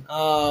ayun,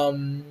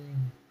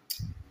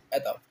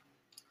 eto.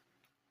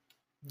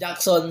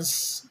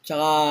 Jacksons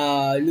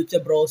tsaka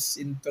Lucha Bros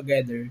in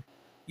together,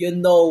 you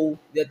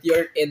know that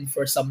you're in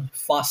for some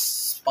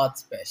fast spot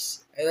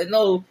fest. And I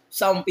know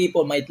some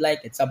people might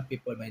like it, some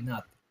people might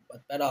not.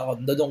 Pero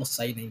ako, doon ko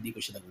sa side na hindi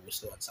ko siya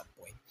nagugustuhan at some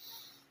point.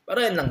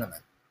 Pero yun lang naman.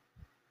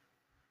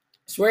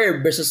 Swerve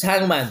versus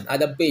Hangman,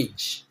 Adam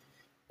Page.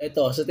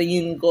 Ito, sa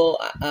tingin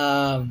ko,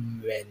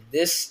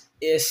 this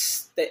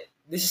is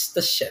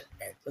the shit.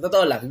 Sa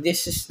totoo lang,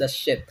 this is the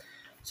shit.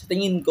 Sa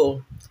tingin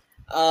ko,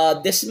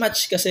 this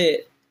match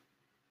kasi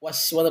was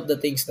one of the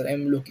things that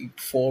I'm looking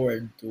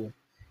forward to.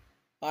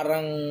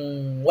 Parang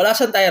wala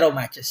siyang title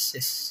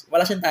matches.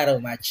 Wala siyang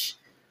title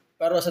match.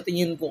 Pero sa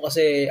tingin ko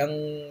kasi ang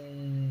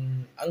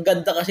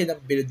ganda kasi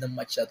ng build ng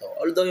match na to.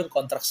 Although yung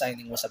contract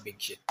signing was a big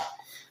shit.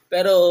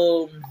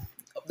 Pero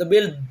the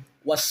build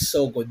was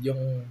so good.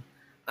 Yung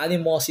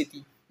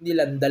animosity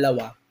nilang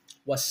dalawa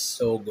was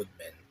so good,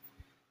 man.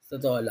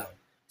 Totoo lang.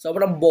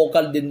 Sobrang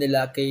vocal din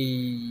nila kay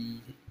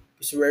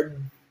Swerve.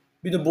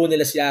 Binubuo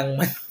nila siyang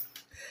man.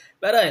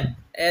 Pero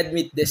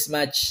admit this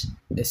match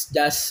is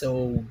just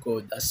so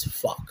good as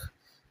fuck.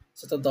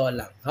 Sa totoo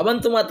lang.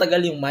 Habang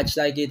tumatagal yung match,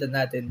 nakikita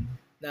natin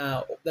na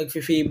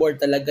nag-favor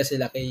talaga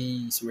sila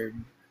kay Swerve.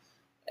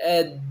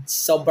 And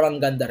sobrang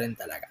ganda rin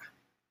talaga.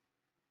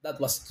 That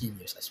was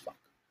genius as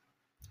fuck.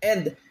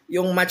 And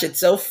yung match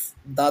itself,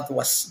 that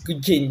was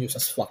genius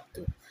as fuck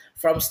too.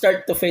 From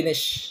start to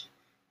finish,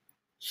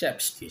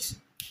 chef's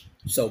kiss.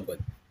 So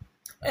good.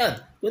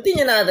 Ayan,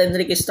 continue natin.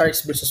 Ricky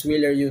Starks versus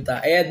Wheeler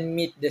Yuta. I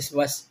admit this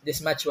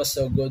match was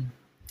so good.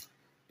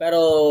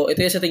 Pero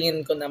ito yung sa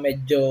tingin ko na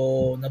medyo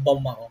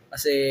nabomb ako.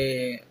 Kasi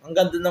ang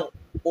ganda ng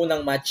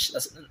unang match na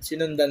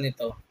sinundan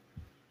nito.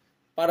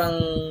 Parang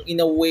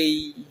in a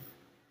way,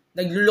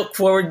 nag-look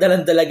forward na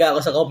lang talaga ako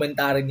sa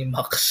commentary ni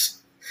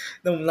Max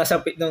nung nasa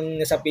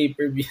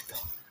pay-per-view to.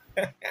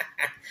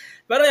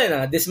 Pero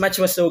yun this match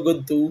was so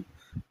good too.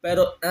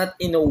 Pero not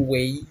in a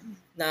way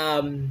na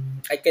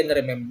I can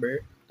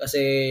remember. Kasi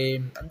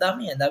ang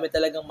dami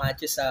talagang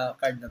matches sa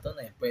card na to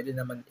na pwede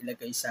naman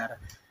ilagay sa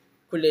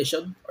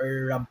collision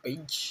or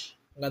rampage.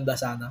 Ang ganda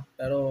sana.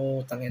 Pero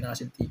tangin na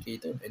kasi TK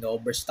ito.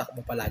 Ino-overstock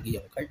mo palagi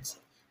yung cards.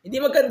 Hindi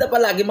maganda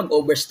palagi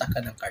mag-overstock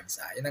ka ng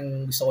cards. Yan ang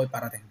gusto ko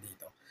parating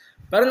dito.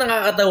 Pero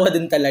nakakatawa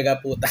din talaga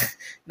puta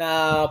na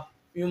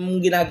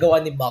yung ginagawa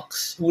ni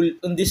Box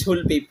on this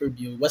whole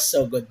pay-per-view was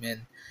so good,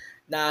 man.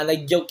 Na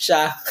nag-joke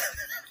siya.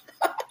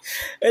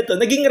 Ito,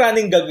 naging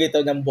running gag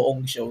ito ng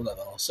buong show na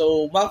to.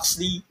 So,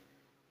 Moxley,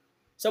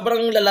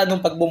 sobrang lala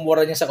nung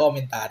pagbumura niya sa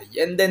commentary.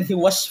 And then, he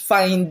was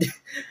fined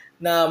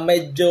na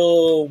medyo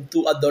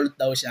too adult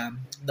daw siya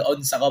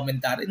doon sa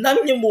commentary.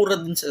 Namin yung mura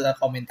dun sa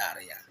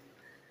commentary.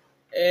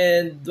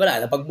 And,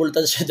 wala,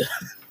 napagbultan siya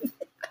doon.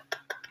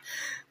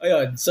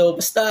 Ayun, so,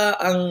 basta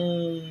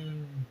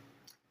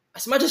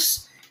as much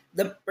as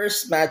the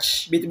first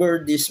match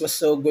before this was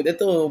so good,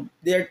 ito,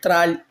 they are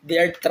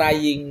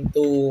trying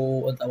to,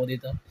 ano tawag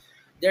dito?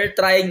 They're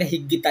trying na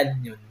higitan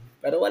yun.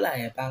 Pero wala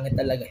pangit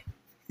talaga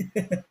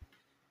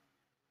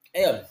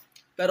Ayun.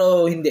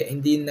 Pero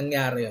hindi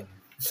nangyari yun.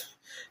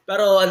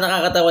 Pero ang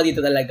nakakatawa dito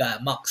talaga,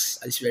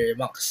 Max, I swear,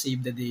 Max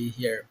saved the day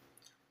here.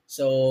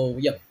 So,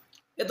 yeah.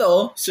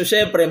 Ito, so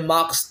syempre,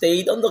 Max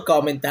stayed on the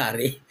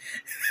commentary.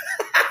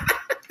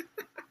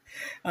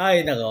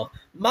 Ay, nako.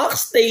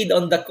 Max stayed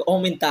on the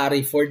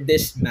commentary for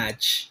this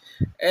match.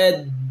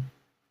 And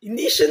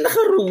hindi siya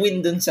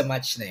naka-ruin dun sa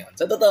match na yon.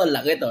 Sa totoo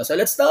lang ito. So,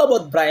 let's talk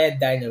about Bryan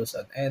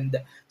Danielson and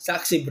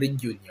Saxy Brin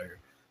Jr.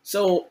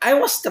 So, I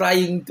was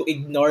trying to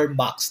ignore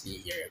Max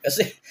here.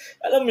 Kasi,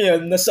 alam mo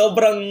yun, na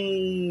sobrang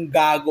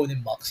gago ni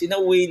Max. In a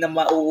way na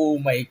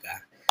mauumay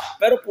ka.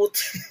 Pero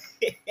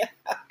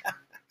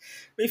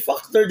may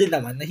factor din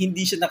naman na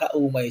hindi siya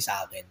nakaumay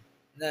sa akin.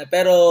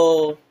 Pero,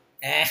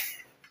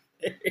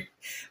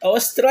 I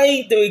was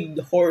trying to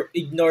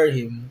ignore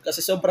him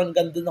kasi sobrang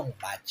ganda ng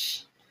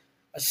match.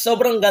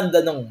 Sobrang ganda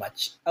ng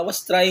match. I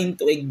was trying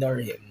to ignore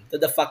him to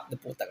the fact na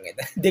putang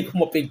ina. Hindi ko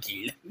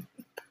mapigil.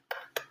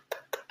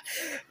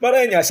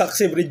 Parang niya,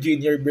 Saxy Brin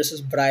Jr.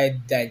 versus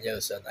Bryan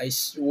Danielson. I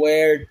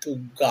swear to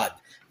God,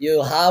 you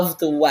have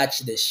to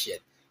watch this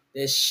shit.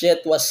 This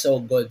shit was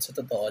so good. Sa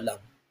totoo lang.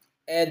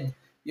 And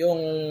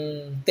yung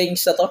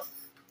things na to,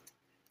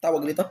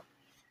 tawag nito,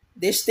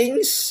 these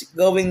things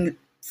going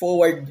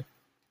forward,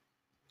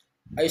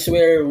 I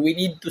swear, we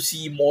need to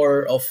see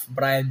more of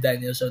Bryan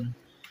Danielson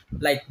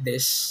like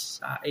this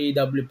sa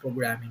AEW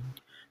programming.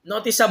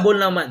 Noticeable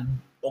naman,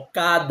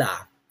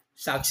 Okada,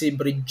 Saxy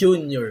Brin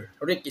Jr.,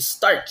 Ricky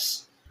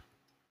Starks.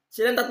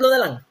 Silang tatlo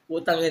na lang.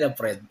 Putang ina,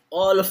 friend.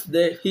 All of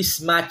his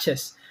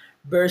matches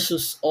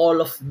versus all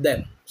of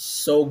them.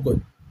 So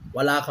good.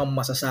 Wala kang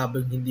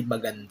masasabing hindi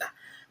maganda.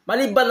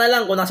 Maliban na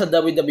lang kung nasa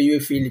WWE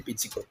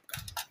Philippines si Group ka.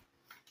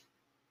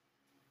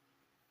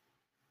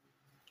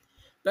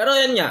 Pero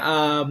yun nga,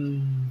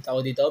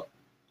 tawag dito,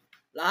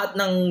 lahat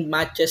ng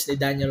matches ni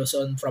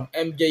Danielson from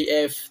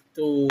MJF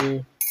to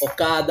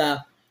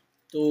Okada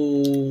to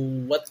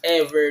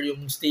whatever,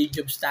 yung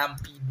Stadium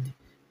Stampede,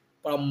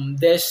 from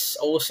this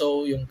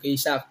also, yung kay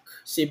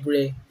Saxy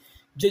Brin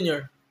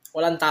Jr.,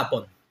 walang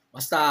tapon.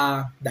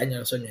 Basta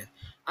Danielson yan.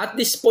 At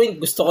this point,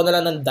 gusto ko na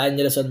lang ng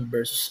Danielson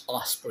versus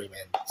Ospreay,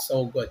 man.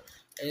 So good.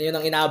 And yun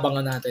ang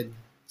inaabangan natin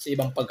sa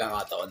ibang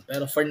pagkakataon.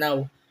 Pero for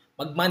now,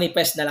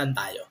 mag-manifest na lang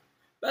tayo.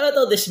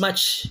 Pero this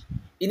match,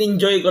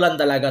 in-enjoy ko lang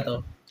talaga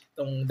to.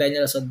 Itong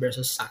Danielson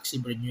versus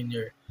Saxy Brin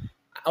Jr.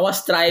 I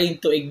was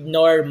trying to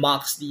ignore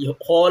Max the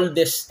whole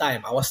this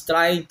time. I was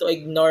trying to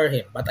ignore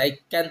him, but I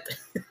can't.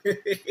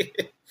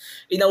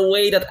 In a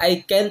way that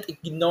I can't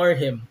ignore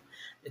him.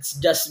 It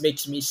just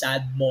makes me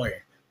sad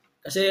more.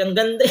 Kasi ang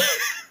ganda.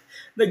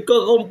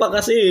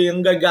 Nagkukumpa kasi, ang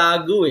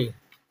gagago eh.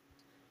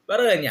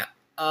 Pero ganyan.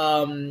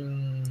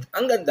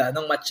 Ang ganda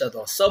ng match na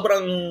to.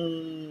 Sobrang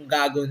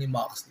gago ni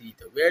Mox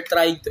dito. We're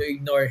trying to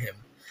ignore him.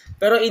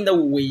 Pero in a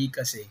way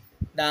kasi,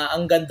 na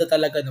ang ganda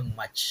talaga ng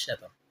match na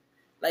to.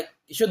 Like,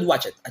 you should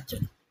watch it,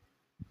 actually.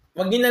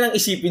 Wag niyo na lang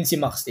isipin si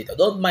Mox dito.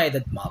 Don't mind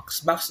that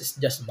Mox. Mox is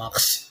just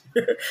Mox.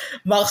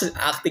 Mox is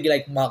acting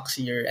like Mox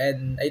here.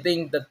 And I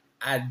think that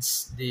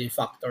adds the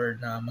factor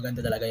na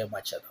maganda talaga yung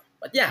match na to.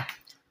 But yeah.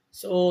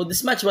 So,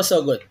 this match was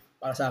so good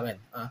para sa akin.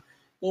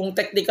 Kung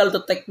technical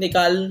to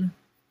technical,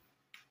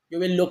 you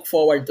will look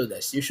forward to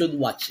this. You should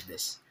watch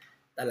this.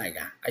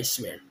 Talaga. I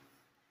swear.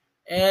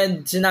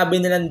 And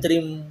sinabi nilang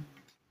dream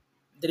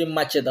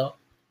match ito.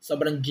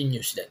 Sobrang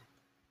genius din.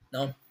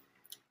 No?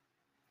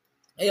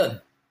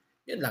 Ayun.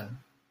 Yun lang.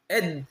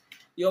 And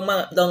yung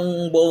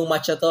buong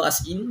match ito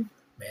as in,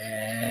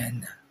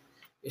 man,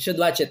 you should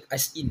watch it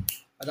as in.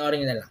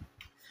 Panoorin nyo na lang.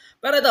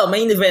 Pero ito,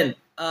 main event.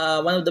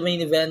 One of the main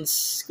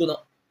events,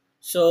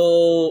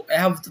 So, I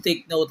have to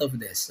take note of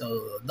this.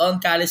 So, Don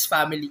Callis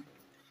family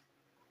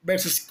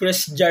versus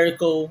Chris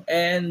Jericho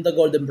and the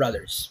Golden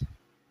Brothers.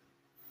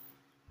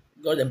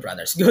 Golden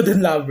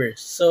Lovers.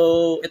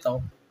 So,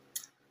 ito.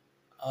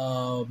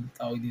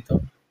 Tawag dito.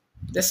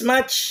 This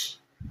match,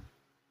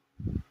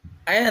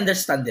 I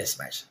understand this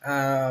match.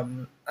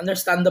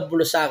 Understandable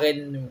sa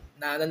akin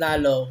na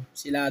nanalo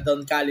sila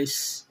Don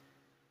Callis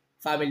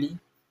family.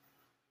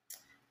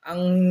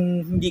 Ang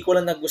hindi ko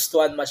lang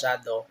nagustuhan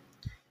masyado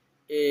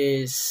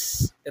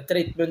is the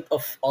treatment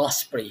of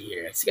Osprey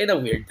here. It's kind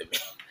of weird to me.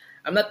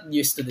 I'm not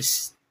used to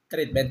this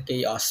treatment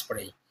kay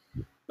Osprey.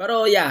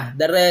 Pero yeah,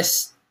 the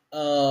rest,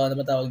 ano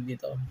ba tawag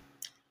dito?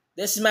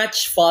 This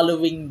match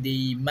following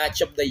the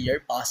match of the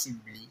year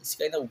possibly is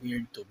kind of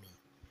weird to me.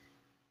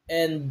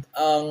 And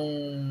ang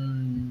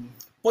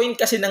point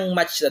kasi ng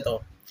match na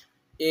to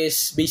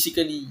is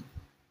basically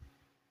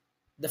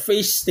the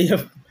face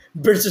team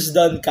versus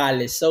Don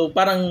Callis. So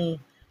parang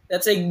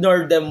let's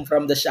ignore them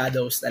from the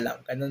shadows na lang.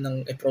 Ganun ang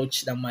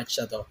approach ng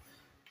match na to.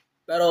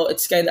 Pero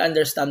it's kind of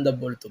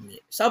understandable to me.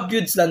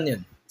 Subdueds lang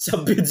yun.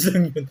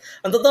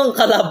 Ang totoong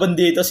kalaban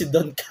dito si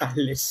Don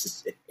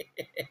Callis.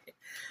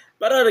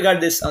 Pero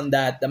regardless on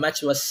that, the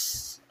match was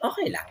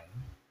okay lang.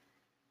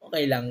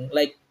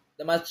 Like,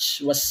 the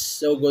match was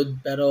so good,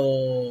 pero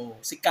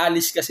si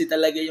Callis kasi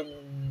talaga yung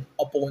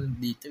opponent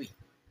dito eh.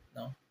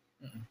 No?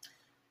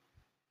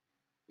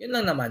 Yun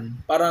lang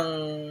naman. Parang,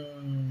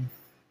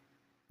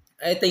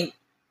 I think,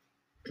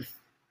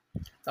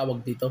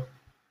 tawag dito.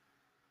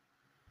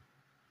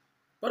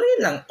 Pero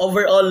yun lang.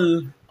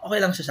 Overall, okay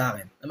lang siya sa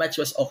akin. The match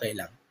was okay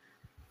lang.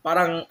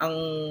 Parang ang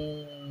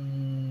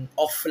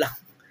off lang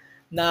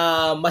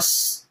na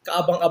mas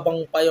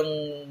kaabang-abang pa yung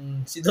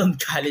si Don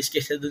Callis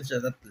kaysa dun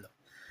sa tatlo.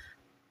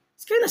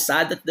 It's kind of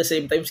sad at the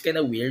same time. It's kind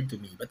of weird to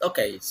me. But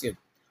okay, it's good.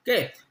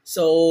 Okay,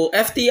 so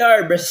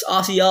FTR versus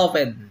Aussie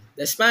Open.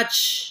 This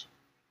match,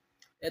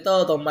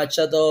 itong match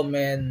na to,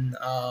 man,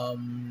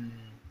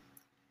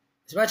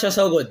 this match was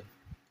so good.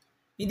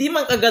 Hindi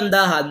man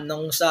kagandahan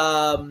nung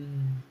sa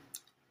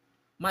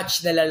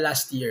match nila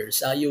last year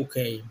sa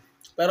UK.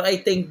 Pero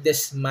I think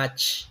this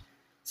match,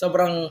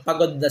 sobrang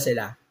pagod na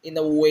sila. In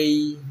a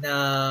way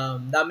na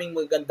daming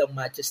magandang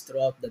matches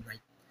throughout the night.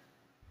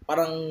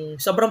 Parang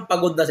sobrang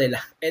pagod na sila.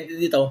 And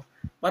dito,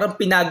 parang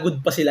pinagod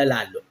pa sila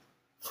lalo.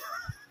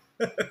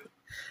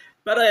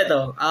 Pero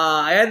ito,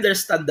 I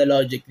understand the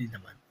logic din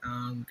naman.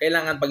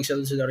 Kailangan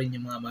pag-sunod rin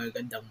yung mga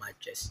magagandang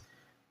matches.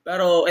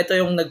 Pero ito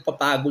yung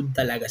nagpapagod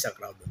talaga sa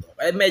crowd nito.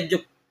 Kaya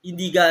medyo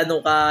hindi gaano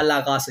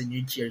kalakasan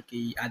yung cheer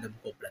kay Adam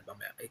Copeland.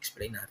 Mamaya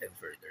explain natin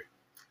further.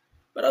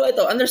 Pero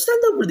ito,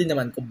 understandable din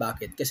naman kung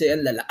bakit. Kasi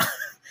ang lala.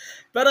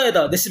 Pero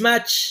ito, this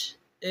match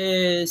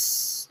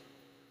is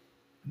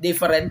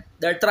different.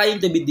 They're trying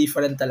to be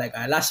different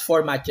talaga. Last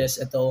 4 matches,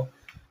 ito,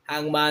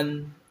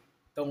 Hangman,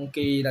 itong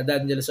kay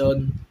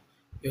Danielson,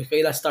 yung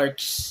kay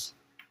Starks,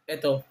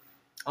 ito,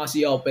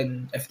 Aussie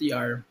Open,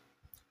 FTR,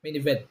 main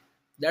event.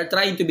 They're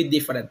trying to be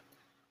different.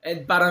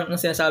 And parang ang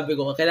sinasabi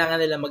ko, kailangan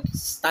nila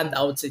mag-stand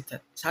out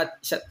sa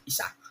isa't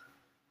isa.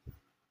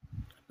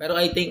 Pero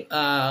I think,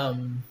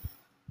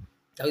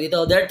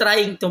 they're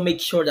trying to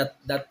make sure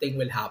that that thing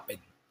will happen.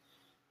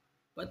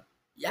 But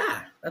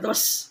yeah, that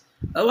was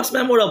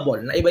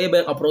memorable. Na iba-iba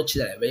yung approach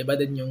nila. Iba-iba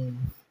din yung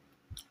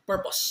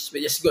purpose,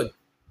 which is good.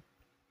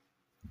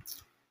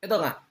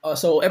 Ito nga.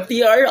 So,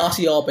 FTR,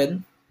 Aussie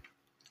Open,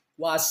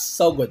 was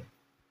so good.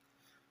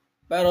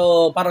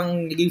 Pero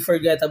parang naging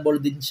forgettable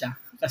din siya.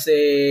 Kasi,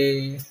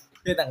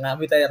 yun nga,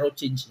 may title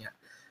change niya.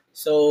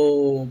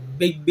 So,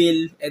 Big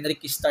Bill and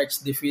Ricky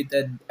Starks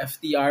defeated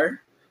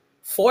FTR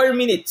 4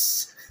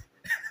 minutes.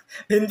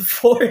 In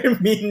 4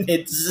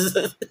 minutes.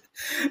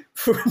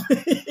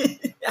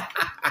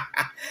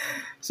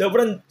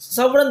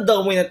 sobrang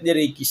dominant ni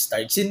Ricky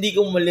Starks. Hindi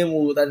ko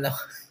malimutan na.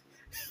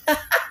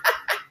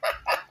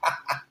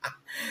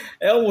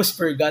 I almost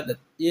forgot that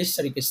yes,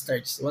 Ricky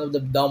Starks, one of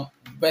the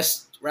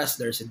best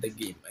wrestlers in the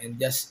game. And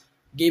just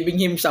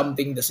giving him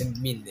something doesn't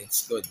mean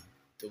it's good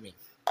to me.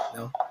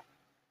 No?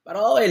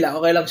 Pero okay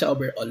lang siya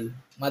overall.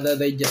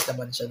 Madadigest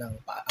naman siya ng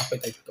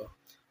appetite ko.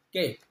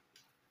 Okay.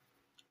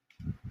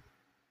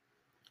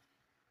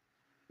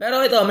 Pero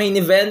ito, main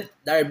event,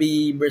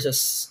 Darby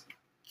versus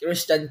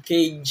Christian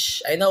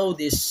Cage. I know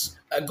this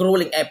a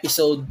grueling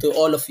episode to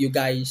all of you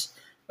guys.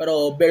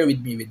 Pero bear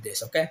with me with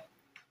this, okay?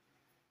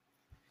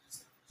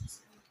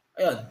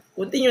 Ayun,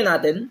 continue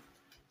natin.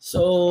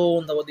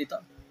 So, tawag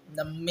dito.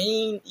 The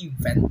main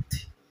event.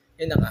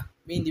 Yun na nga.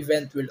 Main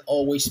event will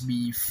always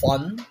be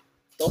fun.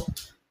 So,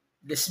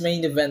 this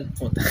main event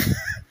po.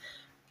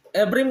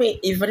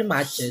 every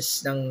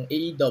matches ng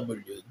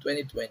AEW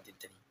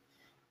 2023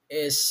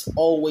 is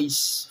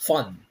always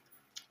fun.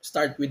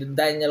 Start with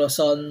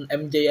Danielson,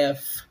 MJF,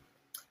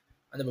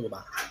 ano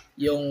ba?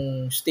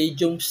 Yung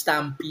Stadium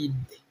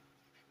Stampede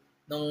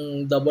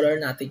ng Double or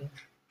Nothing.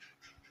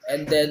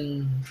 And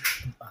then,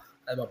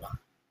 ano ba?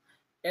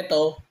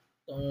 Ito,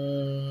 itong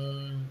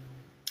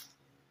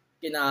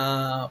kina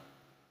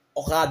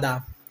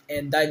Okada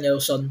and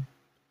Danielson,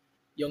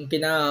 yung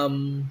kina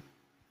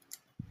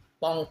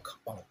Punk.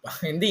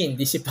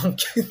 Hindi si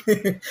Punk.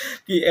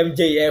 Kay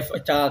MJF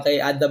at saka kay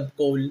Adam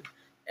Cole.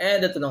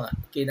 And ito na nga,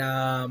 kina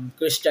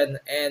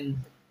Christian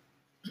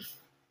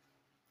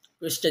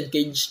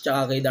Cage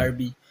tsaka kay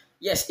Darby.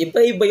 Yes,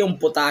 iba-iba yung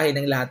putahe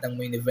ng lahat ng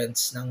main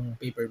events ng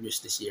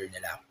pay-per-views this year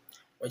nila.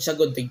 Which is a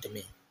good thing to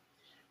me.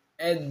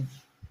 And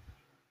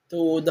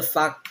to the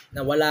fact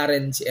na wala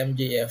rin si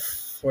MJF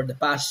for the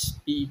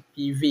past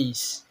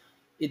PPVs,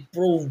 it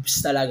proves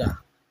talaga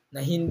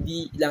na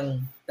hindi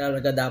lang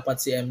talaga dapat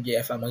si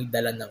MJF ang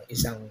magdala ng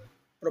isang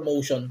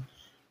promotion,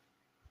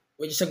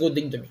 which is a good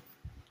thing to me,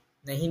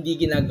 na hindi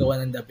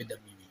ginagawa ng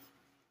WWE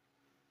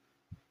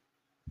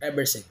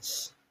ever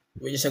since,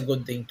 which is a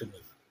good thing to me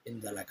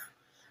in talaga.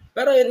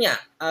 Pero yun nga,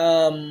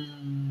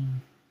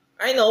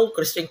 I know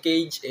Christian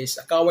Cage is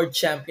a coward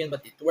champion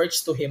but it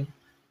works to him.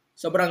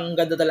 Sobrang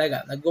ganda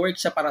talaga. Nag-work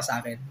siya para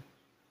sa akin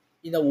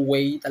in a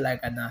way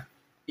talaga na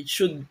you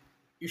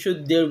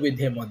should deal with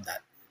him on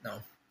that.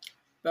 No.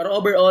 Pero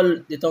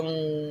overall, itong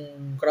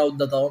crowd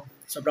na to,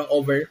 sobrang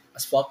over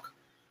as fuck.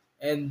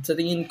 And sa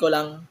tingin ko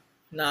lang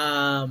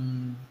na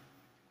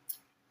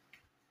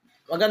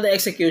maganda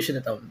execution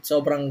nito.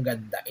 Sobrang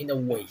ganda in a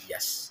way,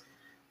 yes.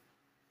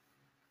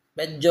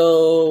 Medyo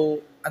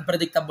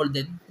unpredictable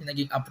din yung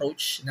naging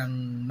approach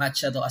ng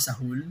match na to as a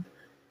whole.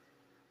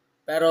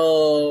 Pero,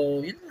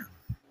 yun lang.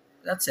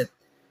 That's it.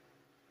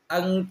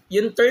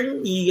 Yung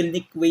turn ni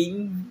Nick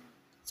Wayne,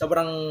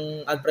 sobrang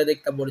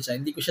unpredictable siya.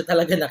 Hindi ko siya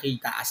talaga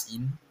nakita as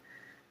in.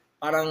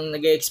 Parang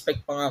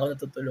nag-expect pa nga ako na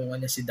tutulungan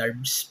niya si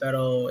Darbs.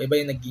 Pero iba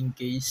yung naging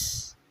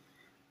case.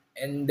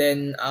 And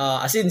then,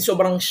 as in,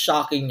 sobrang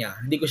shocking niya.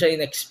 Hindi ko siya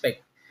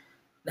in-expect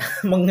na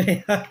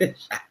mangyayari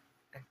siya.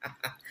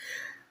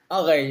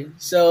 Okay.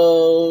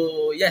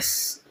 So,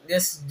 yes.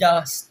 Just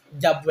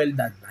job well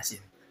done. As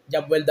in,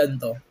 job well done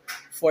to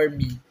for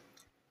me.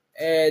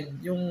 And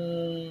yung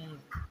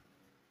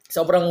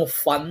sobrang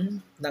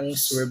fun ng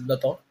swerve na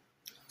to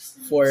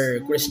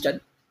for Christian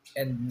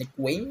and Nick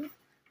Wayne.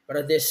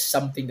 Pero this is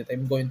something that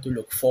I'm going to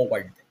look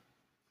forward.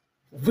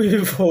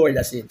 Moving forward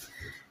as in.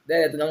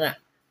 Then ito na nga.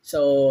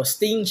 So,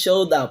 Sting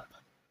showed up.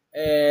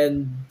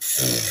 And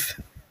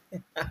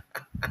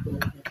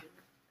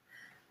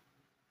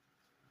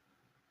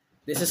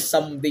this is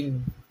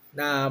something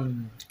na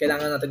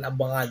kailangan natin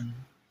abangan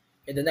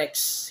in the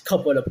next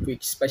couple of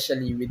weeks,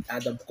 especially with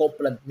Adam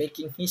Copeland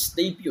making his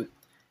debut.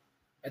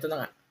 Ito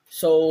na nga.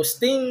 So,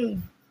 Sting,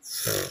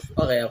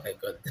 okay,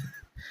 good.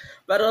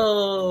 Pero,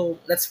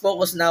 let's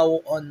focus now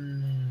on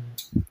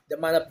the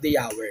man of the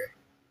hour.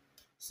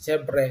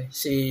 Siyempre,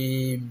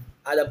 si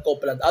Adam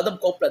Copeland. Adam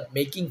Copeland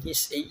making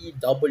his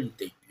AEW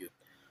debut.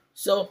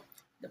 So,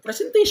 the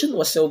presentation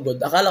was so good.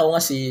 Akala ko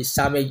nga si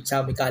Sami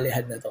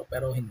Callihan na to,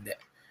 pero hindi.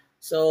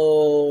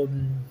 So,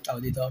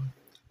 dito,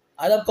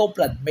 Adam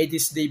Copeland made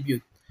his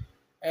debut.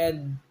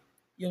 And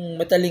yung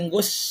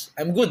Metalingus,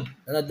 I'm good.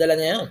 Nadala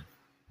niya yun.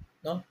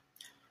 No?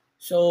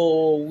 So,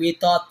 we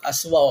thought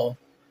as well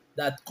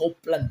that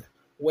Copeland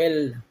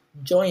will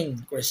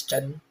join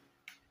Christian.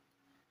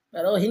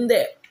 Pero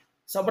hindi.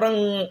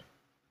 Sobrang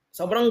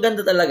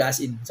ganda talaga,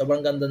 as in. Sobrang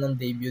ganda ng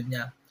debut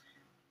niya.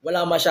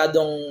 Wala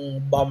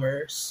masyadong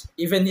bummers.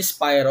 Even his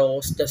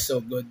pyro was just so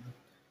good.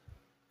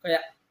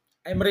 Kaya,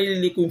 I'm really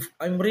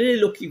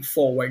looking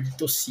forward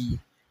to see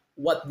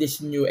what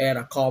this new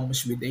era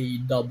comes with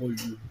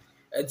AEW.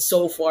 And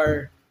so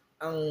far,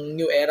 ang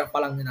new era pa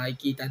lang na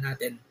nakikita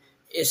natin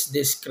is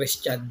this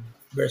Christian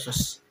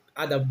versus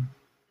Adam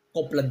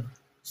Copeland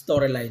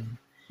storyline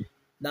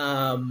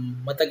na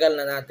matagal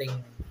na nating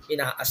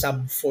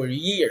inaasam for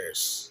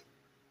years.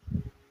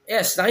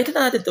 Yes, nakita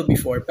na natin to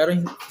before, pero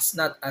it's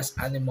not as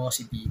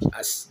animosity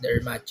as their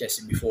matches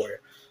before.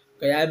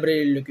 Kaya I'm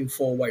really looking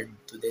forward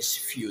to this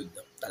feud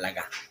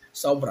talaga.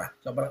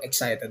 Sobrang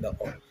excited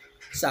ako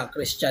sa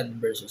Christian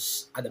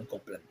versus Adam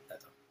Copeland na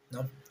to,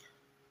 no?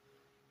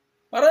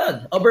 Para yan,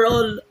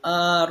 overall,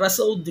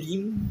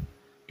 WrestleDream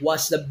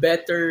was the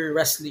better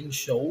wrestling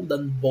show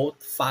than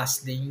both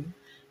Fastlane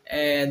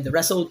and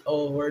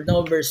No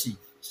Mercy.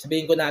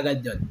 Sabihin ko na agad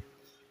yun.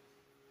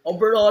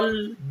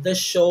 Overall, the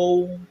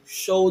show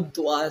showed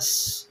to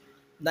us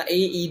na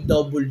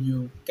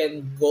AEW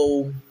can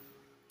go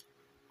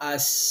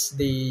as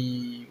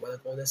the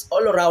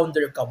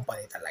all-rounder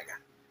company talaga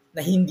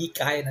na hindi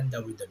kaya ng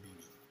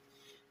WWE.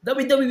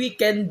 WWE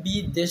can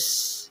be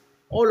this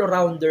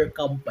all-rounder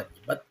company,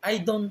 but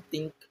I don't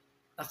think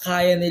na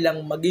kaya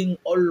nilang maging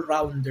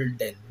all-rounder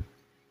din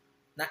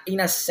na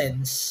in a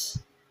sense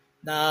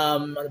na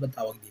ano ba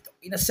tawag dito?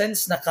 In a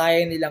sense na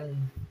kaya nilang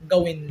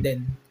gawin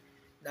din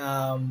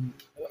na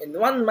in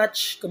one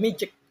match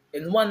comedic,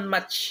 in one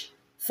match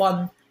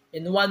fun,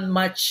 in one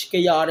match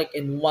chaotic,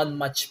 in one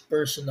match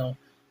personal.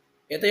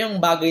 Ito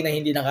yung bagay na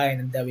hindi na kaya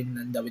ng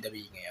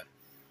WWE ngayon.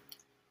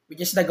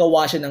 Which is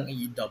nagawa siya ng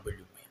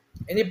AEW.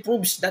 And it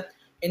proves that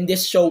in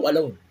this show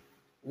alone.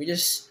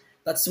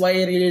 That's why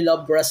I really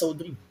love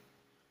WrestleDream.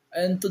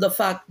 And to the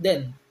fact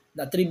then,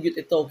 na tribute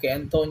ito kay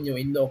Antonio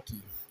Inoki,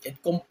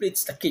 it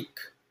completes the kick.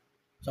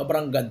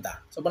 Sobrang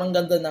ganda. Sobrang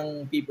ganda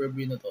ng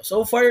pay-per-view na to.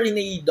 So far in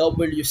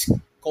AEW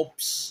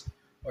scopes,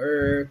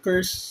 or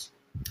curse.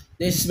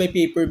 This is my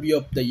pay-per-view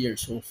of the year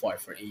so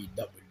far for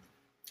AEW.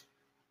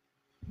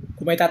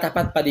 Kung may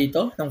tatapat pa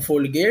dito ng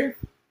Full Gear,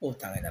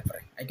 tangin na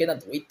pre. I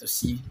cannot wait to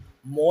see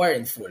more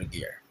in Full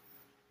Gear.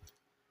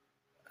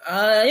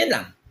 Yun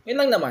lang. Yun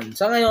lang naman.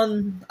 Sa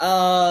ngayon,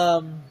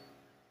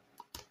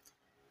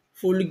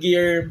 Full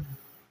Gear,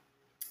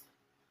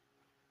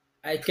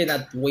 I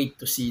cannot wait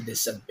to see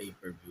this on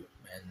pay-per-view,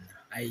 man.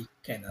 I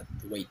cannot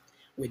wait.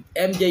 With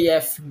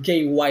MJF,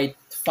 Jay White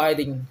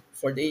fighting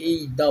for the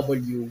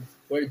AEW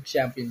World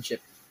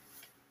Championship,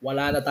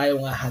 wala na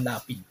tayong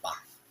hahanapin pa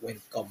when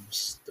it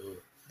comes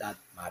to that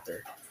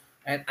matter.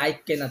 And I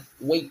cannot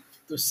wait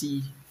to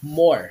see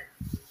more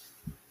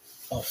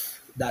of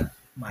that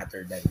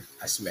matter then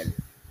as well.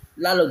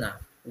 Lalo na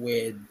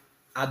with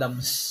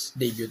Adam's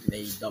debut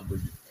in AEW.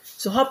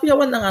 So happy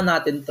awan na nga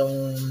natin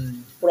tong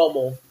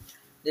promo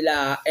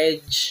nila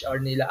Edge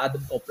or nila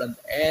Adam Copeland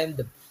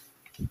and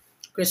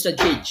Christian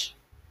Cage.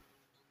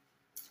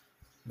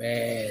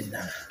 Man,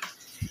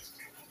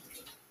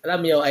 alam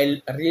niyo,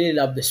 I really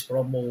love this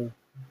promo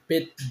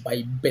bit by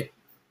bit.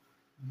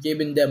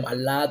 Giving them a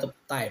lot of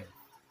time.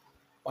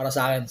 Para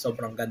sa akin,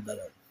 sobrang ganda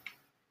nun.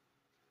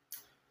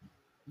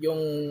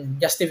 Yung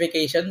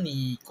justification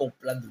ni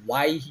Copeland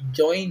why he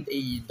joined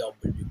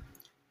AEW.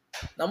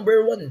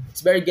 Number one,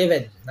 it's very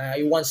given na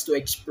he wants to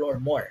explore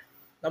more.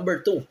 Number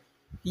two,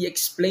 he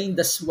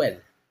explained as well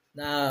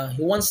na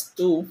he wants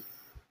to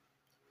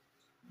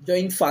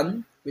join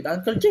fun with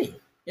Uncle Jay.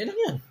 Yan lang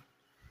yan.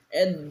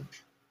 And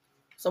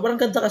sobrang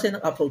ganda kasi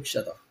ng approach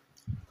na to.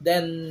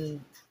 Then,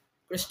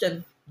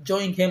 Christian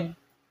joined him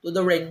to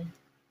the ring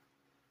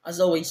as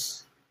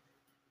always.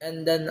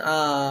 And then,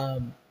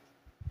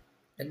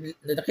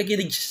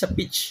 nakikinig siya sa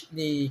pitch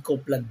ni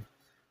Copeland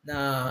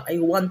na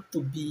I want to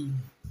be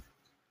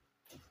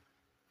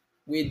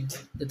with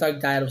the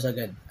tag titles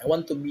again. I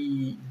want to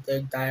be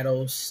tag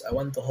titles. I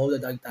want to hold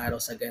the tag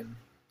titles again.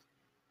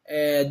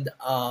 And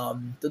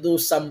to do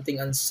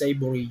something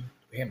unsavory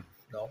to him,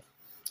 no?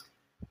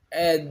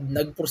 And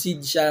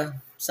nag-proceed siya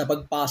sa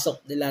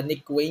pagpasok nila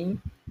Nick Wayne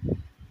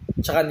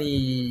tsaka ni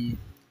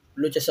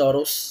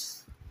Luchasaurus.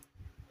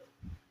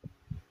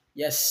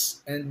 Yes,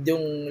 and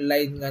yung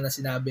line nga na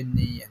sinabi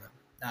ni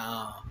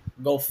na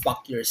go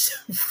fuck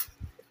yourself.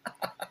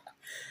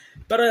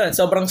 Pero yan,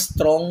 sobrang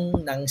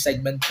strong ng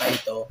segment na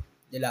ito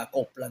nila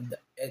Copeland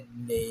and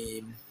ni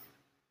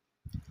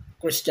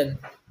Christian.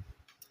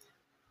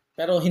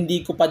 Pero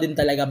hindi ko pa din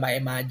talaga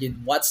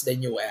ma-imagine what's the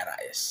new era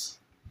is.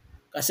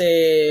 Kasi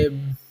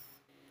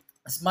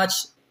as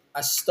much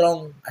as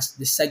strong as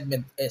this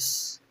segment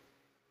is,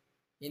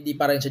 hindi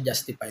pa rin siya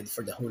justified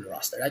for the whole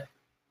roster. Like,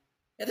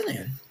 ito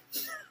na yun.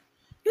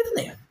 Ito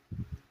na yun.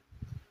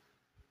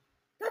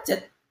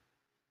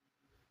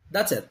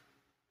 That's it.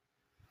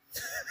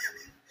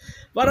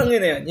 Parang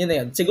yun na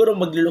yun. Siguro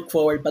mag-look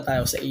forward pa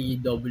tayo sa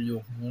AEW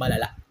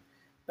malala.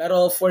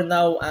 Pero for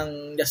now,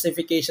 ang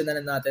justification na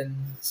natin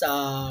sa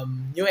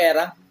new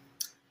era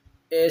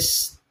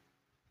is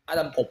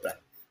Adam Copeland.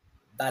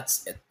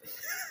 That's it.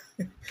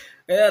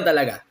 Kaya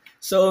talaga.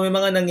 So, may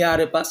mga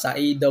nangyari pa sa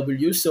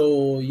AEW.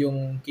 So,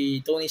 yung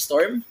kay Tony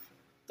Storm,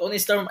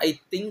 I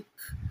think,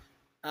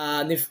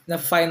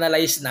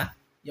 na-finalize na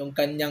yung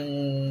kanyang,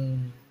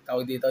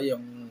 tawag dito,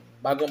 yung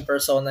bagong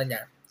persona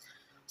niya.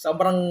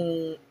 Sobrang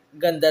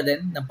ganda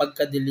din ng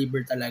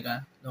pagka-deliver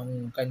talaga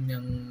ng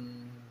kanyang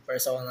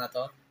persona na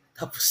to.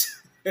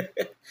 Tapos,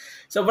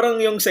 sobrang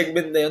yung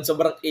segment na yun,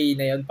 sobrang A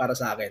na yun para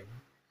sa akin.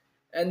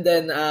 And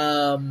then,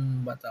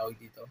 matawag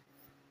dito?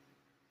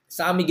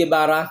 Sammy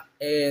Guevara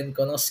and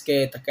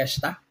Konosuke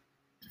Takeshita.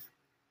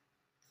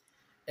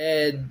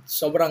 And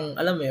sobrang,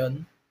 alam mo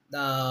yun,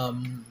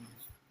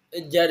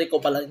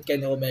 Jericho pala and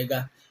Kenny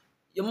Omega,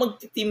 yung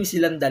magti-team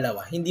silang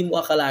dalawa, hindi mo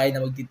akalain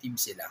na magti-team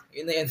sila.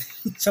 Yun na yun.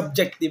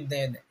 Subjective na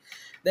yun.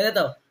 Then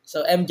ito,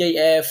 so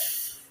MJF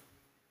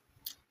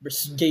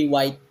versus Jay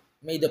White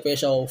made the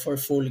show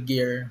for Full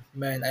Gear.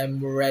 Man,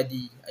 I'm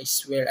ready. I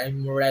swear,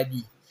 I'm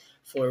ready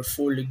for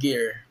Full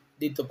Gear.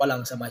 Dito pa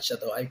lang sa match na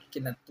to. I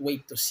cannot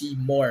wait to see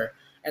more.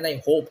 And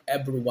I hope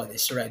everyone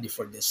is ready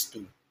for this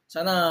too.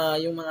 Sana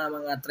yung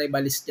mga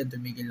tribalist dyan,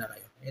 tumigil na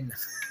kayo. Ayun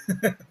lang.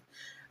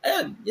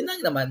 Ayun, yun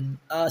lang naman.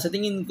 Sa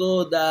tingin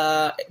ko,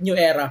 the new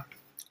era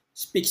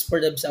speaks for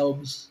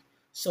themselves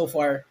so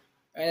far.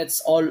 And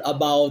it's all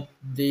about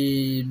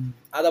the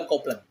Adam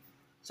Copeland.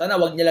 Sana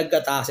wag nilang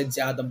gatasin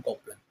si Adam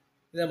Copeland.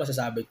 Yun ang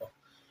masasabi ko.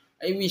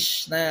 I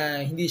wish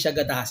na hindi siya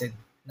gatasin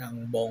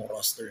ng buong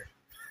roster.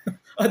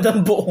 O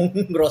ng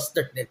buong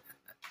roster nila.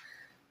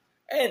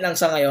 And lang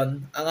sa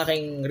ngayon, ang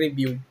aking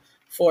review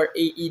for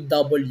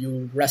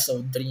AEW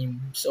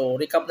WrestleDream. So,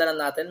 recap na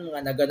lang natin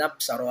mga naganap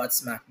sa Raw at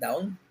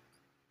SmackDown.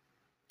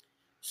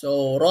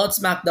 So, Raw at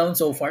SmackDown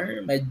so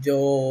far,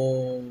 medyo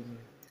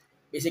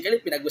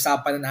basically,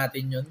 pinag-usapan na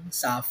natin yun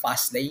sa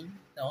Fastlane,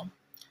 no?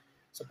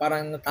 So,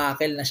 parang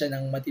natackle na siya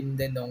ng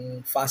matindi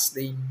ng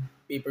Fastlane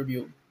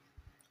pay-per-view.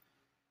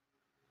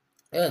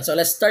 Ayun, so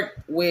let's start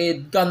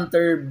with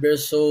Gunter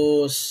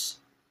versus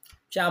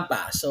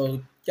Ciampa. So,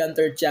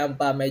 Gunter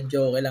Ciampa,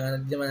 medyo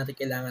hindi naman natin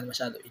kailangan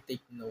masyado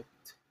i-take note.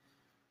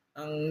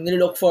 Ang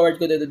nilook forward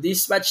ko dito,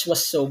 this match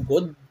was so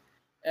good.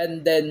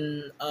 And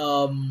then,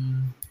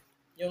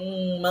 yung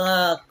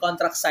mga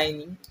contract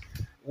signing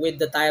with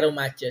the title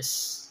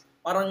matches,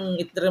 parang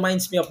it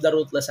reminds me of the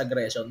Ruthless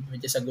Aggression,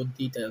 which is a good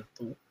title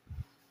too.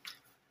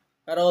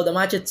 Pero the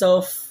match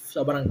itself,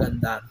 sobrang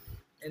ganda.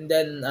 And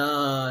then,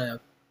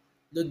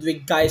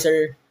 Ludwig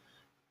Kaiser,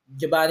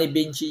 Giovanni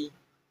Vinci,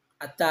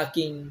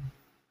 attacking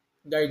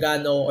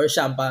Gargano, or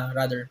Ciampa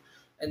rather.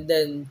 And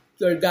then,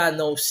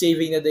 Gargano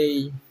saving the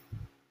day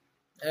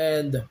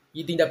and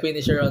hitting the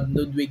finisher on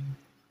Ludwig.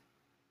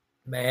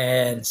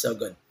 Man, so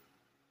good.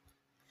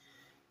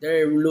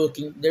 They're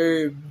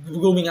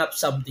grooming up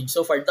something.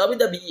 So far,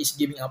 WWE is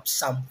giving up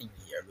something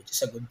here, which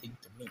is a good thing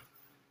to me.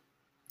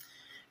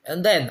 And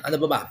then, ano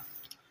ba?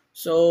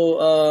 So,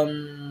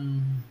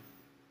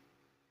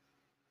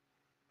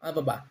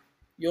 ano ba?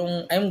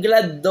 Yung, I'm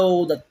glad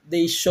though that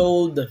they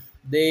showed,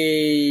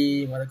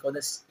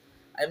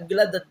 I'm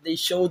glad that they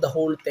showed the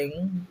whole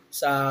thing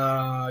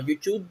sa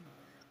YouTube.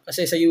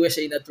 Kasi sa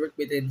USA Network,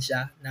 bitin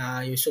siya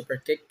na yung super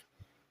kick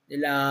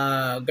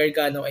nila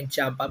Gargano and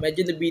Ciampa.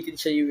 Medyo nabitin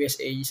siya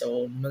USA,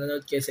 so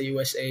manonood kayo sa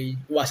USA,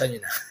 iwasan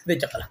nyo na. Hindi,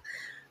 joke lang.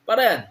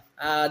 Para yan,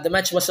 the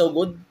match was so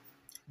good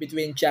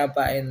between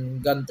Ciampa and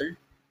Gunter.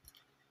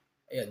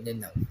 Ayun,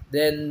 yun lang.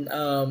 Then,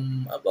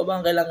 ano ba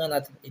ang kailangan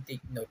natin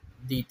i-take note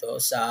dito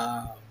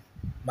sa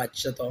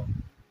match na to?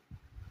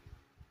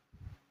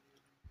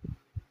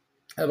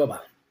 Ano ba?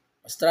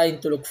 I was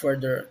trying to look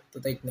further to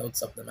take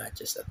notes of the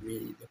matches that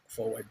we look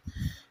forward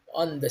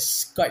on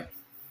this card.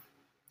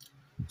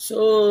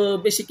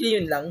 So, basically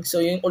yun lang. So,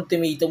 yung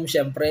ultimatum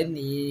syempre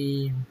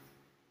ni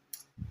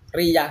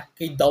Rhea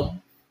kay Dom.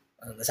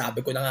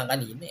 Nasabi ko na nga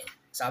kanina eh.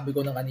 Sabi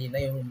ko na kanina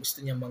yung gusto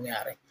niyang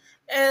mangyari.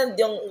 And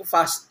yung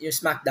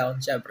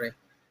SmackDown syempre,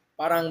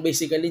 parang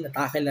basically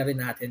natakil na rin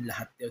natin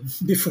lahat yun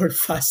before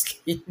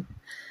Fastlane.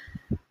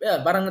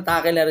 Yeah, parang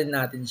natakil na rin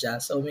natin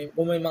siya. So,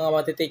 kung may mga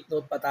matitake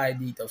note pa tayo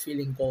dito,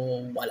 feeling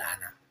ko wala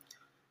na.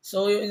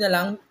 So, yun na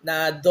lang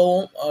na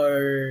Dom or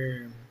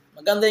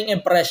maganda yung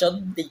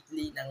impression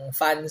lately ng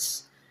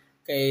fans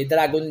kay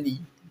Dragon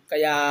Lee.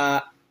 Kaya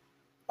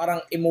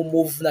parang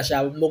i-move na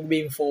siya,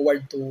 moving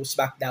forward to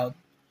SmackDown.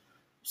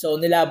 So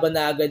nilaban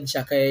na agad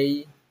siya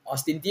kay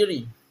Austin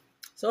Theory.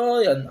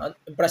 So yun,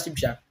 impressive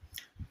siya.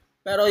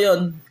 Pero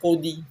yun,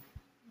 Cody,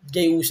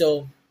 Jey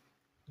Uso,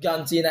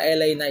 John Cena,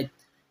 LA Knight,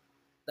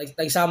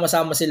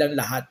 nagsama-sama silang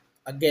lahat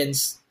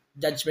against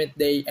Judgment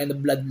Day and the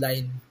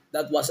Bloodline.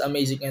 That was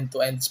amazing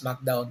end-to-end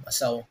SmackDown.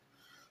 So,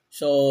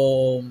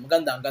 ang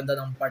ganda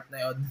ng part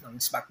na yon ng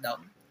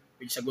SmackDown,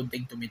 which is a good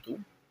thing to me too.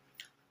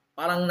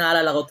 Parang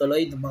naalala ko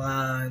tuloy ng mga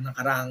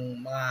nakaraang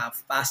mga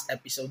past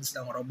episodes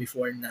ng Raw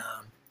before na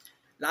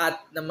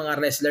lahat ng mga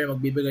wrestler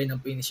magbibigay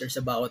ng finisher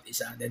sa bawat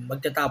isa. Then,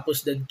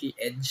 magtatapos din kay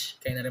Edge,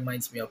 kaya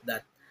na-reminds me of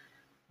that.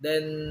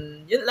 Then,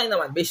 yun lang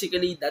naman.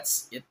 Basically,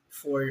 that's it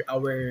for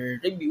our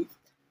review.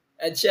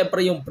 And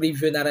syempre, yung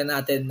preview na rin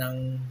natin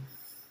ng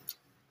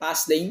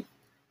Fastlane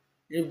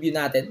review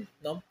natin,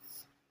 no?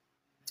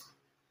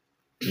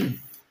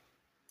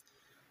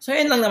 So,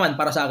 yun lang naman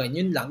para sa akin.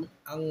 Yun lang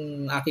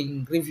ang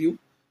aking review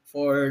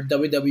for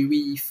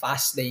WWE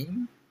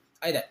Fastlane.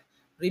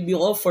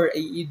 Review ko for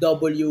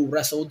AEW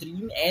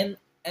WrestleDream and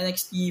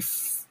NXT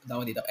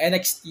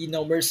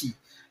No Mercy.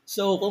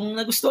 So, kung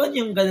nagustuhan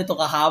yung ganito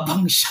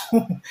kahabang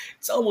show,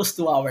 it's almost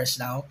 2 hours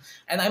now.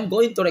 And I'm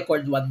going to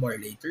record one more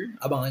later.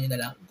 Abangan nyo na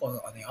lang kung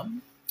ano yun.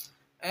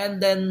 And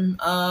then,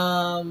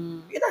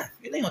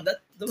 yun na yun.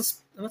 That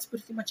was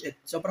pretty much it.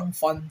 Sobrang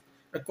fun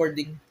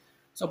recording.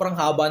 Sobrang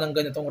haba ng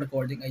ganitong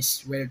recording. I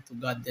swear to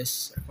God,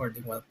 this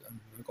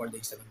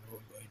recordings that I'm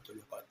going to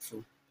look at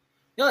through.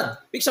 Yun,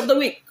 picks of the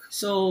week.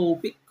 So,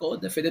 pick ko,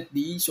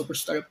 definitely,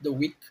 superstar of the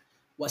week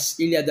was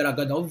Ilya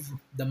Dragunov.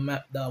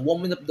 The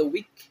woman of the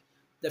week,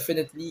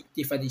 definitely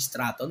Tiffany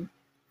Stratton.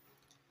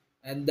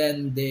 And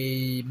then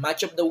the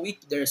match of the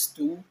week, there's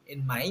 2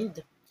 in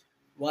mind,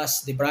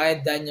 was the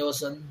Bryan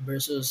Danielson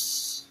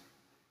versus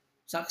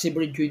Zack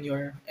Sabre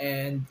Jr.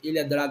 and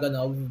Ilya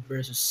Dragunov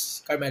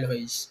versus Carmelo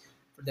Hayes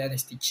for the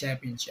NXT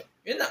Championship.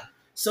 Yun na.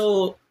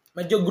 So,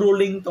 medyo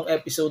grueling tong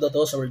episode na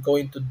to, so we're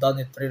going to done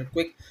it real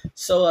quick.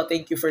 So,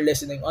 thank you for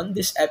listening on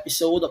this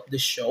episode of the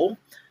show.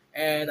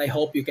 And I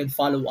hope you can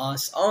follow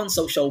us on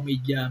social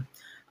media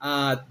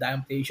at the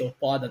MTA Show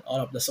Pod and all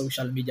of the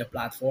social media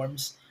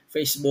platforms.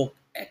 Facebook,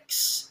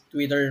 X,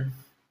 Twitter,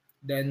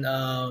 then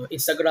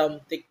Instagram,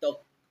 TikTok,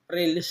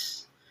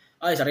 Reels,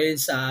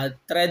 Threads,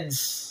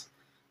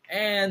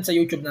 and sa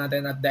YouTube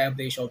natin at the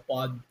MTA Show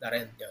Pod na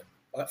rin yun.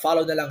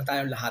 Follow na lang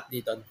tayong lahat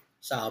dito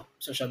sa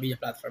social media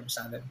platforms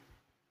natin.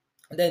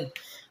 And then,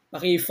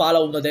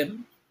 paki-follow na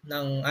din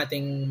ng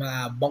ating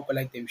mga Bunk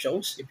Collective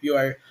shows. If you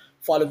are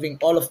following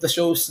all of the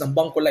shows ng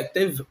Bunk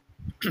Collective,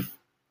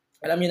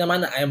 alam niyo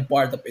naman na I am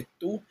part of it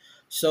too.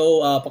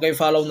 So,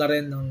 paki-follow na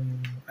rin ng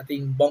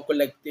ating Bunk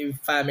Collective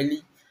family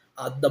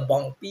at The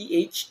Bunk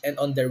PH and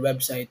on their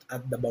website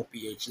at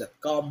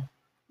thebunkph.com.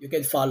 You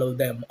can follow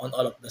them on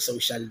all of the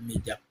social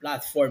media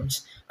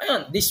platforms.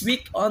 Ayun, this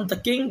week on The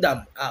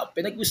Kingdom,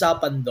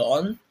 pinag-usapan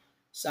doon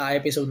sa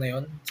episode na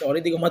yon. So,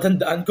 already ko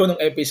matandaan ko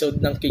ng episode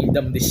ng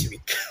Kingdom this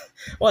week.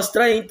 Was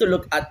trying to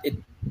look at it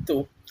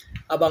too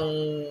habang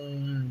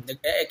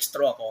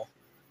nag-extra ako.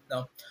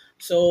 No?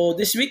 So,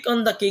 this week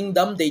on the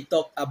Kingdom, they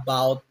talk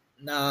about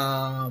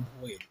na...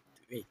 Wait.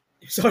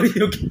 Sorry,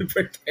 you can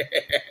forget.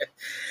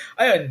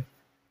 Ayun.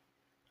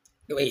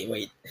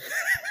 Wait.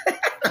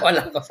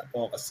 Wala ko sa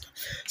focus.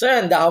 So,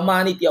 yun, the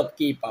humanity of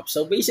K-pop.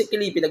 So,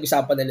 basically,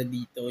 pinag-usapan nila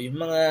dito, yung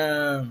mga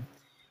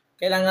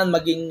kailangan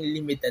maging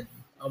limited.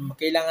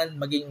 Kailangan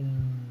maging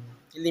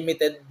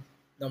limited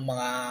ng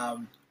mga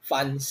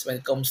fans when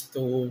it comes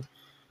to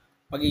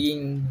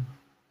pagiging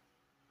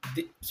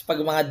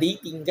pag mga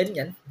dating,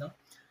 ganyan, no?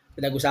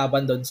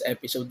 Pinag-usapan doon sa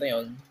episode na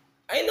yon.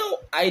 I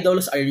know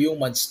idols are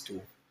humans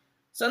too.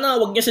 Sana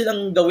wag niyo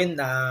silang gawin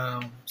na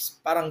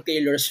parang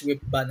Taylor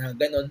Swift ba na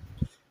ganun,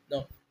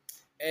 no?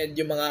 And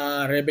yung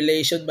mga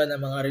revelation ba na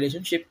mga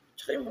relationship,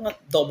 tsaka yung mga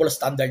double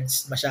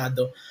standards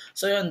masyado.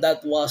 So yun,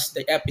 that was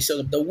the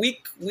episode of the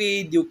week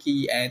with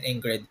Yuki and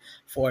Ingrid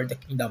for the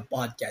Kingdom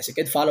Podcast. You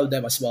can follow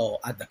them as well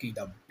at the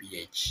Kingdom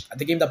PH, at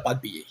the Kingdom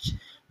Pod PH.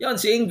 Yun,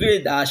 si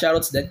Ingrid,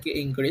 shoutouts din kay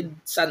Ingrid.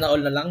 Sana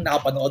all na lang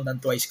nakapanood ng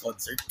Twice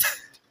concert.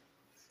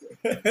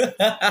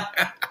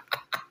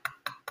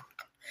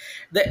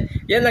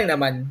 Yan lang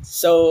naman.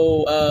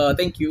 So,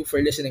 thank you for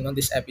listening on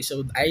this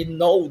episode. I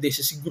know this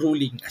is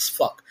grueling as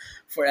fuck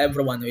for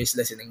everyone who is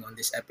listening on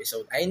this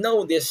episode. I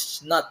know this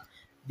is not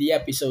the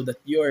episode that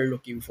you're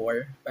looking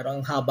for. Pero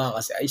ang haba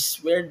kasi. I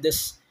swear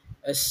this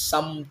is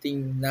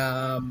something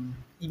na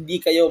hindi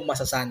kayo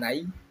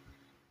masasanay.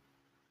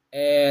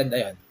 And,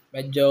 ayun.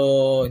 Medyo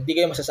hindi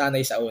kayo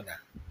masasanay sa una.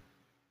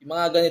 Yung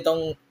mga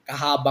ganitong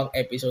kahabang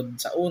episode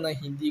sa una,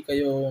 hindi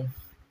kayo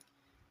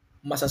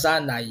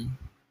masasanay.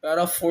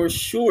 Pero for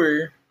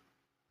sure,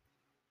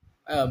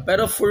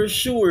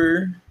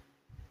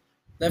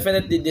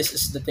 definitely this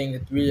is the thing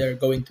that we are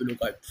going to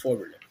look out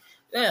forward.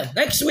 Yeah,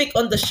 next week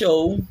on the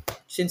show,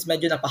 since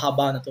medyo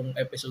napahaba na tong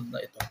episode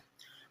na ito,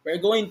 we're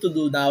going to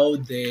do now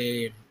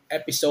the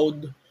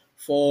episode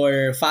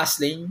for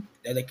Fastlane,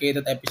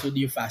 dedicated episode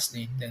yung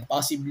Fastlane. Then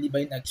possibly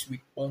by next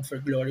week, Bound for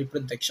Glory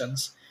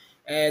predictions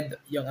and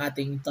yung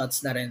ating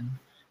thoughts na rin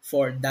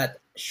for that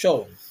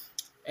show.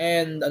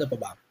 And ano pa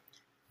ba?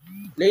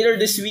 Later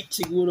this week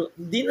siguro,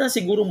 hindi na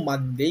siguro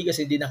Monday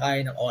kasi hindi na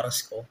kaya ng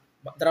oras ko.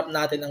 Drop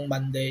natin ng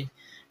Monday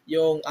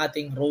yung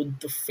ating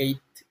Road to Fate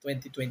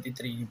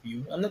 2023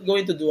 review. I'm not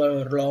going to do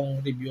a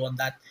long review on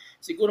that.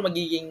 Siguro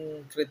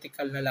magiging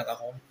critical na lang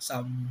ako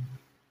some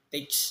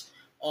takes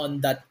on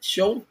that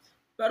show.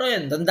 Pero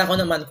yun, tanda ko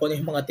naman kung ano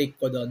yung mga take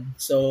ko doon.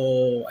 So,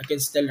 I can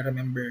still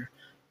remember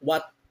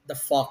what the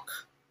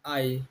fuck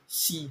I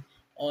see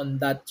on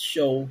that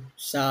show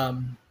sa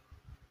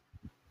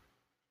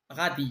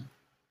Makati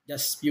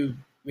just few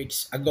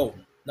weeks ago,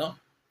 no?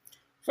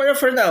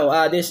 For now,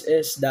 this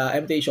is the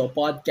MT Show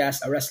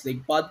Podcast, a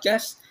wrestling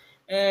podcast.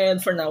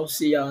 And for now,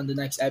 see you on the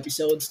next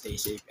episode. Stay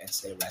safe and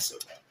stay wrestle.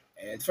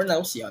 And for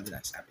now, see you on the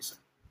next episode.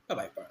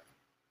 Bye-bye.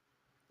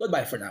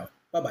 Goodbye for now.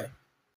 Bye-bye.